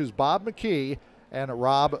coaches Bob McKee and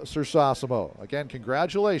Rob Sersosimo. Again,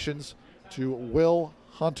 congratulations to Will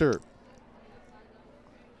Hunter.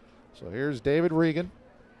 So here's David Regan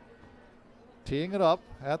teeing it up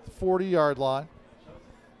at the 40-yard line.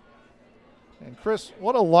 And Chris,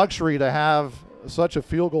 what a luxury to have such a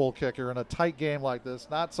field goal kicker in a tight game like this.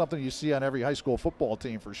 Not something you see on every high school football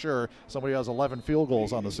team for sure. Somebody has 11 field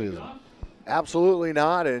goals on the season. Absolutely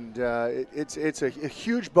not, and it's a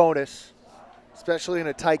huge bonus, especially in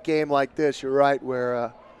a tight game like this. You're right,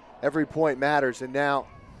 where every point matters, and now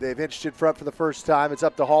they've inched in front for the first time. It's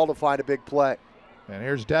up to Hall to find a big play. And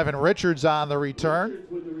here's Devin Richards on the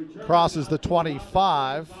return. Crosses the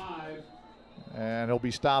 25, and he'll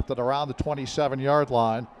be stopped at around the 27-yard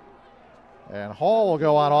line. And Hall will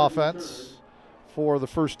go on offense for the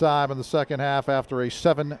first time in the second half after a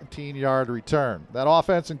 17-yard return. That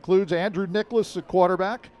offense includes Andrew Nicholas at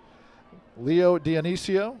quarterback, Leo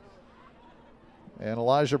Dionisio, and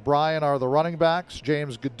Elijah Bryan are the running backs.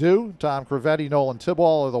 James Gaddu, Tom Cravetti, Nolan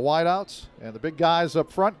Tiball are the wideouts. And the big guys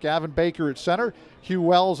up front, Gavin Baker at center, Hugh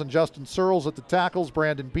Wells and Justin Searles at the tackles,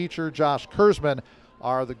 Brandon Beecher, Josh Kurzman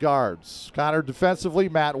are the guards. Conard defensively,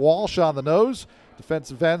 Matt Walsh on the nose.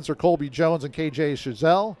 Defensive ends are Colby Jones and KJ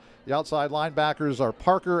Chazelle. The outside linebackers are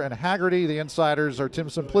Parker and Haggerty. The insiders are Tim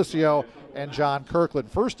Simplicio and John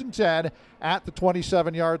Kirkland. 1st and 10 at the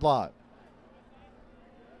 27-yard line.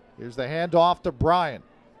 Here's the handoff to Bryan.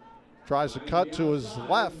 Tries to cut to his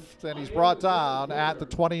left, and he's brought down at the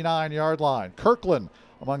 29-yard line. Kirkland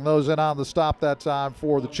among those in on the stop that time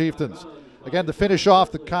for the Chieftains. Again, to finish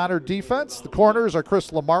off the Conard defense, the corners are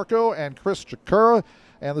Chris Lamarco and Chris Chikura,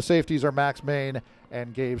 and the safeties are Max Main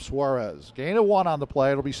and Gabe Suarez. Gain of 1 on the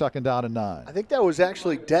play. It'll be 2nd down and 9. I think that was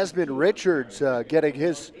actually Desmond Richards getting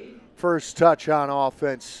his first touch on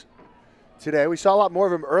offense today. We saw a lot more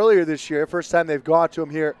of him earlier this year. First time they've gone to him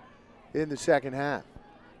here in the second half.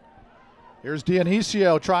 Here's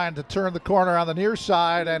Dionisio trying to turn the corner on the near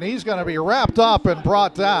side, and he's going to be wrapped up and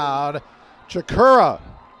brought down. Chikura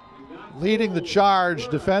leading the charge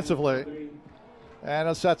defensively. And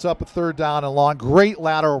it sets up a 3rd down and long. Great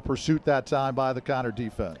lateral pursuit that time by the Conard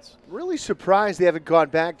defense. Really surprised they haven't gone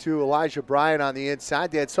back to Elijah Bryant on the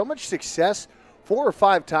inside. They had so much success 4 or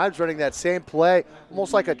 5 times running that same play,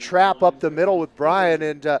 almost like a trap up the middle with Bryant,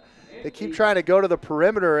 and they keep trying to go to the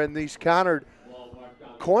perimeter, and these Conard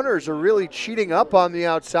corners are really cheating up on the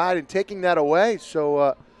outside and taking that away.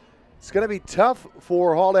 So it's going to be tough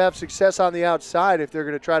for Hall to have success on the outside if they're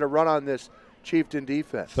going to try to run on this Chieftain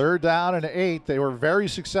defense. 3rd down and 8. They were very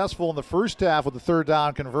successful in the first half with the 3rd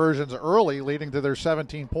down conversions early, leading to their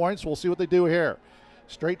 17 points. We'll see what they do here.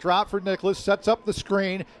 Straight drop for Nicholas, sets up the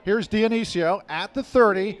screen. Here's Dionisio at the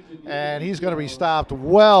 30, and he's going to be stopped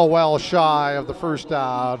well shy of the 1st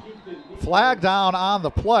down. Flag down on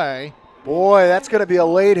the play. Boy, that's going to be a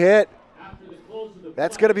late hit.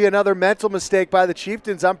 That's going to be another mental mistake by the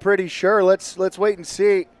Chieftains, I'm pretty sure. Let's wait and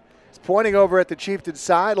see. He's pointing over at the Chieftain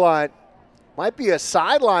sideline. Might be a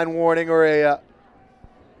sideline warning or a...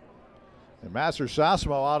 And Master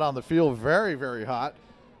Sosimo out on the field very hot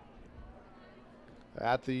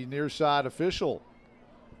at the near side official.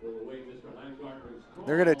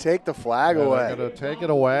 They're going to take the flag away. They're going to take it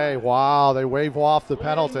away. Wow, they wave off the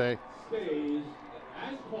penalty.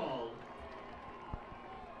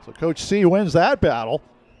 So Coach C wins that battle.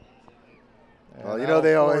 Well, you know,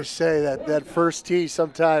 they always say that first tee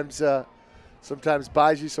sometimes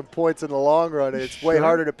buys you some points in the long run. It's way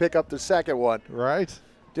harder to pick up the second one. Right.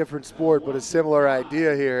 Different sport, but a similar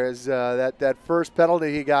idea here is that first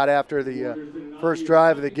penalty he got after the first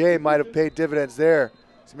drive of the game might have paid dividends there.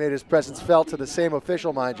 He's made his presence felt to the same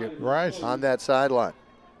official, mind you, on that sideline.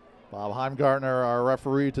 Bob Heimgartner, our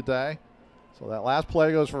referee today. So that last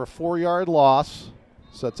play goes for a 4-yard loss.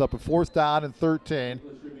 Sets up a 4th down and 13.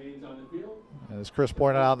 And as Chris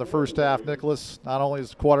pointed out in the first half, Nicholas not only is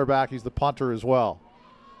the quarterback, he's the punter as well.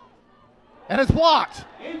 And it's blocked.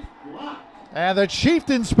 And the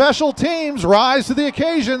Chieftain special teams rise to the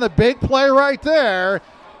occasion. The big play right there.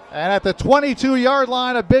 And at the 22-yard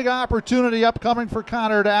line, a big opportunity upcoming for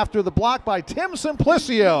Conard after the block by Tim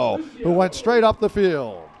Simplicio, who went straight up the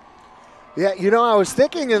field. Yeah, you know, I was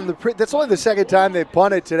thinking that's only the second time they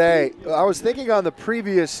punted today. I was thinking on the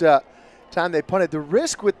previous time they punted, the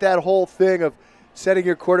risk with that whole thing of setting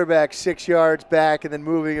your quarterback 6 yards back and then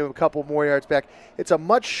moving him a couple more yards back, it's a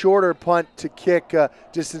much shorter punt to kick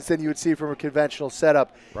distance than you would see from a conventional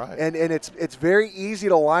setup. Right. And it's very easy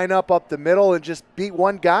to line up the middle and just beat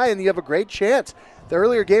one guy, and you have a great chance. The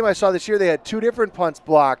earlier game I saw this year, they had 2 different punts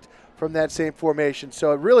blocked from that same formation.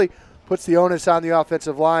 So it really puts the onus on the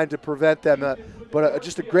offensive line to prevent them. But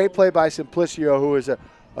just a great play by Simplicio, who is a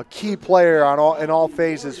key player in all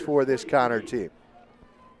phases for this Conard team.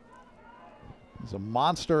 He's a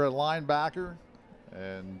monster at linebacker,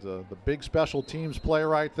 and the big special teams play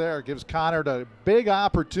right there gives Conard a big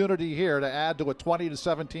opportunity here to add to a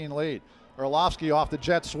 20-17 lead. Orlovsky off the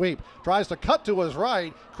jet sweep, tries to cut to his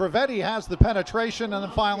right. Crevetti has the penetration and then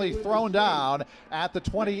finally thrown down at the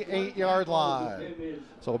 28-yard line.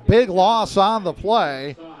 So big loss on the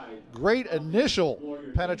play. Great initial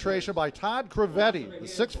penetration by Todd Crevetti, the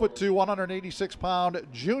 6'2", 186-pound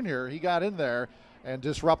junior. He got in there and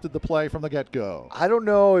disrupted the play from the get-go. I don't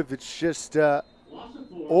know if it's just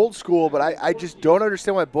old school, but I just don't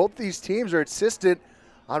understand why both these teams are insistent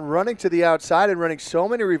on running to the outside and running so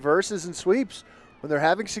many reverses and sweeps when they're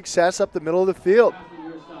having success up the middle of the field.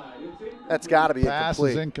 That's got to be incomplete. Pass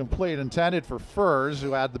is incomplete, intended for Furs,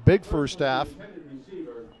 who had the big first half.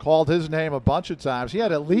 Called his name a bunch of times. He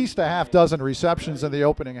had at least a half dozen receptions in the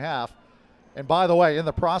opening half. And by the way, in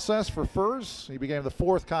the process for Furs, he became the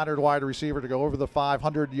 4th Conard wide receiver to go over the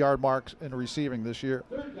 500-yard mark in receiving this year.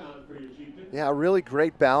 Yeah, really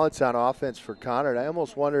great balance on offense for Conard. I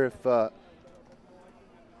almost wonder if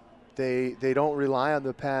they don't rely on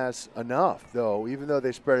the pass enough, though. Even though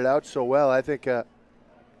they spread it out so well, I think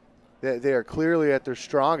they are clearly at their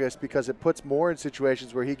strongest because it puts Moore in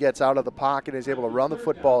situations where he gets out of the pocket and is able to run the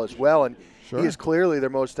football as well, and he is clearly their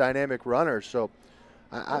most dynamic runner. So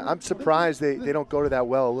I'm surprised they don't go to that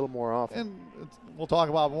well a little more often. And we'll talk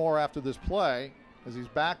about more after this play as he's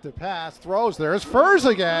back to pass, throws. There's Furs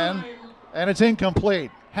again. And it's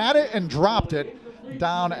incomplete. Had it and dropped it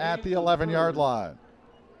down at the 11-yard line.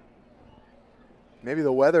 Maybe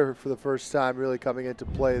the weather for the first time really coming into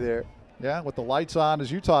play there. Yeah, with the lights on,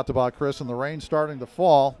 as you talked about, Chris, and the rain starting to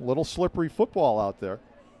fall. A little slippery football out there.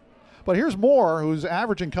 But here's Moore, who's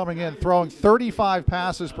averaging coming in, throwing 35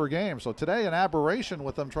 passes per game. So today, an aberration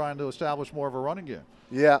with them trying to establish more of a running game.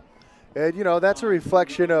 Yeah. And, that's a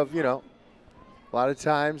reflection of, a lot of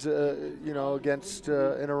times, against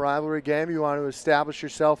in a rivalry game, you want to establish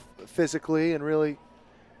yourself physically and really,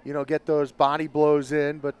 get those body blows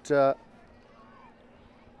in. But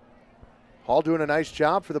Hall doing a nice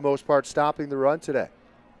job for the most part stopping the run today.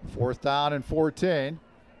 4th down and 14.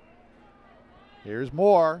 Here's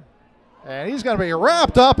Moore. And he's going to be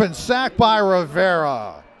wrapped up and sacked by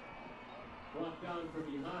Rivera.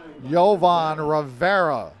 Jovan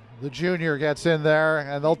Rivera, the junior, gets in there,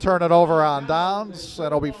 and they'll turn it over on downs.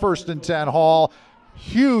 It'll be 1st and 10 Hall.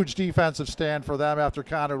 Huge defensive stand for them after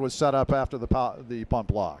Conard was set up after the punt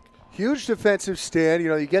block. Huge defensive stand.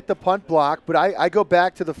 You get the punt block, but I go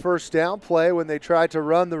back to the first down play when they tried to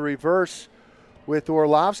run the reverse with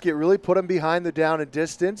Orlovsky. It really put them behind the down and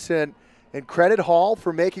distance, and credit Hall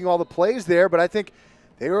for making all the plays there, but I think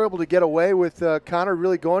they were able to get away with Conard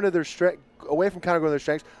really going to their away from Conard going to their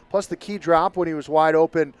strengths, plus the key drop when he was wide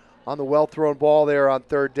open on the well-thrown ball there on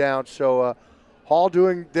 3rd down. So Hall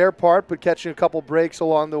doing their part, but catching a couple breaks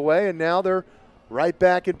along the way, and now they're right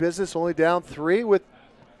back in business, only down 3 with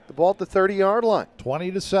the ball at the 30-yard line.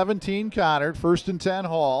 20-17 Conard, 1st and 10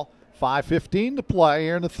 Hall, 5:15 to play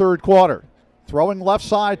here in the 3rd quarter. Throwing left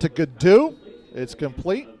side to Gaddu. It's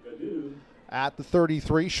complete at the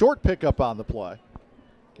 33. Short pickup on the play.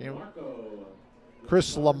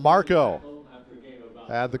 Chris Lamarco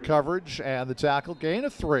had the coverage and the tackle. Gain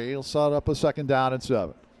of 3. He'll set up a 2nd down and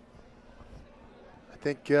 7. I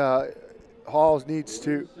think Hall needs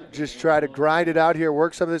to just try to grind it out here,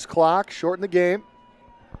 work some of this clock, shorten the game.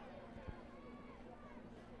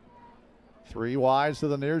 3 wides to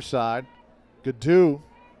the near side. Gaddu,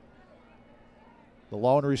 the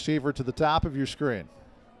lone receiver to the top of your screen.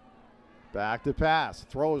 Back to pass.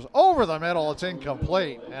 Throws over the middle. It's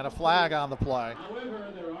incomplete. And a flag on the play.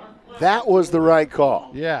 That was the right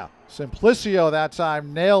call. Yeah. Simplicio that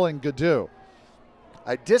time nailing Gaddu.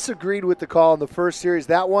 I disagreed with the call in the first series.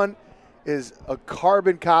 That one is a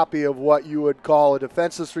carbon copy of what you would call a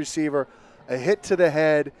defenseless receiver, a hit to the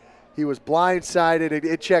head. He was blindsided.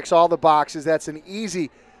 It checks all the boxes. That's an easy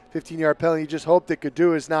 15-yard penalty. You just hope that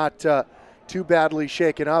Gaddu is not too badly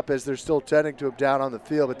shaken up as they're still tending to him down on the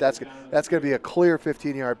field. But that's going to be a clear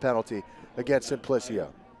 15-yard penalty against Simplicio.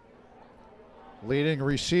 Leading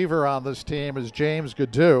receiver on this team is James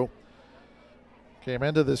Gaddu. Came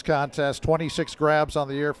into this contest, 26 grabs on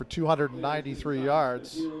the year for 293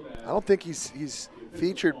 yards. I don't think he's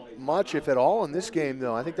featured much, if at all, in this game,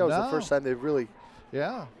 though. I think that was the first time they've really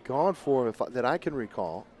gone for him that I can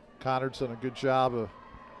recall. Conard's done a good job of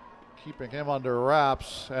keeping him under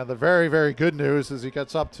wraps. And the very, very good news is he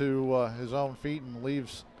gets up to his own feet and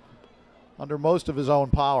leaves under most of his own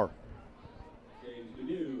power.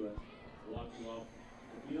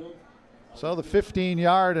 So the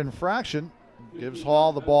 15-yard infraction gives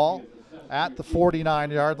Hall the ball at the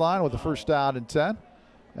 49-yard line with the 1st down and 10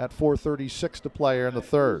 at 4:36 to play here in the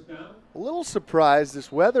 3rd. A little surprised.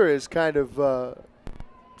 This weather has kind of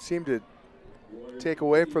seemed to take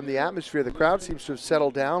away from the atmosphere. The crowd seems to have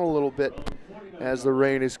settled down a little bit as the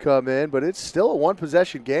rain has come in, but it's still a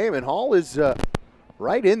one-possession game, and Hall is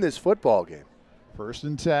right in this football game. 1st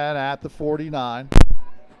and 10 at the 49.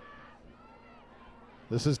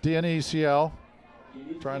 This is Dionisio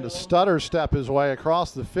trying to stutter step his way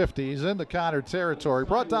across the 50. He's into Conard territory.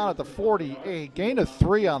 Brought down at the 48. Gain of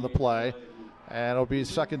 3 on the play. And it'll be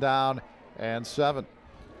 2nd down and 7.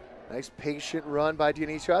 Nice patient run by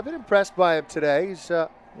Dionisio. I've been impressed by him today. He's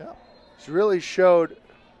really showed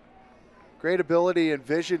great ability and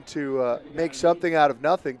vision to make something out of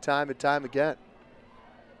nothing time and time again.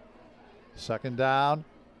 2nd down,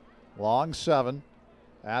 long 7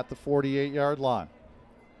 at the 48-yard line.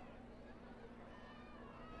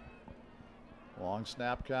 Long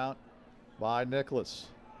snap count by Nicholas.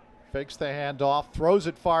 Fakes the handoff, throws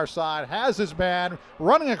it far side, has his man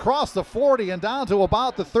running across the 40 and down to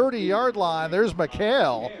about the 30-yard line. There's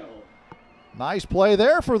McHale. Nice play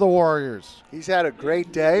there for the Warriors. He's had a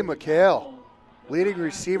great day, McHale. Leading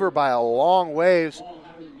receiver by a long ways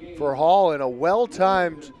for Hall, and a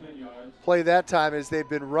well-timed play that time as they've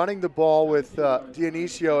been running the ball with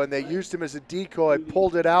Dionisio, and they used him as a decoy,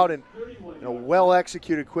 pulled it out, and a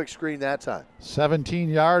well-executed quick screen that time.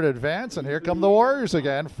 17-yard advance, and here come the Warriors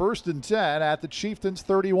again. 1st and 10 at the Chieftains'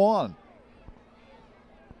 31.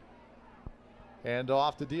 Hand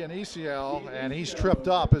off to Dionisio, and he's tripped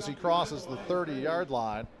up as he crosses the 30-yard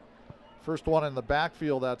line. First one in the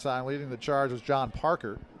backfield that time, leading the charge was John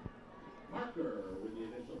Parker.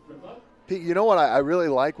 Pete, you know what I really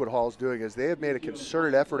like what Hall's doing is they have made a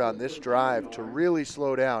concerted effort on this drive to really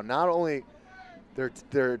slow down. Not only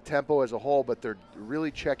their tempo as a whole, but they're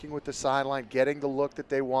really checking with the sideline, getting the look that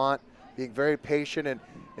they want, being very patient,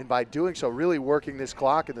 and by doing so, really working this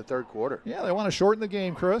clock in the third quarter. Yeah, they want to shorten the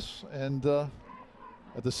game, Chris, and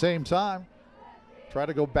at the same time, try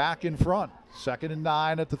to go back in front. 2nd and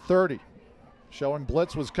 9 at the 30. Showing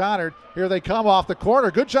blitz was Conard. Here they come off the corner.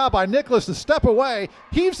 Good job by Nicholas to step away.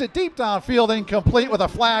 Heaves it deep downfield, incomplete with a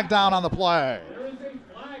flag down on the play.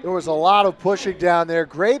 There was a lot of pushing down there.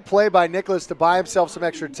 Great play by Nicholas to buy himself some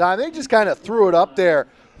extra time. They just kind of threw it up there.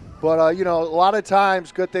 But, you know, a lot of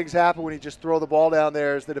times good things happen when you just throw the ball down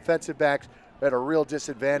there as the defensive backs are at a real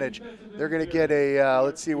disadvantage. They're going to get a,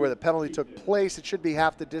 let's see where the penalty took place. It should be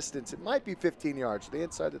half the distance. It might be 15 yards. They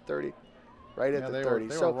inside the 30. Right at the 30.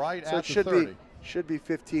 They were right so at it should the 30. Should be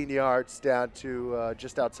 15 yards down to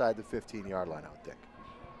just outside the 15-yard line, I would think.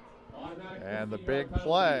 And the big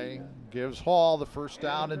play gives Hall the first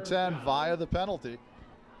down and 10 via the penalty.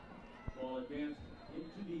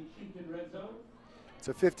 It's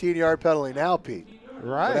a 15-yard penalty now, Pete.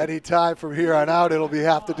 Right. But any time from here on out, it'll be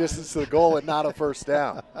half the distance to the goal and not a first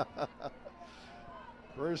down.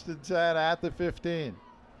 1st and 10 at the 15.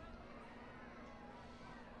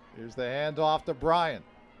 Here's the handoff to Bryant.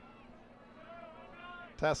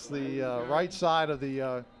 Tests the right side of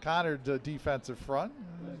the Conard defensive front.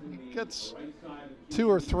 He gets 2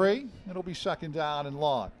 or 3. It'll be 2nd down and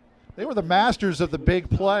long. They were the masters of the big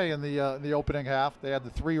play in the opening half. They had the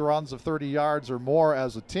 3 runs of 30 yards or more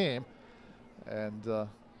as a team. And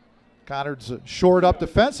Conard's shored up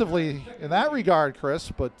defensively in that regard,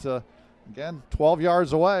 Chris. But again, 12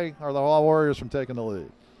 yards away are the Hall Warriors from taking the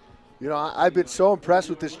lead. You know, I've been so impressed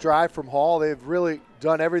with this drive from Hall. They've really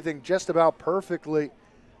done everything just about perfectly.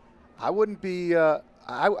 I wouldn't be,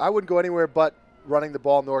 I wouldn't go anywhere but running the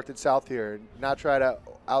ball north and south here and not try to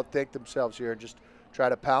outthink themselves here and just try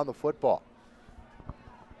to pound the football.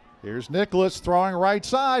 Here's Nicholas throwing right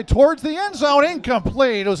side towards the end zone,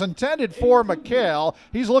 incomplete. It was intended for McHale.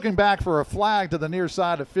 He's looking back for a flag to the near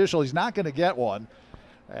side official. He's not going to get one.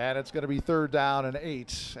 And it's going to be 3rd down and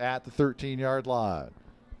 8 at the 13-yard line.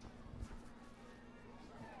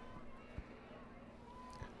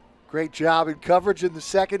 Great job in coverage in the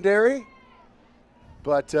secondary.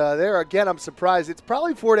 But there again, I'm surprised. It's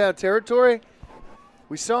probably 4-down territory.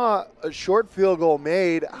 We saw a short field goal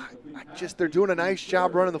made. They're doing a nice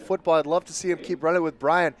job running the football. I'd love to see him keep running with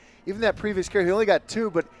Brian. Even that previous carry, he only got 2,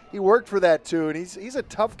 but he worked for that 2, and he's a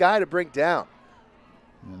tough guy to bring down.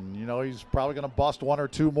 And, you know, he's probably going to bust 1 or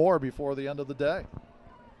 2 more before the end of the day.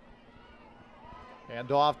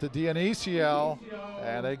 Hand off to Dionisio,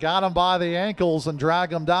 and they got him by the ankles and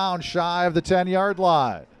drag him down shy of the 10-yard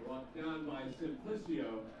line.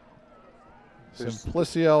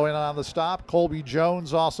 Simplicio in on the stop. Colby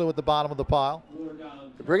Jones also at the bottom of the pile.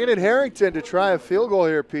 They're bringing in Harrington to try a field goal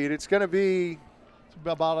here, Pete. It's going to be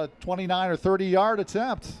about a 29 or 30-yard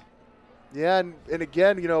attempt. Yeah, and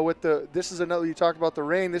again, you know, with this is another, you talked about the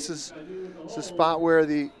rain. This is a spot where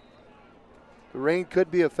the rain could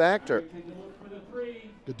be a factor.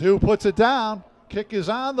 Gadoo puts it down. Kick is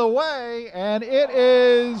on the way, and it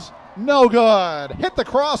is no good. Hit the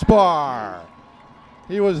crossbar.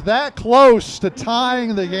 He was that close to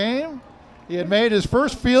tying the game. He had made his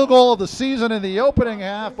first field goal of the season in the opening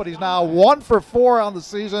half, but he's now 1 for 4 on the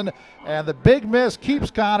season, and the big miss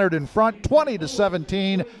keeps Conard in front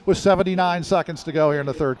 20-17 with 79 seconds to go here in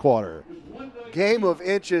the third quarter. Game of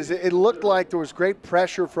inches. It looked like there was great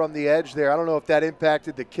pressure from the edge there. I don't know if that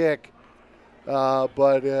impacted the kick,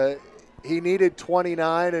 but he needed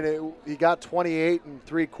 29, and he got 28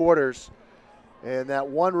 3/4. And that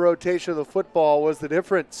one rotation of the football was the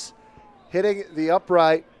difference. Hitting the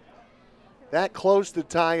upright, that close to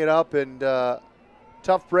tying it up, and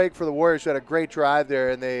tough break for the Warriors, who had a great drive there,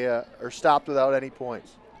 and they are stopped without any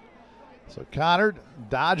points. So Conard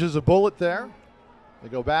dodges a bullet there. They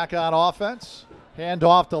go back on offense. Hand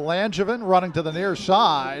off to Langevin, running to the near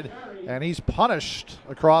side, and he's punished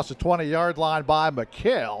across the 20-yard line by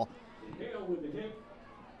McHale.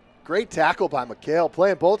 Great tackle by McHale,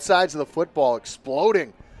 playing both sides of the football,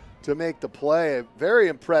 exploding to make the play. A very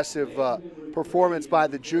impressive performance by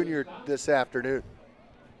the junior this afternoon.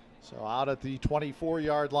 So out at the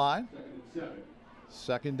 24-yard line.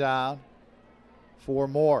 2nd down. 4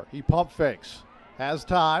 more. He pump fakes. Has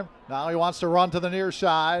time. Now he wants to run to the near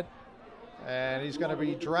side. And he's going to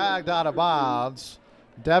be dragged out of bounds.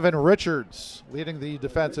 Devin Richards leading the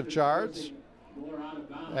defensive charge.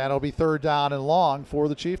 And it'll be 3rd down and long for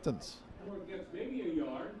the Chieftains.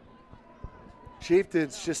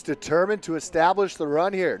 Chieftains just determined to establish the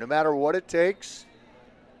run here, no matter what it takes.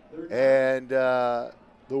 And the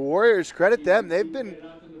Warriors, credit them. They've been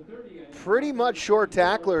pretty much short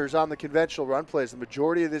tacklers on the conventional run plays the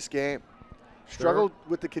majority of this game. Struggled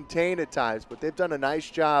with the contain at times, but they've done a nice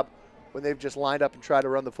job when they've just lined up and tried to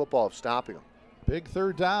run the football of stopping them. Big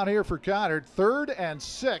 3rd down here for Conard. 3rd and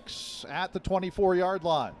 6 at the 24-yard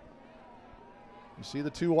line. You see the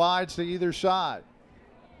 2 wides to either side.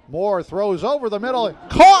 Moore throws over the middle.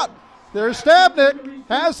 Caught! There's Stabnick.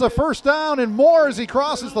 Has the 1st down, and Moore as he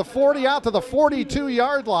crosses the 40 out to the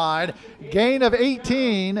 42-yard line. Gain of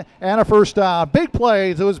 18 and a 1st down. Big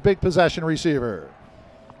play to his big possession receiver.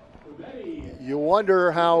 You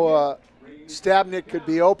wonder how Stabnick could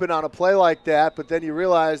be open on a play like that, but then you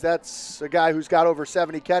realize that's a guy who's got over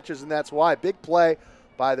 70 catches, and that's why. Big play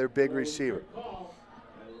by their big receiver.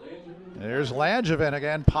 There's Langevin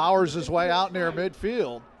again, powers his way out near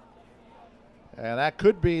midfield. And that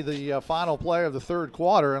could be the final play of the 3rd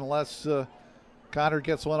quarter unless Conard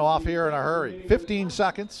gets one off here in a hurry. 15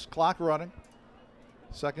 seconds, clock running.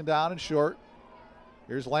 2nd down and short.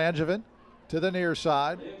 Here's Langevin to the near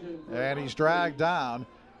side, and he's dragged down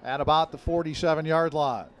at about the 47-yard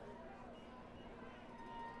line.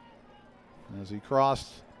 As he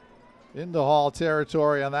crossed into Hall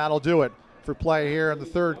territory, and that'll do it for play here in the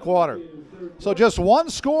 3rd quarter. So just one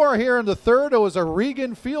score here in the 3rd. It was a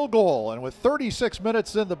Regan field goal, and with 36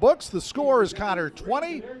 minutes in the books, the score is Conard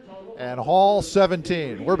 20 and Hall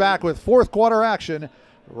 17. We're back with 4th quarter action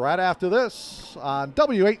right after this on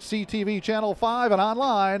WHCTV Channel 5 and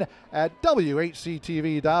online at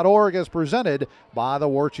WHCTV.org, as presented by the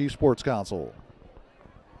War Chief Sports Council.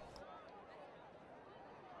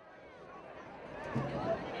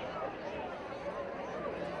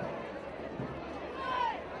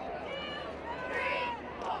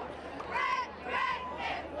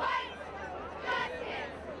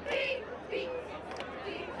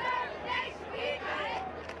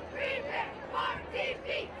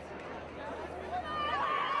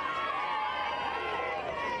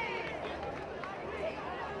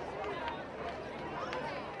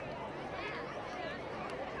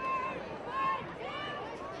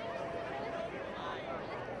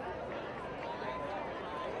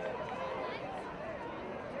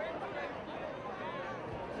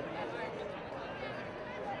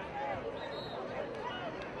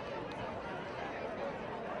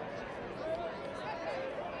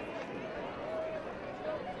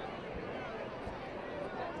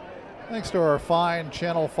 Thanks to our fine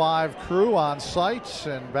Channel 5 crew on site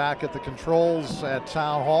and back at the controls at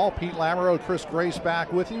Town Hall. Pete Lamoureux, Chris Grace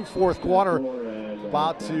back with you. 4th quarter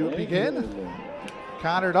about to begin.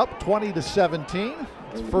 Conard up 20-17.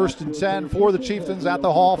 It's 1st and 10 for the Chieftains at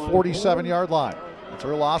the Hall 47-yard line. It's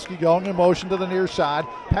Orlowski going in motion to the near side.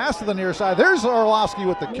 Pass to the near side. There's Orlowski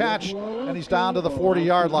with the catch, and he's down to the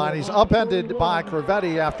 40-yard line. He's upended by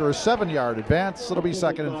Crevetti after a 7-yard advance. It'll be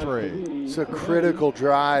 2nd and 3. It's a critical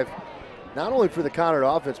drive, not only for the Conard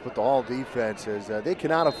offense, but the Hall defense, as they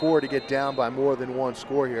cannot afford to get down by more than one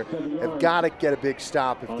score here. They've got to get a big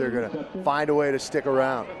stop if they're going to find a way to stick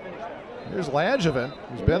around. Here's Langevin,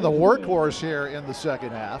 who's been the workhorse here in the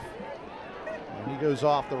 2nd half. And he goes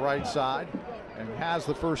off the right side and has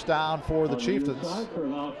the 1st down for the Chieftains.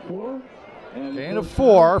 Gain of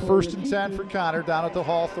 4, 1st and 10 for Conard down at the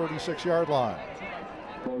Hall 36-yard line.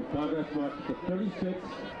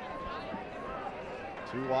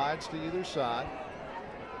 2 wides to either side.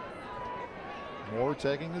 Moore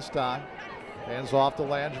taking his time. Hands off to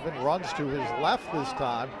Langevin, runs to his left this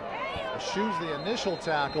time. Eschews the initial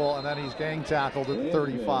tackle, and then he's gang tackled at the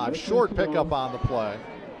 35. Short pickup on the play.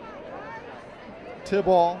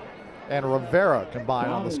 Tiball and Rivera combine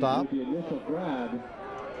on the stop. And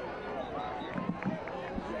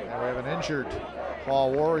we have an injured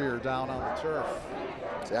Hall Warrior down on the turf.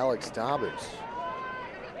 It's Alex Dobbins.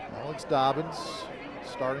 Alex Dobbins,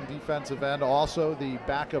 starting defensive end, also the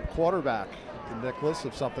backup quarterback to Nicholas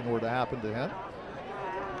if something were to happen to him.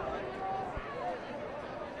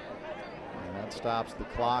 And that stops the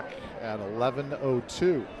clock at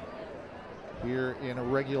 11:02 here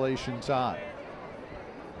in regulation time.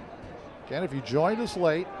 Again, if you joined us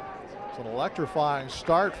late, it's an electrifying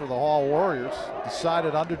start for the Hall Warriors.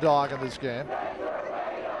 Decided underdog in this game.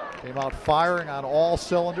 Came out firing on all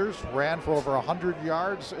cylinders, ran for over 100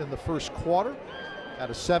 yards in the 1st quarter, had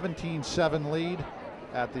a 17-7 lead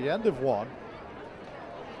at the end of one.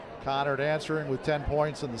 Conard answering with 10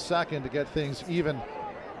 points in the 2nd to get things even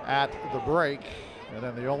at the break. And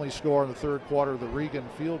then the only score in the third quarter, the Regan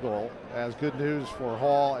field goal. As good news for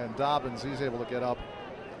Hall and Dobbins, he's able to get up,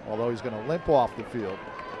 although he's going to limp off the field.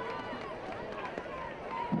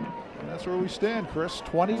 And that's where we stand, Chris,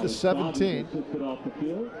 20-17.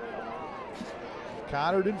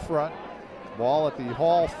 Conard in front. Ball at the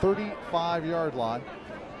Hall 35-yard line.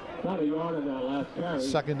 About a yard on that last carry.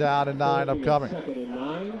 Second down and 9 upcoming. Second and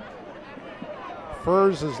 9.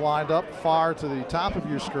 Furs is lined up far to the top of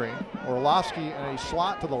your screen. Orlovsky in a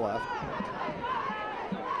slot to the left.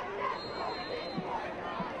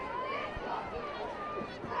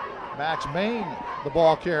 Max Main, the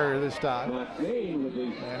ball carrier this time.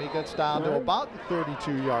 And he gets down to about the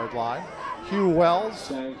 32-yard line. Hugh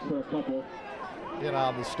Wells in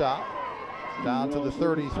on the stop. Down to the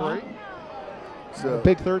 33. So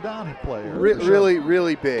big third down play here.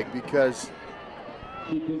 Really big, because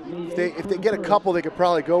if they get a couple, they could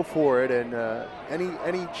probably go for it, and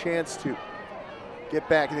any chance to get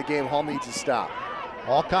back in the game, Hall needs to stop.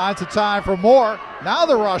 All kinds of time for Moore. Now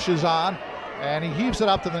the rush is on, and he heaves it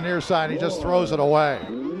up to the near side. He just throws it away.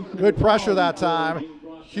 Good pressure that time.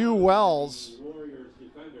 Hugh Wells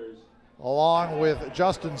along with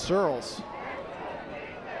Justin Searles.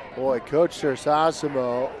 Boy, Coach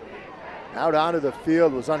Sersasimo out onto the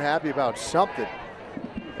field was unhappy about something.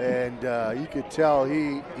 And you could tell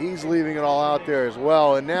he's leaving it all out there as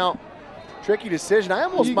well. And now, tricky decision. I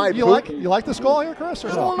almost might. You like this call here, Chris? Or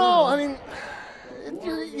I don't know. I mean,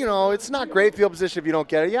 it's not great field position if you don't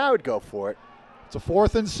get it. Yeah, I would go for it. It's a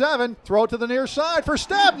 4th and 7. Throw it to the near side for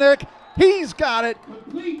Stabnick. He's got it.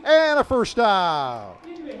 And a first down.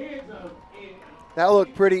 That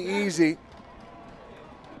looked pretty easy.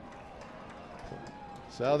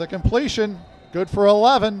 So the completion, good for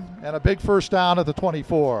 11, and a big first down at the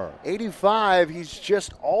 24. 85, he's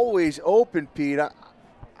just always open, Pete.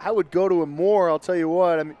 I would go to him more, I'll tell you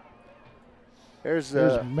what. I mean, there's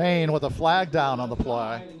Maine with a flag down on the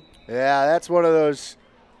play. Yeah, that's one of those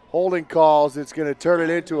holding calls that's going to turn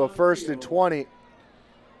it into a 1st and 20.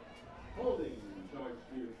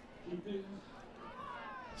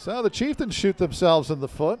 So the Chieftains shoot themselves in the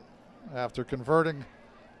foot after converting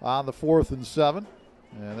on the 4th and 7.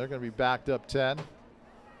 And they're going to be backed up 10.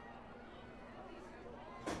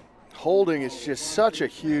 Holding is just such a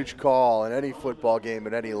huge call in any football game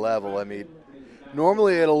at any level. I mean,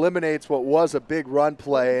 normally it eliminates what was a big run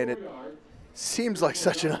play, and it seems like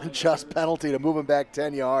such an unjust penalty to move him back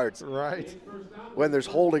 10 yards. Right. When there's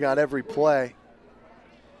holding on every play.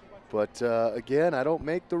 But again, I don't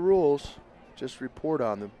make the rules, just report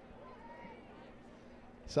on them.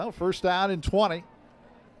 So first down and 20.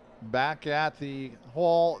 Back at the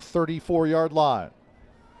Hall 34-yard line.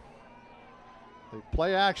 The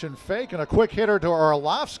play action fake and a quick hitter to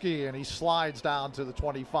Orlovsky, and he slides down to the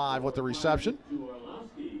 25 with the reception.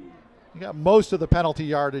 You got most of the penalty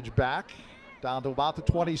yardage back, down to about the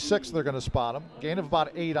 26. They're going to spot him. Gain of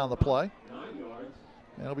about 8 on the play.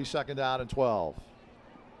 And it'll be second down and 12.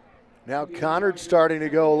 Now Conard's starting to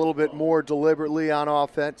go a little bit more deliberately on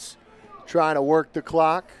offense, trying to work the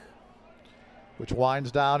clock. Which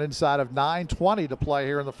winds down inside of 9:20 to play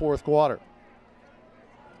here in the fourth quarter.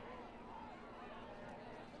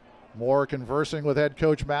 Moore conversing with head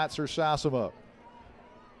coach Matt Sersasimo.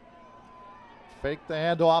 Fake the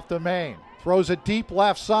handoff to Maine. Throws it deep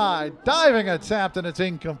left side. Diving attempt, and it's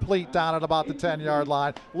incomplete down at about the 10-yard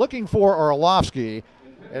line. Looking for Orlovsky.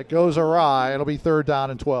 It goes awry. It'll be third down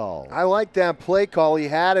and 12. I like that play call. He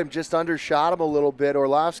had him, just undershot him a little bit.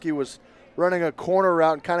 Orlovsky was running a corner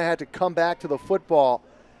route and kind of had to come back to the football.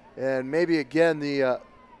 And maybe, again, the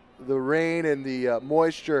rain and the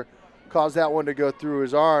moisture caused that one to go through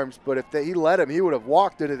his arms. But if he let him, he would have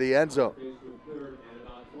walked into the end zone.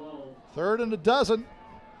 Third and a dozen.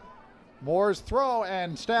 Moore's throw,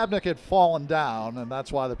 and Stabnick had fallen down, and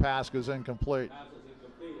that's why the pass goes incomplete.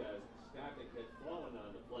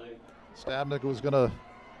 Stabnick was going to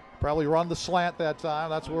probably run the slant that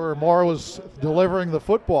time. That's where Moore was delivering the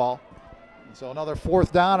football. And so another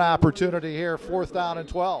fourth down opportunity here, fourth down and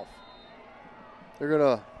 12. They're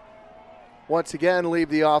going to once again leave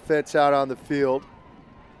the offense out on the field.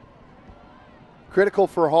 Critical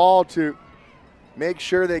for Hall to make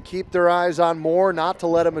sure they keep their eyes on Moore, not to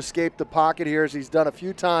let him escape the pocket here, as he's done a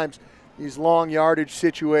few times, these long yardage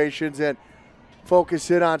situations, and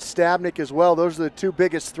focus in on Stabnick as well. Those are the two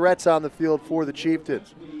biggest threats on the field for the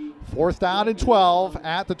Chieftains. Fourth down and 12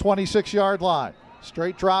 at the 26-yard line.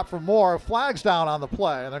 Straight drop from Moore. Flags down on the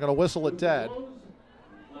play, and they're going to whistle it dead.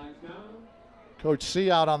 Coach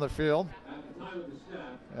C out on the field.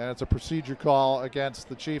 And it's a procedure call against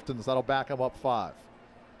the Chieftains. That'll back them up 5.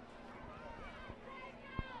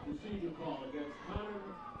 Procedure call against Conard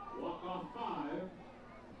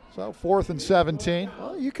So 4th and 17.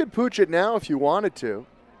 Well, you could pooch it now if you wanted to.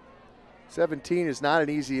 17 is not an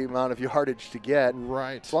easy amount of yardage to get.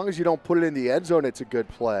 Right. As long as you don't put it in the end zone, it's a good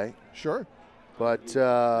play. Sure. But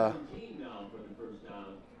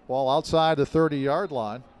ball outside the 30-yard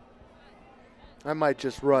line. I might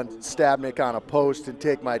just run Stabnick on a post and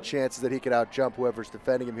take my chances that he could outjump whoever's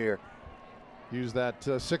defending him here. Use that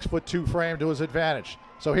 6'2" frame to his advantage.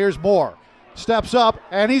 So here's Moore. Steps up,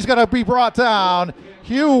 and he's going to be brought down.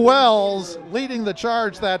 Hugh Wells leading the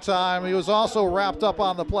charge that time. He was also wrapped up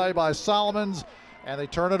on the play by Solomons, and they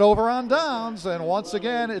turn it over on downs. And once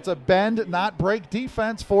again, it's a bend, not break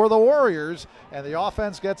defense for the Warriors, and the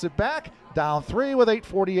offense gets it back, down 3 with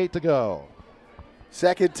 8:48 to go.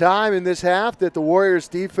 Second time in this half that the Warriors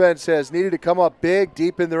defense has needed to come up big,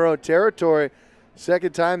 deep in their own territory.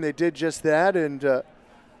 Second time they did just that, and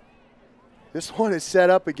this one is set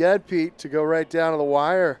up again, Pete, to go right down to the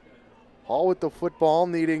wire. Hall with the football,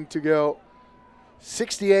 needing to go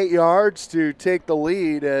 68 yards to take the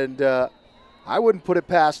lead, and I wouldn't put it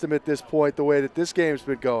past him at this point the way that this game's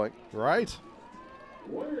been going. Right.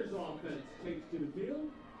 Warriors offense takes to the field.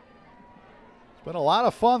 It's been a lot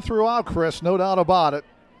of fun throughout, Chris, no doubt about it.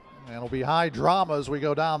 And it'll be high drama as we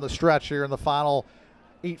go down the stretch here in the final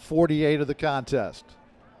 8:48 of the contest.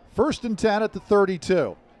 1st and 10 at the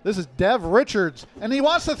 32. This is Dev Richards, and he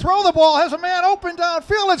wants to throw the ball, has a man open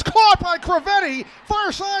downfield. It's caught by Cravetti,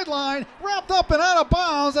 far sideline, wrapped up and out of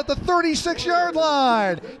bounds at the 36-yard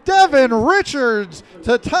line. Devin Richards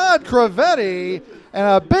to Todd Cravetti, and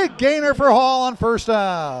a big gainer for Hall on 1st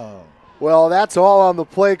down. Well, that's all on the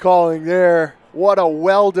play calling there. What a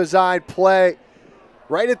well-designed play.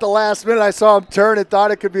 Right at the last minute, I saw him turn and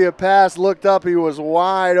thought it could be a pass. Looked up, he was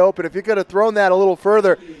wide open. If he could have thrown that a little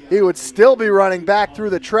further, he would still be running back through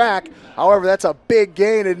the track. However, that's a big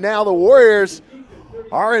gain, and now the Warriors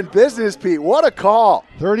are in business, Pete. What a call.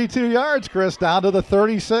 32 yards, Chris, down to the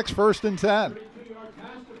 36, 1st and 10.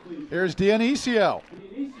 Here's Dionisio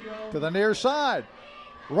to the near side.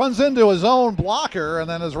 Runs into his own blocker and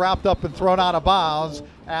then is wrapped up and thrown out of bounds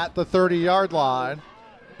at the 30-yard line.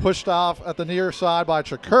 Pushed off at the near side by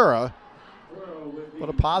Chikura. But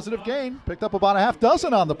a positive gain. Picked up about a half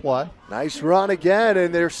dozen on the play. Nice run again,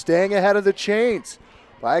 and they're staying ahead of the chains.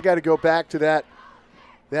 But I got to go back to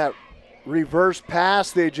that reverse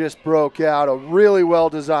pass they just broke out. A really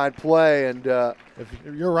well-designed play. And if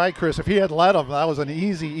you're right, Chris. If he had led him, that was an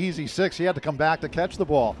easy 6. He had to come back to catch the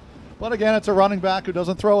ball. But again, it's a running back who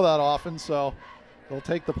doesn't throw that often, so they'll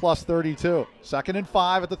take the plus 32. 2nd and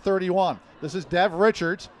 5 at the 31. This is Dev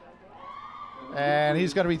Richards, and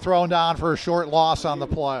he's going to be thrown down for a short loss on the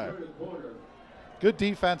play. Good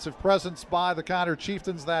defensive presence by the Conard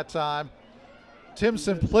Chieftains that time. Tim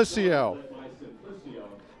Simplicio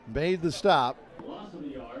made the stop,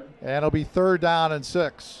 and it'll be 3rd down and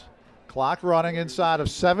 6. Clock running inside of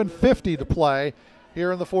 7:50 to play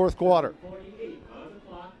here in the 4th quarter.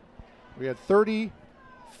 We had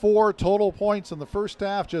 34 total points in the first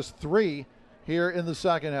half, just 3 here in the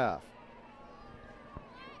second half.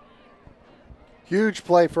 huge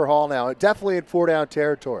play for Hall now. Definitely in 4-down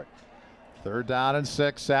territory. 3rd down and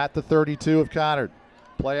 6 at the 32 of Conard.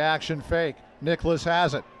 Play action fake. Nicholas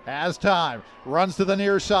has it. Has time. Runs to the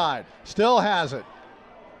near side. Still has it.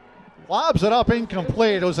 Lobs it up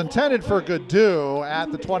incomplete. It was intended for Gadu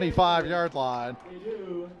at the 25-yard line.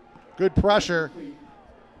 Good pressure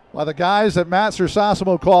by the guys that Matt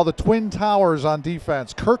Sersosimo called the Twin Towers on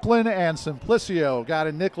defense. Kirkland and Simplicio got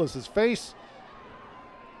in Nicholas's face.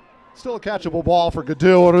 Still a catchable ball for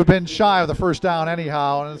Gadu. It would have been shy of the first down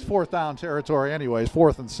anyhow, and it's 4th down territory anyways,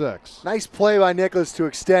 4th and 6. Nice play by Nicholas to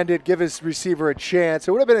extend it, give his receiver a chance.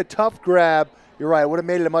 It would have been a tough grab. You're right. It would have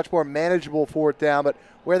made it a much more manageable 4th down, but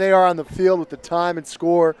where they are on the field with the time and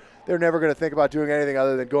score, they're never going to think about doing anything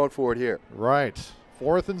other than going for it here. Right.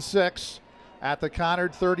 4th and 6 at the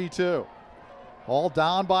Conard 32. All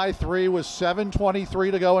down by 3 with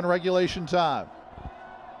 7:23 to go in regulation time.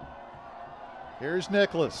 Here's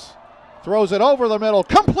Nicholas. Throws it over the middle.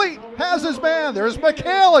 Complete. Has his man. There's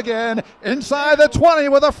McHale again inside the 20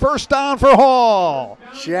 with a first down for Hall.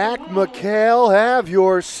 Jack McHale, have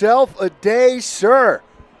yourself a day, sir.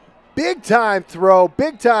 Big time throw,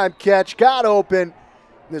 big time catch, got open.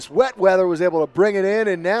 This wet weather was able to bring it in,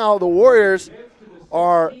 and now the Warriors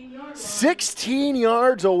are 16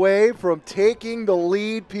 yards away from taking the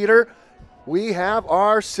lead, Peter. We have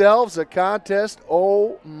ourselves a contest.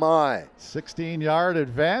 Oh, my. 16-yard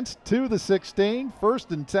advance to the 16.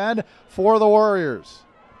 1st and 10 for the Warriors.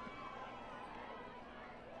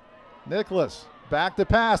 Nicholas back to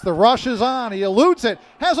pass. The rush is on. He eludes it.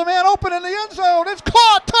 Has a man open in the end zone. It's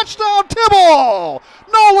caught. Touchdown, Tibble.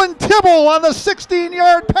 Nolan Tibble on the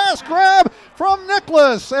 16-yard pass grab from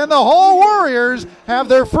Nicholas. And the Hall Warriors have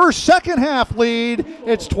their first second half lead.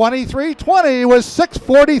 It's 23-20 with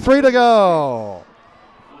 6:43 to go.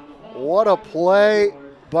 What a play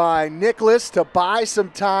by Nicholas to buy some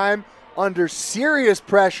time under serious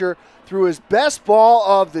pressure through his best ball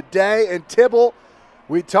of the day. And Tibble,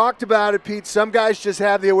 we talked about it, Pete. Some guys just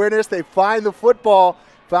have the awareness. They find the football,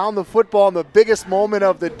 found the football in the biggest moment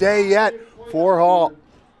of the day yet for Hall.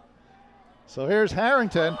 So here's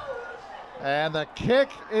Harrington, and the kick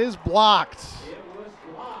is blocked.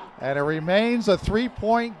 And it remains a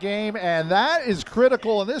 3-point game, and that is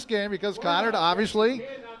critical in this game because Conard obviously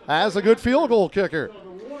has a good field goal kicker.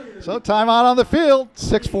 So timeout on the field,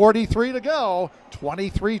 6:43 to go,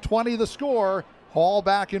 23-20 the score, Hall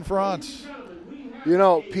back in front. You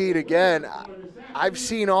know, Pete, again, I've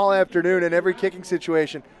seen all afternoon in every kicking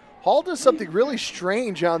situation, Hall does something really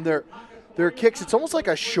strange on their kicks. It's almost like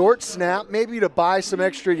a short snap, maybe to buy some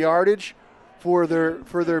extra yardage for their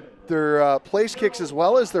place kicks as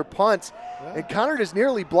well as their punts. And Conard has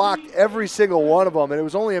nearly blocked every single one of them, and it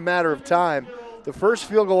was only a matter of time. The first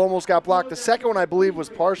field goal almost got blocked. The second one, I believe, was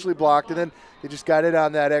partially blocked, and then they just got it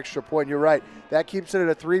on that extra point. You're right. That keeps it at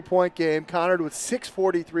a 3-point game. Conard with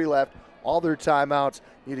 6:43 left. All their timeouts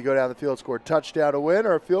need to go down the field, score a touchdown to win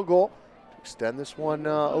or a field goal to extend this one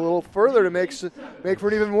a little further to make for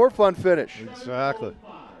an even more fun finish. Exactly.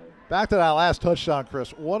 Back to that last touchdown, Chris.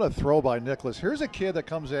 What a throw by Nicholas. Here's a kid that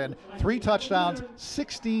comes in, 3 touchdowns,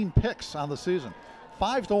 16 picks on the season.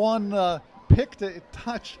 5-to-1 pick to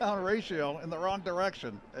touchdown ratio in the wrong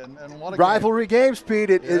direction. And what a rivalry game. Games,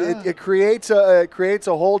 Pete. It creates a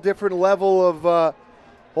whole different level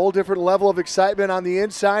of excitement on the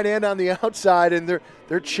inside and on the outside, and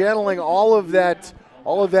they're channeling all of that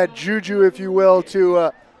juju, if you will, to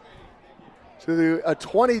a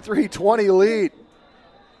 23-20 lead.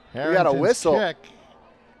 We got a whistle. Kick,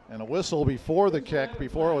 and a whistle before the kick,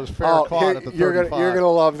 before it was fair caught at the 35. You're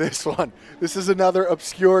gonna love this one. This is another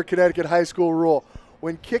obscure Connecticut high school rule.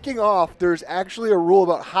 When kicking off, there's actually a rule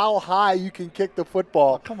about how high you can kick the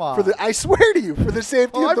football. Oh, come on. I swear to you, for the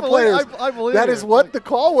safety of the players. I believe that you. is what the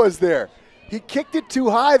call was there. He kicked it too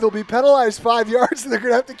high. They'll be penalized 5 yards, and they're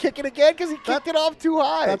going to have to kick it again because he kicked it off too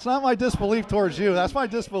high. That's not my disbelief towards you. That's my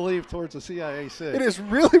disbelief towards the CIAC. It is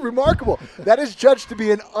really remarkable. That is judged to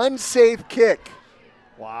be an unsafe kick.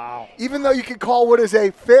 Wow. Even though you can call what is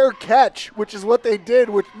a fair catch, which is what they did,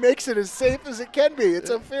 which makes it as safe as it can be. It's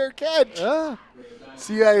a fair catch. Yeah.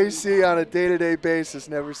 CIAC on a day-to-day basis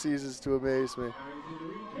never ceases to amaze me.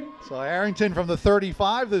 So Harrington from the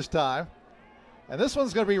 35 this time. And this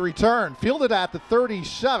one's going to be returned. Fielded at the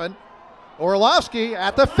 37. Orlowski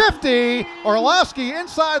at the 50. Orlowski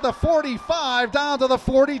inside the 45 down to the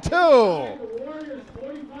 42.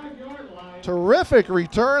 Terrific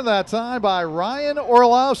return that time by Ryan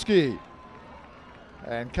Orlowski.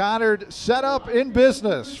 And Conard set up in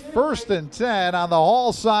business. 1st and 10 on the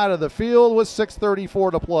Hall side of the field with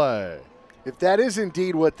 6:34 to play. If that is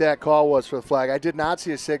indeed what that call was for the flag, I did not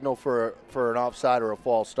see a signal for an offside or a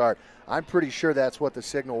false start. I'm pretty sure that's what the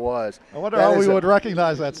signal was. I wonder how we would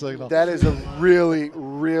recognize that signal. That is a really,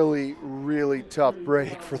 really, really tough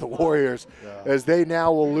break for the Warriors, as they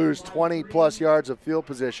now will lose 20-plus yards of field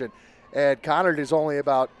position. And Conard is only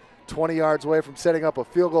about 20 yards away from setting up a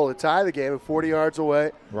field goal to tie the game and 40 yards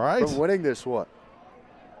away from winning this one.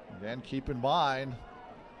 Again, keep in mind,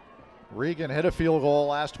 Regan hit a field goal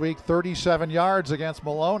last week, 37 yards against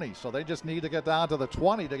Maloney. So they just need to get down to the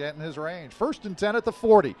 20 to get in his range. 1st and 10 at the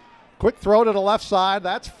 40. Quick throw to the left side.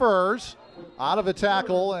 That's Furs out of a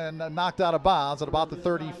tackle and knocked out of bounds at about the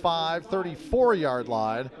 35, 34-yard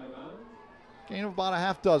line. Gain of about a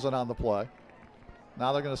half dozen on the play.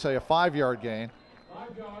 Now they're going to say a 5-yard gain.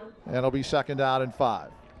 And it'll be 2nd down and 5.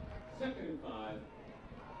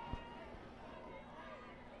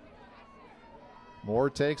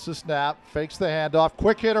 Moore takes the snap, fakes the handoff,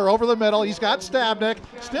 quick hitter over the middle. He's got Stabnick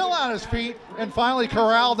still on his feet and finally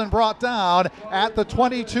corralled and brought down at the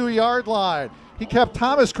 22-yard line. He kept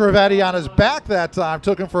Thomas Crevetti on his back that time,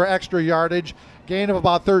 took him for extra yardage, gain of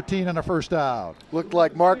about 13 and a 1st down. Looked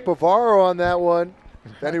like Mark Bavaro on that one.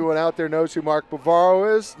 If anyone out there knows who Mark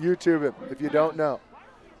Bavaro is, YouTube him if you don't know.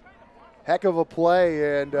 Heck of a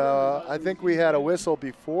play, and I think we had a whistle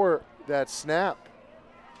before that snap.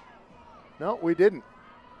 No, we didn't.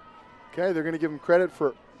 Okay, they're going to give him credit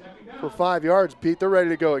for 5 yards. Pete, they're ready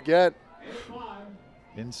to go again.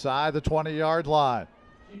 Inside the 20-yard line.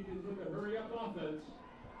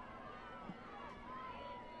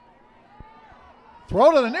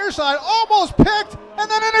 Throw to the near side, almost picked, and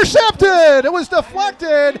then intercepted. It was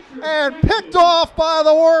deflected and picked off by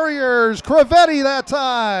the Warriors. Crevetti that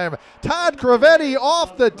time. Todd Crevetti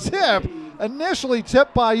off the tip. Initially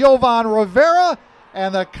tipped by Jovan Rivera,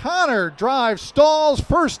 and the Conard drive stalls.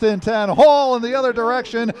 1st and 10. Hall in the other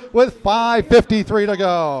direction with 5:53 to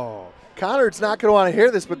go. Conard's not going to want to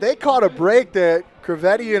hear this, but they caught a break that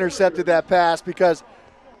Crevetti intercepted that pass because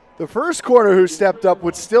the first corner who stepped up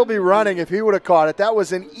would still be running if he would have caught it. That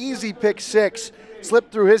was an easy pick 6.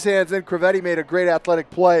 Slipped through his hands, then Crevetti made a great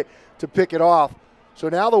athletic play to pick it off. So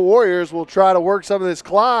now the Warriors will try to work some of this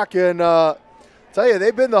clock, and tell you,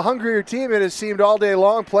 they've been the hungrier team, it has seemed, all day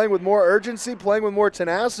long, playing with more urgency, playing with more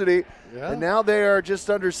tenacity, and now they are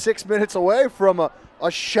just under 6 minutes away from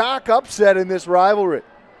a shock upset in this rivalry.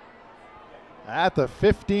 At the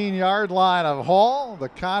 15-yard line of Hall, the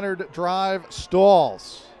Conard drive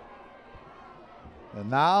stalls. And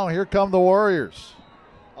now here come the Warriors,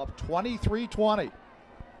 up 23-20.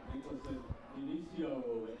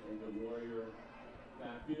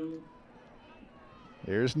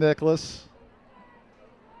 Here's Nicholas.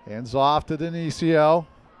 Hands off to Denicio.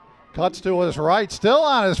 Cuts to his right, still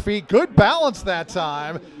on his feet. Good balance that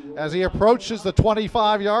time as he approaches the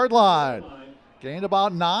 25-yard line. Gained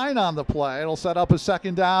about 9 on the play. It'll set up a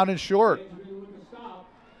 2nd down and short.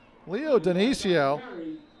 Leo Denicio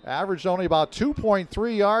averaged only about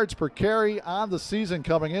 2.3 yards per carry on the season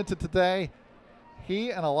coming into today. He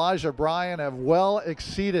and Elijah Bryan have well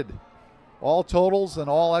exceeded all totals and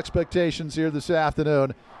all expectations here this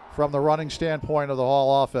afternoon from the running standpoint of the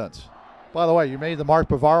Hall offense. By the way, you made the Mark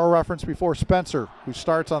Bavaro reference before. Spencer, who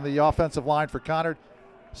starts on the offensive line for Conard,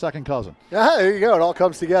 second cousin. Yeah, there you go. It all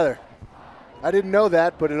comes together. I didn't know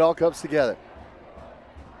that, but it all comes together.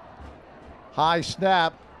 High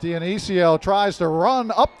snap. Dionisio tries to run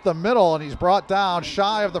up the middle, and he's brought down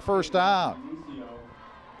shy of the 1st down.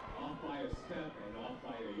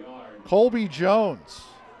 Colby Jones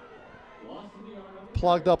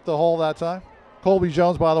plugged up the hole that time. Colby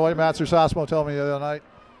Jones, by the way, Matt Sersosimo told me the other night,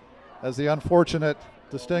 has the unfortunate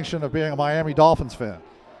distinction of being a Miami Dolphins fan.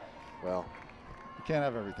 Well, you can't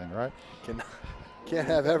have everything, right? Can't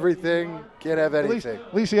have everything, can't have anything.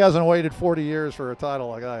 At least he hasn't waited 40 years for a title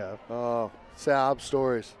like I have. Oh, sob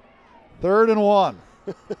stories. 3rd and 1.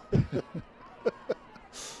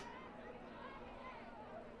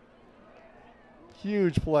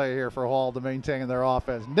 Huge play here for Hall to maintain their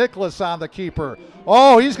offense. Nicholas on the keeper.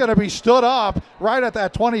 Oh, he's going to be stood up right at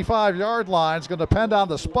that 25-yard line. It's going to depend on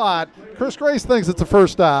the spot. Chris Grace thinks it's a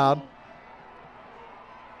 1st down.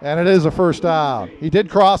 And it is a 1st down. He did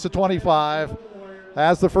cross the 25.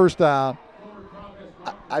 Has the 1st down.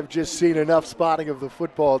 I've just seen enough spotting of the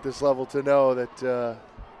football at this level to know that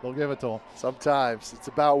they'll give it to him. Sometimes it's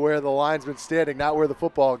about where the linesman's standing, not where the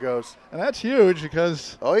football goes. And that's huge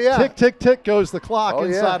because tick, tick, tick goes the clock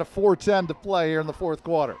inside of 4:10 to play here in the 4th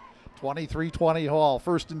quarter. 23-20 Hall,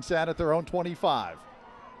 1st and 10 at their own 25.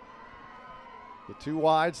 The 2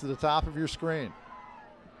 wides to the top of your screen.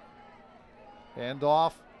 Hand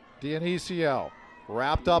off, Dionisio.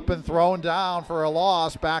 Wrapped up and thrown down for a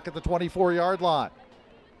loss back at the 24-yard line.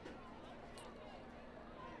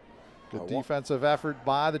 Good defensive effort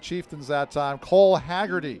by the Chieftains that time. Cole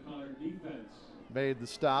Haggerty made the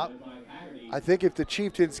stop. I think if the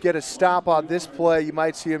Chieftains get a stop on this play, you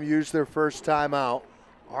might see them use their 1st timeout.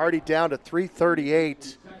 Already down to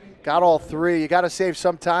 3:38. Got all 3. You got to save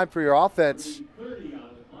some time for your offense.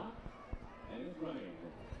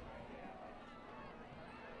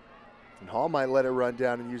 And Hall might let it run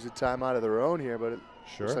down and use a timeout of their own here, but it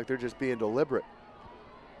looks like they're just being deliberate.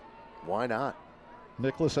 Why not?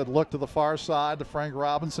 Nicholas had looked to the far side to Frank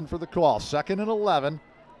Robinson for the call. 2nd and 11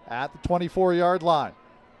 at the 24-yard line.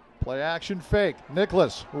 Play action fake.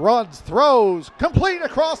 Nicholas runs, throws, complete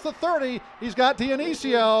across the 30. He's got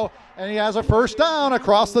Dionisio, and he has a 1st down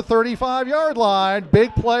across the 35-yard line.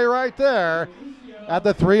 Big play right there at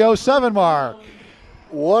the 3:07 mark.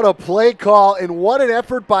 What a play call, and what an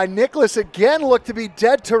effort by Nicholas. Again, looked to be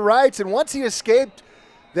dead to rights, and once he escaped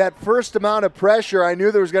that first amount of pressure, I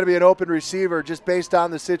knew there was going to be an open receiver just based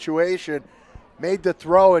on the situation. Made the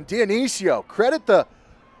throw, and Dionisio, credit the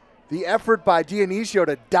effort by Dionisio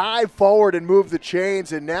to dive forward and move the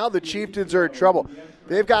chains, and now the Chieftains are in trouble.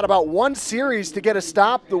 They've got about 1 series to get a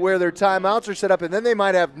stop to where their timeouts are set up, and then they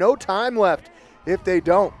might have no time left if they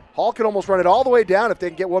don't. Hall can almost run it all the way down if they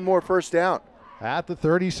can get 1 more 1st down. At the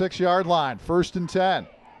 36-yard line, 1st and 10.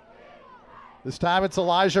 This time it's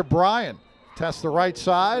Elijah Bryan. Tests the right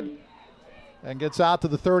side and gets out to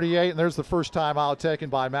the 38, and there's the 1st timeout taken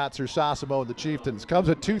by Matt Sersosimo and the Chieftains. Comes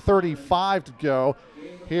at 2:35 to go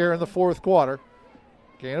here in the 4th quarter.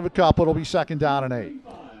 Gain of a couple. It'll be 2nd down and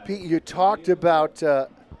 8. Pete, you talked about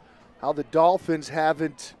how the Dolphins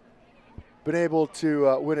haven't been able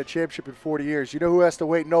to win a championship in 40 years. You know who has to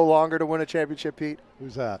wait no longer to win a championship, Pete?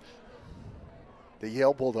 Who's that? The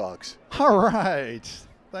Yale Bulldogs. All right.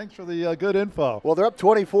 Thanks for the good info. Well, they're up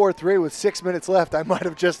 24-3 with 6 minutes left. I might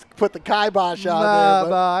have just put the kibosh on there.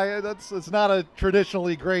 Nah, it's not a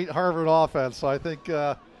traditionally great Harvard offense. So I think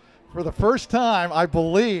for the first time, I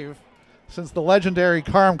believe, since the legendary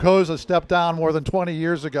Carm Koza stepped down more than 20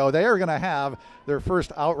 years ago, they are going to have their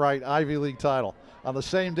first outright Ivy League title on the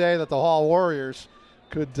same day that the Hall Warriors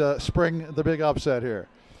could spring the big upset here.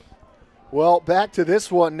 Well, back to this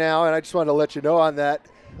one now, and I just wanted to let you know on that.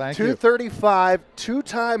 Thank you. 2:35, 2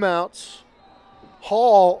 timeouts.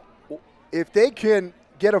 Hall, if they can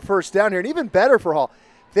get a first down here, and even better for Hall,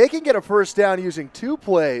 if they can get a first down using 2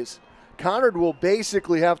 plays, Conard will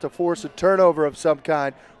basically have to force a turnover of some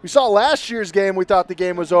kind. We saw last year's game, we thought the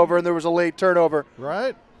game was over, and there was a late turnover.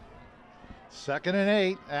 Right. 2nd and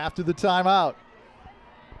 8 after the timeout.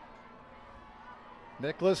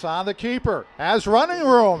 Nicholas on the keeper, has running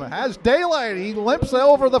room, has daylight. He limps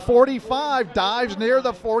over the 45, dives near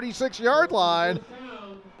the 46-yard line.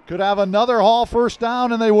 Could have another Hall first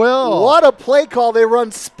down, and they will. What a play call. They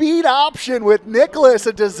run speed option with Nicholas,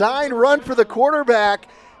 a design run for the quarterback.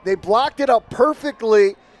 They blocked it up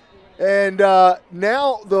perfectly, and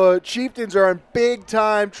now the Chieftains are in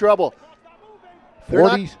big-time trouble. They're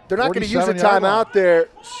not going to use a timeout there.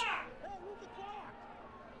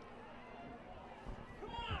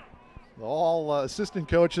 All assistant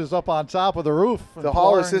coaches up on top of the roof. The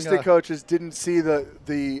Hall assistant coaches didn't see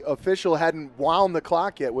the official hadn't wound the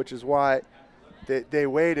clock yet, which is why they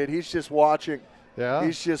waited. He's just watching. Yeah.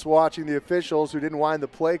 He's just watching the officials who didn't wind the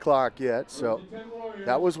play clock yet. So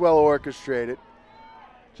that was well orchestrated.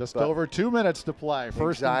 Just over 2 minutes to play.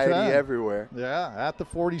 First anxiety and 10. everywhere. Yeah, at the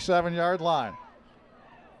 47-yard line.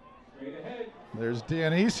 There's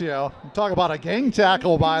Dionisio. Talk about a gang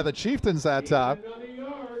tackle by the Chieftains that time.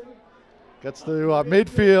 Gets to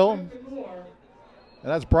midfield. And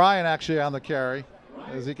that's Brian actually on the carry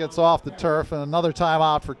as he gets off the turf. And another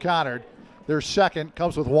timeout for Conard. Their second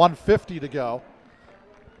comes with 1:50 to go.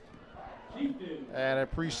 And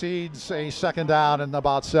it precedes a 2nd down and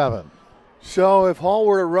about 7. So if Hall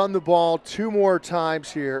were to run the ball 2 more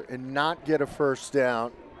times here and not get a first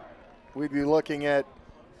down, we'd be looking at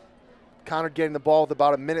Conard getting the ball with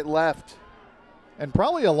about a minute left. And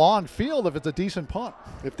probably a long field if it's a decent punt.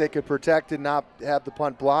 If they could protect and not have the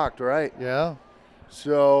punt blocked, right? Yeah.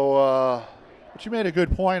 So. But you made a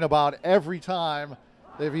good point about every time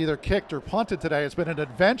they've either kicked or punted today, it's been an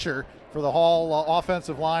adventure for the Hall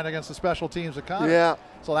offensive line against the special teams of Conard. Yeah.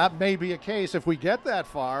 So that may be a case if we get that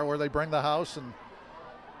far where they bring the house and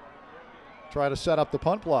try to set up the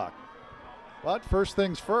punt block. But first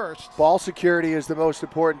things first. Ball security is the most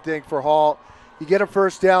important thing for Hall. You get a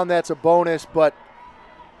first down, that's a bonus, but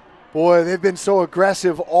boy, they've been so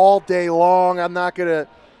aggressive all day long. I'm not going to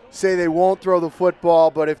say they won't throw the football,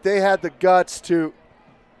 but if they had the guts to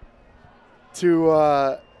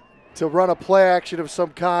run a play action of some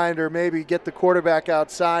kind or maybe get the quarterback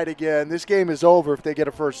outside again, this game is over if they get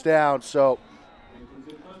a first down. So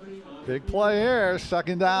big play here,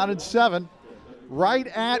 2nd down and 7, right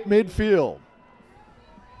at midfield.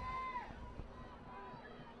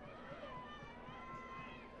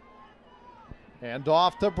 Hand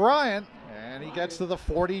off to Bryant, and he gets to the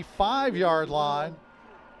 45-yard line.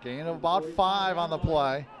 Gain of about 5 on the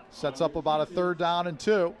play. Sets up about a 3rd down and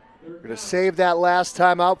 2. We're going to save that last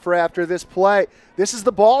time out for after this play. This is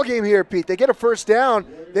the ball game here, Pete. They get a first down,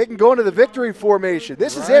 they can go into the victory formation.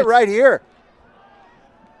 This is it right here.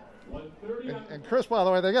 And Chris, by the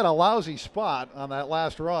way, they got a lousy spot on that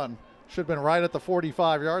last run. Should have been right at the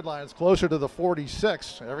 45-yard line. It's closer to the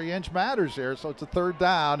 46. Every inch matters here, so it's a 3rd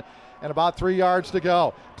down and about 3 yards to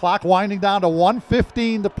go. Clock winding down to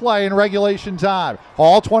 1:15 to play in regulation time.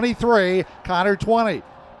 Hall 23, Conard 20.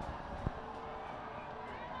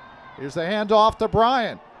 Here's the handoff to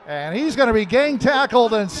Bryant, and he's going to be gang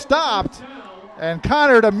tackled and stopped. And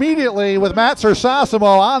Conard immediately, with Matt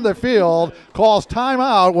Sersasimo on the field, calls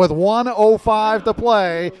timeout with 1:05 to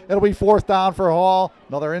play. It'll be 4th down for Hall.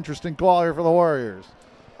 Another interesting call here for the Warriors.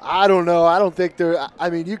 I don't know. I don't think they're. I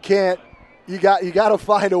mean, you can't. You got to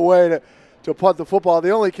find a way to punt the football. The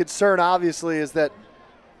only concern, obviously, is that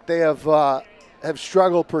they have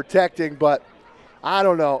struggled protecting. But I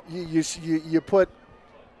don't know. You put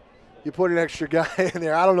an extra guy in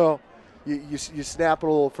there. I don't know. You snap it a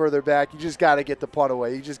little further back. You just got to get the punt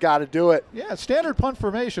away. You just got to do it. Yeah, standard punt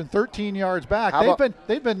formation, 13 yards back.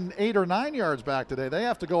 They've been 8 or 9 yards back today. They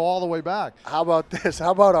have to go all the way back. How about this?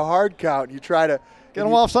 How about a hard count? You try to Get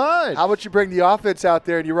them offside. How about you bring the offense out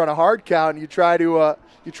there and you run a hard count and you try to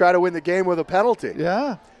win the game with a penalty?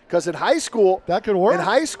 Yeah. Because in high school, that could work. In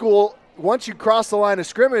high school, once you cross the line of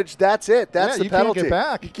scrimmage, that's it. That's the penalty. You can't get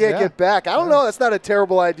back. You can't get back. I don't know. That's not a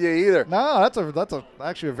terrible idea either. No, that's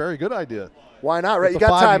actually a very good idea. Why not? Right? You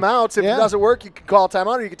got timeouts. If it doesn't work, you can call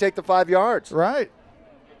timeout or you can take the 5 yards. Right.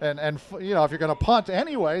 And you know, if you're going to punt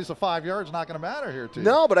anyways, the 5 yards not going to matter here too.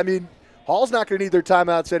 No, but I mean, Hall's not going to need their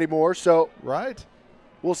timeouts anymore. So right.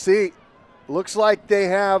 We'll see. Looks like they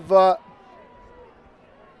have the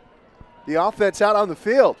offense out on the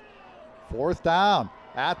field. 4th down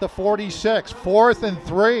at the 46. 4th and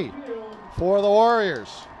 3 for the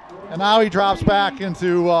Warriors. And now he drops back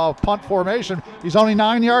into punt formation. He's only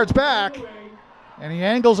 9 yards back. And he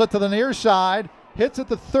angles it to the near side, hits at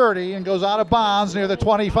the 30, and goes out of bounds near the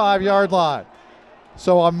 25-yard line.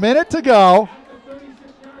 So a minute to go.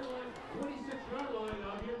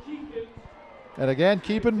 And again,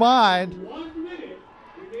 keep in mind,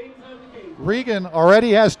 Regan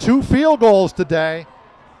already has 2 field goals today.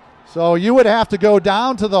 So you would have to go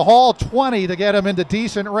down to the Hall 20 to get him into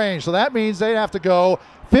decent range. So that means they'd have to go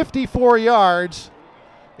 54 yards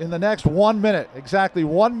in the next 1 minute. Exactly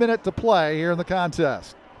 1 minute to play here in the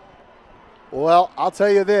contest. Well, I'll tell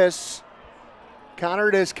you this.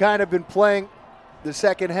 Conard has kind of been playing the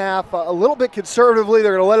second half a little bit conservatively.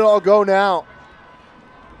 They're going to let it all go now.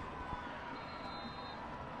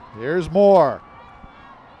 Here's Moore.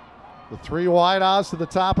 The 3 wideouts to the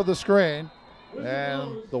top of the screen.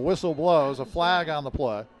 And the whistle blows, a flag on the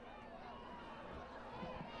play.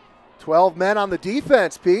 12 men on the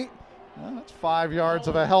defense, Pete. Well, that's 5 yards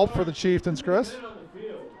of a help for the Chieftains, Chris.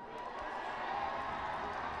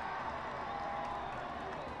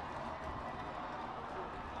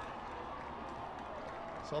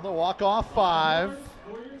 So the walk-off 5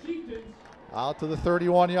 out to the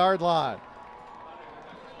 31-yard line.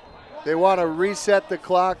 They want to reset the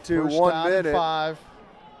clock to First 1 down and minute. 5.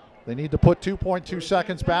 They need to put 2.2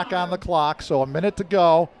 seconds back on the clock, so a minute to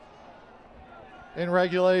go in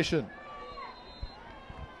regulation.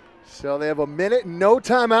 So they have a minute, no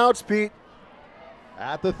timeouts, Pete.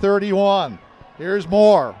 At the 31. Here's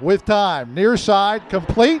Moore with time. Near side,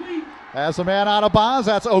 complete. Has a man out of bounds.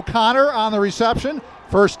 That's O'Connor on the reception.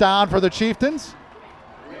 First down for the Chieftains.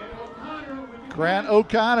 Grant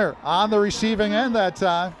O'Connor on the receiving end that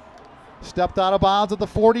time. Stepped out of bounds at the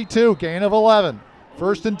 42. Gain of 11.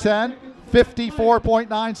 First and 10.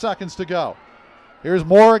 54.9 seconds to go. Here's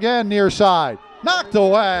Moore again near side. Knocked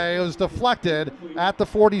away. It was deflected at the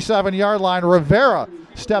 47-yard line. Rivera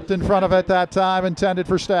stepped in front of it that time, intended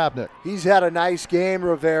for Stabnick. He's had a nice game,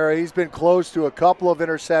 Rivera. He's been close to a couple of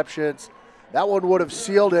interceptions. That one would have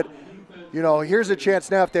sealed it. You know, here's a chance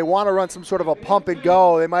now. If they want to run some sort of a pump and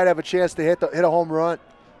go, they might have a chance to hit a home run.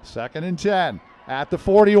 Second and 10 at the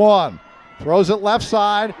 41. Throws it left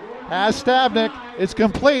side. Has Stabnick. It's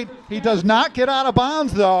complete. He does not get out of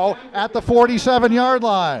bounds, though, at the 47-yard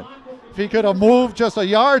line. If he could have moved just a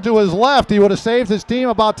yard to his left, he would have saved his team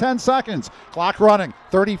about 10 seconds. Clock running,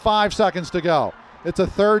 35 seconds to go. It's a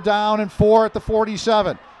 3rd down and 4 at the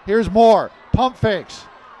 47. Here's Moore, pump fakes,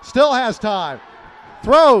 still has time.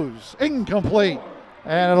 Throws, incomplete.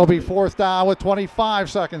 And it'll be 4th down with 25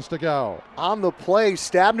 seconds to go. On the play,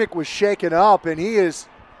 Stabnick was shaken up, and he is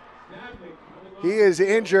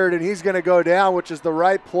injured, and he's going to go down, which is the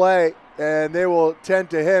right play, and they will tend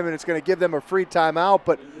to him, and it's going to give them a free timeout.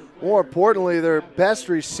 But more importantly, their best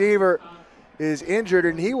receiver is injured,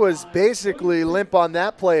 and he was basically limp on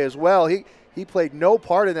that play as well. He played no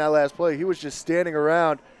part in that last play. He was just standing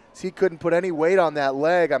around. So he couldn't put any weight on that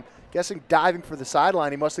leg. I'm guessing diving for the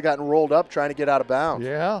sideline. He must have gotten rolled up trying to get out of bounds.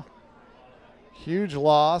 Yeah. Huge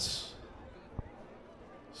loss,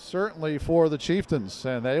 certainly for the Chieftains,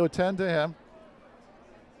 and they would tend to him.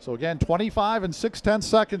 So again, 25 and 6/10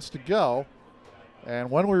 seconds to go.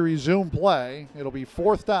 And when we resume play, it'll be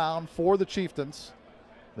 4th down for the Chieftains.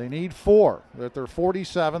 They need 4. They're at their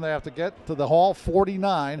 47. They have to get to the Hall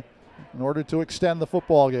 49 in order to extend the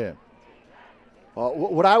football game.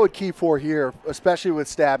 What I would key for here, especially with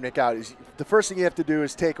Stabnick out, is the first thing you have to do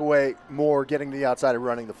is take away Moore getting to the outside and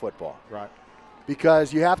running the football. Right.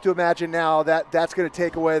 Because you have to imagine now that that's going to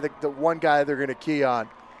take away the one guy they're going to key on.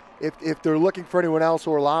 If they're looking for anyone else,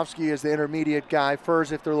 Orlovsky is the intermediate guy.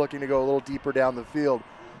 Furs if they're looking to go a little deeper down the field.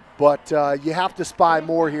 But you have to spy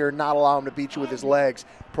Moore here and not allow him to beat you with his legs,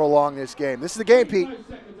 prolong this game. This is the game, Pete.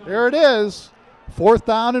 Here it is. 4th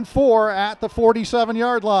down and 4 at the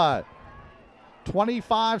 47-yard line.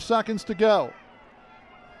 25 seconds to go.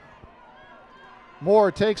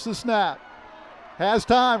 Moore takes the snap. Has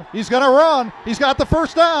time. He's going to run. He's got the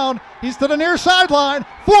first down. He's to the near sideline.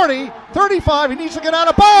 40, 35. He needs to get out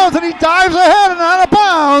of bounds, and he dives ahead and out of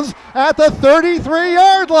bounds at the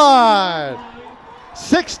 33-yard line.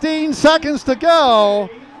 16 seconds to go,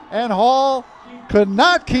 and Hall could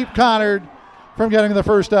not keep Conard from getting the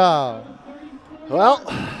first down. Well,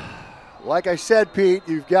 like I said, Pete,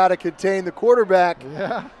 you've got to contain the quarterback.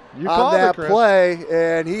 Yeah. On that play,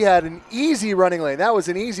 and he had an easy running lane. That was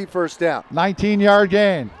an easy first down. 19-yard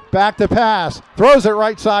gain. Back to pass. Throws it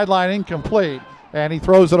right sideline, incomplete, and he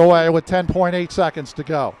throws it away with 10.8 seconds to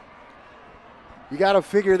go. You got to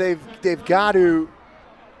figure they've got to.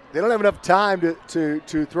 They don't have enough time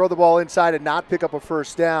to throw the ball inside and not pick up a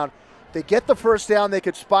first down. If they get the first down, they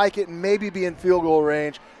could spike it and maybe be in field goal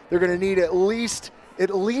range. They're going to need at least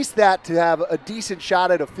that to have a decent shot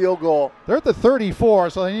at a field goal. They're at the 34,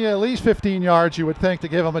 so they need at least 15 yards, you would think, to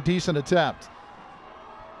give them a decent attempt.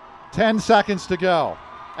 10 seconds to go.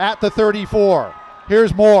 At the 34.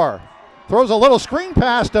 Here's Moore. Throws a little screen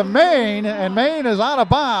pass to Maine, and Maine is out of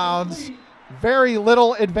bounds. Very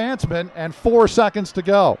little advancement, and 4 seconds to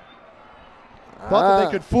go. Thought that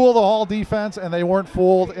they could fool the Hall defense, and they weren't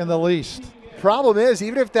fooled in the least. Problem is,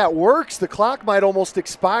 even if that works, the clock might almost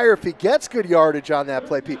expire if he gets good yardage on that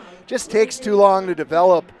play. Just takes too long to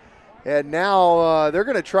develop, and now they're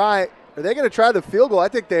going to try. Are they going to try the field goal? I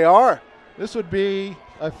think they are. This would be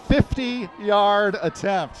a 50-yard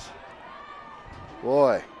attempt.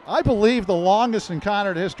 Boy. I believe the longest in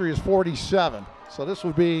Conard history is 47, so this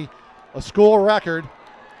would be a school record.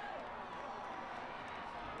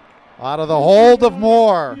 Out of the hold of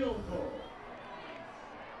Moore.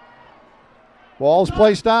 Ball's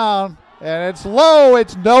placed down, and it's low.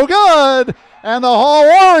 It's no good, and the Hall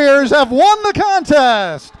Warriors have won the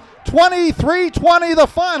contest. 23-20 the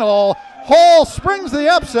final. Hall springs the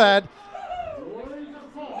upset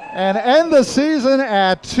and end the season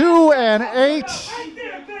at 2-8,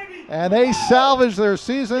 and they salvage their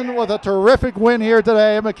season with a terrific win here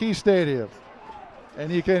today at McKee Stadium.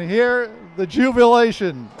 And you can hear the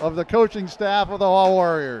jubilation of the coaching staff of the Hall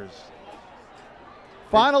Warriors.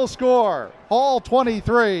 Final score, Hall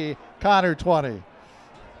 23, Conard 20.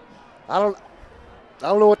 I don't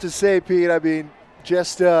know what to say, Pete. I mean,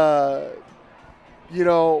 just you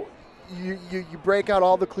break out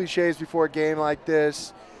all the cliches before a game like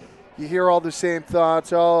this. You hear all the same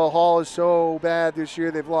thoughts. Oh, Hall is so bad this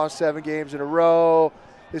year. They've lost 7 games in a row.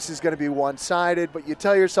 This is going to be one-sided. But you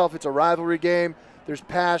tell yourself it's a rivalry game. There's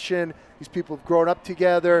passion. These people have grown up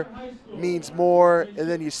together. Means more. And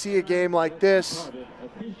then you see a game like this,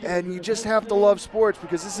 and you just have to love sports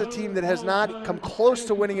because this is a team that has not come close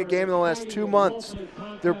to winning a game in the last 2 months.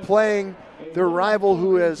 They're playing their rival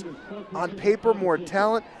who has, on paper, more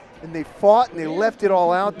talent, and they fought and they left it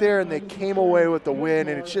all out there and they came away with the win,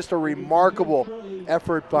 and it's just a remarkable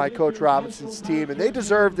effort by Coach Robinson's team, and they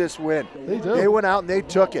deserve this win. They do. They went out and they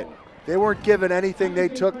took it. They weren't given anything. They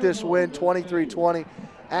took this win, 23-20.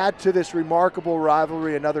 Add to this remarkable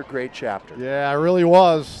rivalry another great chapter. Yeah, it really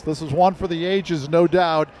was. This is one for the ages, no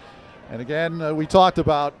doubt. And again, we talked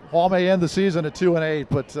about Hall may end the season at 2-8,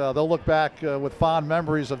 but they'll look back with fond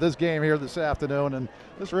memories of this game here this afternoon, and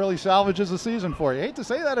this really salvages the season for you. I hate to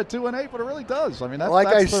say that at 2-8, but it really does. I mean, that's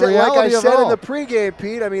the reality of it all. Like I said in the pregame,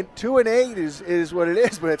 Pete, I mean, 2-8 is what it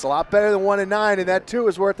is, but it's a lot better than 1-9, and that 2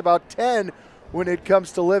 is worth about 10 when it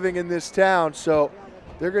comes to living in this town. So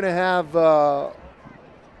they're going to have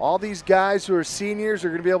all these guys who are seniors are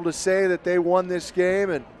going to be able to say that they won this game,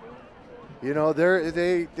 and you know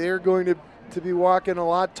they're going to be walking a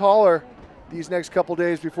lot taller these next couple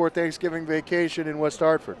days before Thanksgiving vacation in West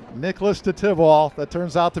Hartford. Nicholas to Tiball, that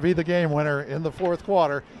turns out to be the game winner in the fourth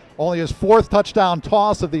quarter. Only his 4th touchdown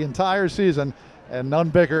toss of the entire season, and none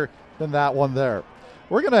bigger than that one there.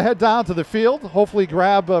 We're going to head down to the field, hopefully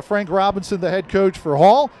grab Frank Robinson, the head coach for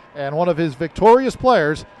Hall, and one of his victorious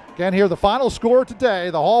players. Again, here the final score today,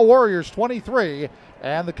 the Hall Warriors 23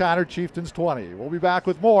 and the Conard Chieftains 20. We'll be back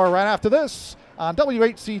with more right after this on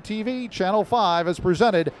WHC-TV Channel 5 as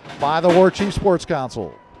presented by the War Chief Sports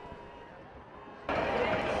Council.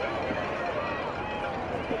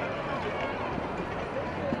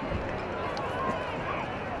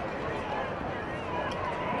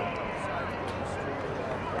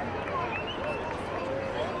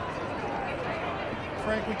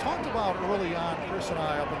 Frank, we talked about early on, Chris and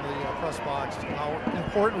I up in the press box, how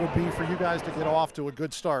important it would be for you guys to get off to a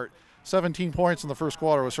good start. 17 points in the first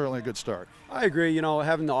quarter was certainly a good start. I agree. You know,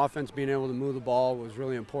 having the offense being able to move the ball was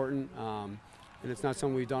really important. And it's not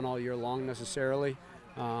something we've done all year long necessarily,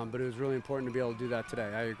 but it was really important to be able to do that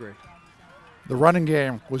today. I agree. The running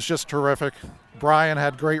game was just terrific. Brian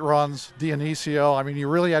had great runs. Dionisio, I mean, you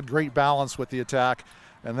really had great balance with the attack.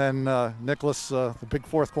 And then Nicholas, the big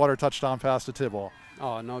fourth quarter touchdown pass to Tidwell.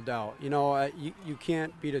 Oh, no doubt. You know, you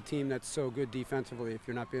can't beat a team that's so good defensively if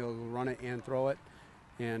you're not being able to run it and throw it.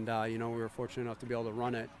 And, you know, we were fortunate enough to be able to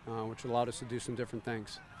run it, which allowed us to do some different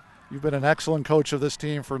things. You've been an excellent coach of this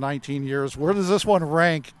team for 19 years. Where does this one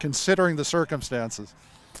rank considering the circumstances?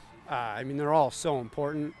 I mean, they're all so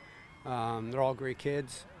important. They're all great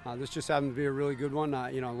kids. This just happened to be a really good one.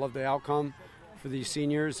 You know, I love the outcome for these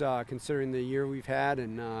seniors, considering the year we've had,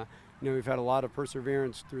 and you know, we've had a lot of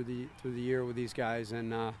perseverance through the year with these guys,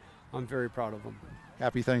 and I'm very proud of them.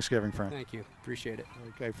 Happy Thanksgiving, Frank. Thank you. Appreciate it.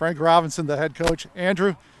 Okay, Frank Robinson, the head coach.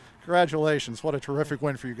 Andrew, congratulations. What a terrific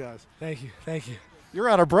win for you guys. Thank you. Thank you. You're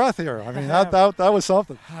out of breath here. I mean, that was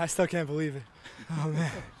something. I still can't believe it. Oh, man.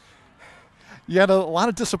 You had a lot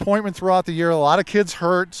of disappointment throughout the year, a lot of kids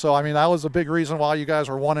hurt. So, I mean, that was a big reason why you guys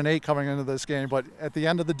were 1-8 coming into this game. But at the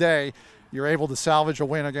end of the day, you're able to salvage a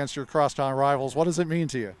win against your crosstown rivals. What does it mean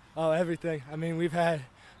to you? Oh, everything. I mean, we've had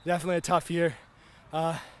definitely a tough year.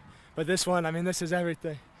 But this one, I mean, this is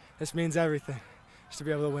everything. This means everything, just to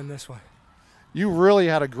be able to win this one. You really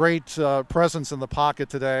had a great presence in the pocket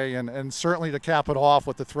today, and certainly to cap it off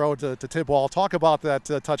with the throw to Tidwell. Talk about that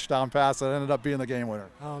touchdown pass that ended up being the game winner.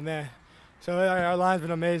 Oh, man. So our line's been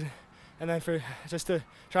amazing. And then for just to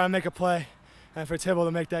try to make a play, and for Tidwell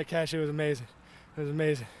to make that catch, it was amazing. It was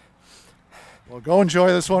amazing. Well, go enjoy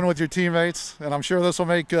this one with your teammates, and I'm sure this will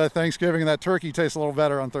make Thanksgiving and that turkey taste a little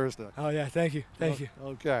better on Thursday. Oh, yeah, thank you. Thank you.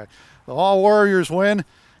 Okay. The Hall Warriors win.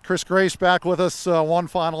 Chris Grace back with us one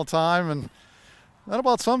final time, and that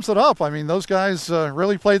about sums it up. I mean, those guys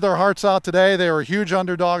really played their hearts out today. They were huge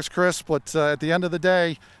underdogs, Chris, but at the end of the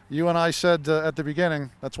day, you and I said at the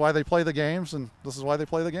beginning, that's why they play the games, and this is why they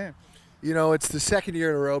play the game. You know, it's the second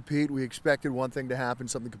year in a row, Pete. We expected one thing to happen,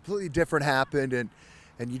 something completely different happened, and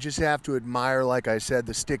you just have to admire, like I said,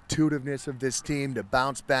 the stick-to-itiveness of this team to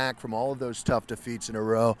bounce back from all of those tough defeats in a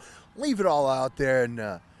row. Leave it all out there,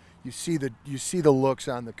 and you see the looks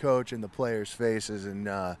on the coach and the players' faces,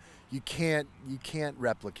 and you can't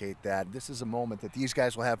replicate that. This is a moment that these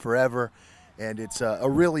guys will have forever, and it's a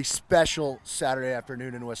really special Saturday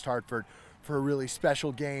afternoon in West Hartford for a really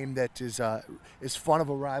special game that is as fun of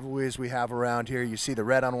a rivalry as we have around here. You see the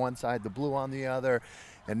red on one side, the blue on the other,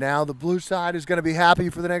 and now the blue side is going to be happy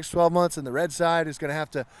for the next 12 months, and the red side is going to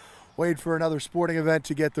have to wait for another sporting event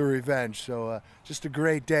to get the revenge. So just a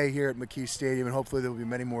great day here at McKee Stadium, and hopefully there will be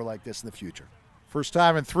many more like this in the future. First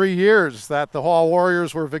time in 3 years that the Hall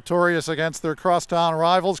Warriors were victorious against their crosstown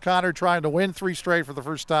rivals. Conard trying to win 3 straight for the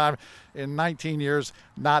first time in 19 years.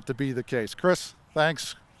 Not to be the case. Chris,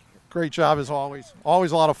 thanks. Great job as always.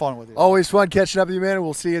 Always a lot of fun with you. Always fun catching up with you, man, and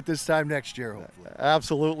we'll see you at this time next year, hopefully.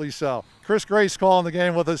 Absolutely so. Chris Grace calling the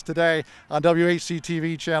game with us today on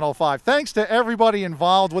WHC-TV Channel 5. Thanks to everybody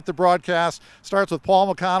involved with the broadcast. Starts with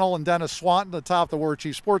Paul McConnell and Dennis Swanton atop the War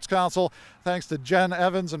Chief Sports Council. Thanks to Jen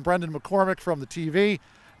Evans and Brendan McCormick from the TV.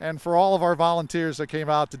 And for all of our volunteers that came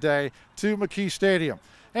out today to McKee Stadium.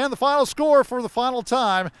 And the final score for the final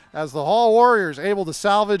time as the Hall Warriors able to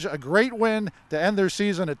salvage a great win to end their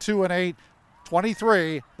season at 2-8,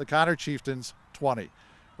 23, the Conard Chieftains 20. A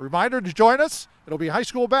reminder to join us. It'll be high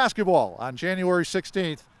school basketball on January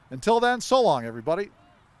 16th. Until then, so long, everybody.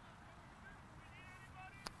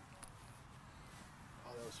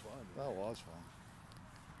 Oh, that was fun. That was fun.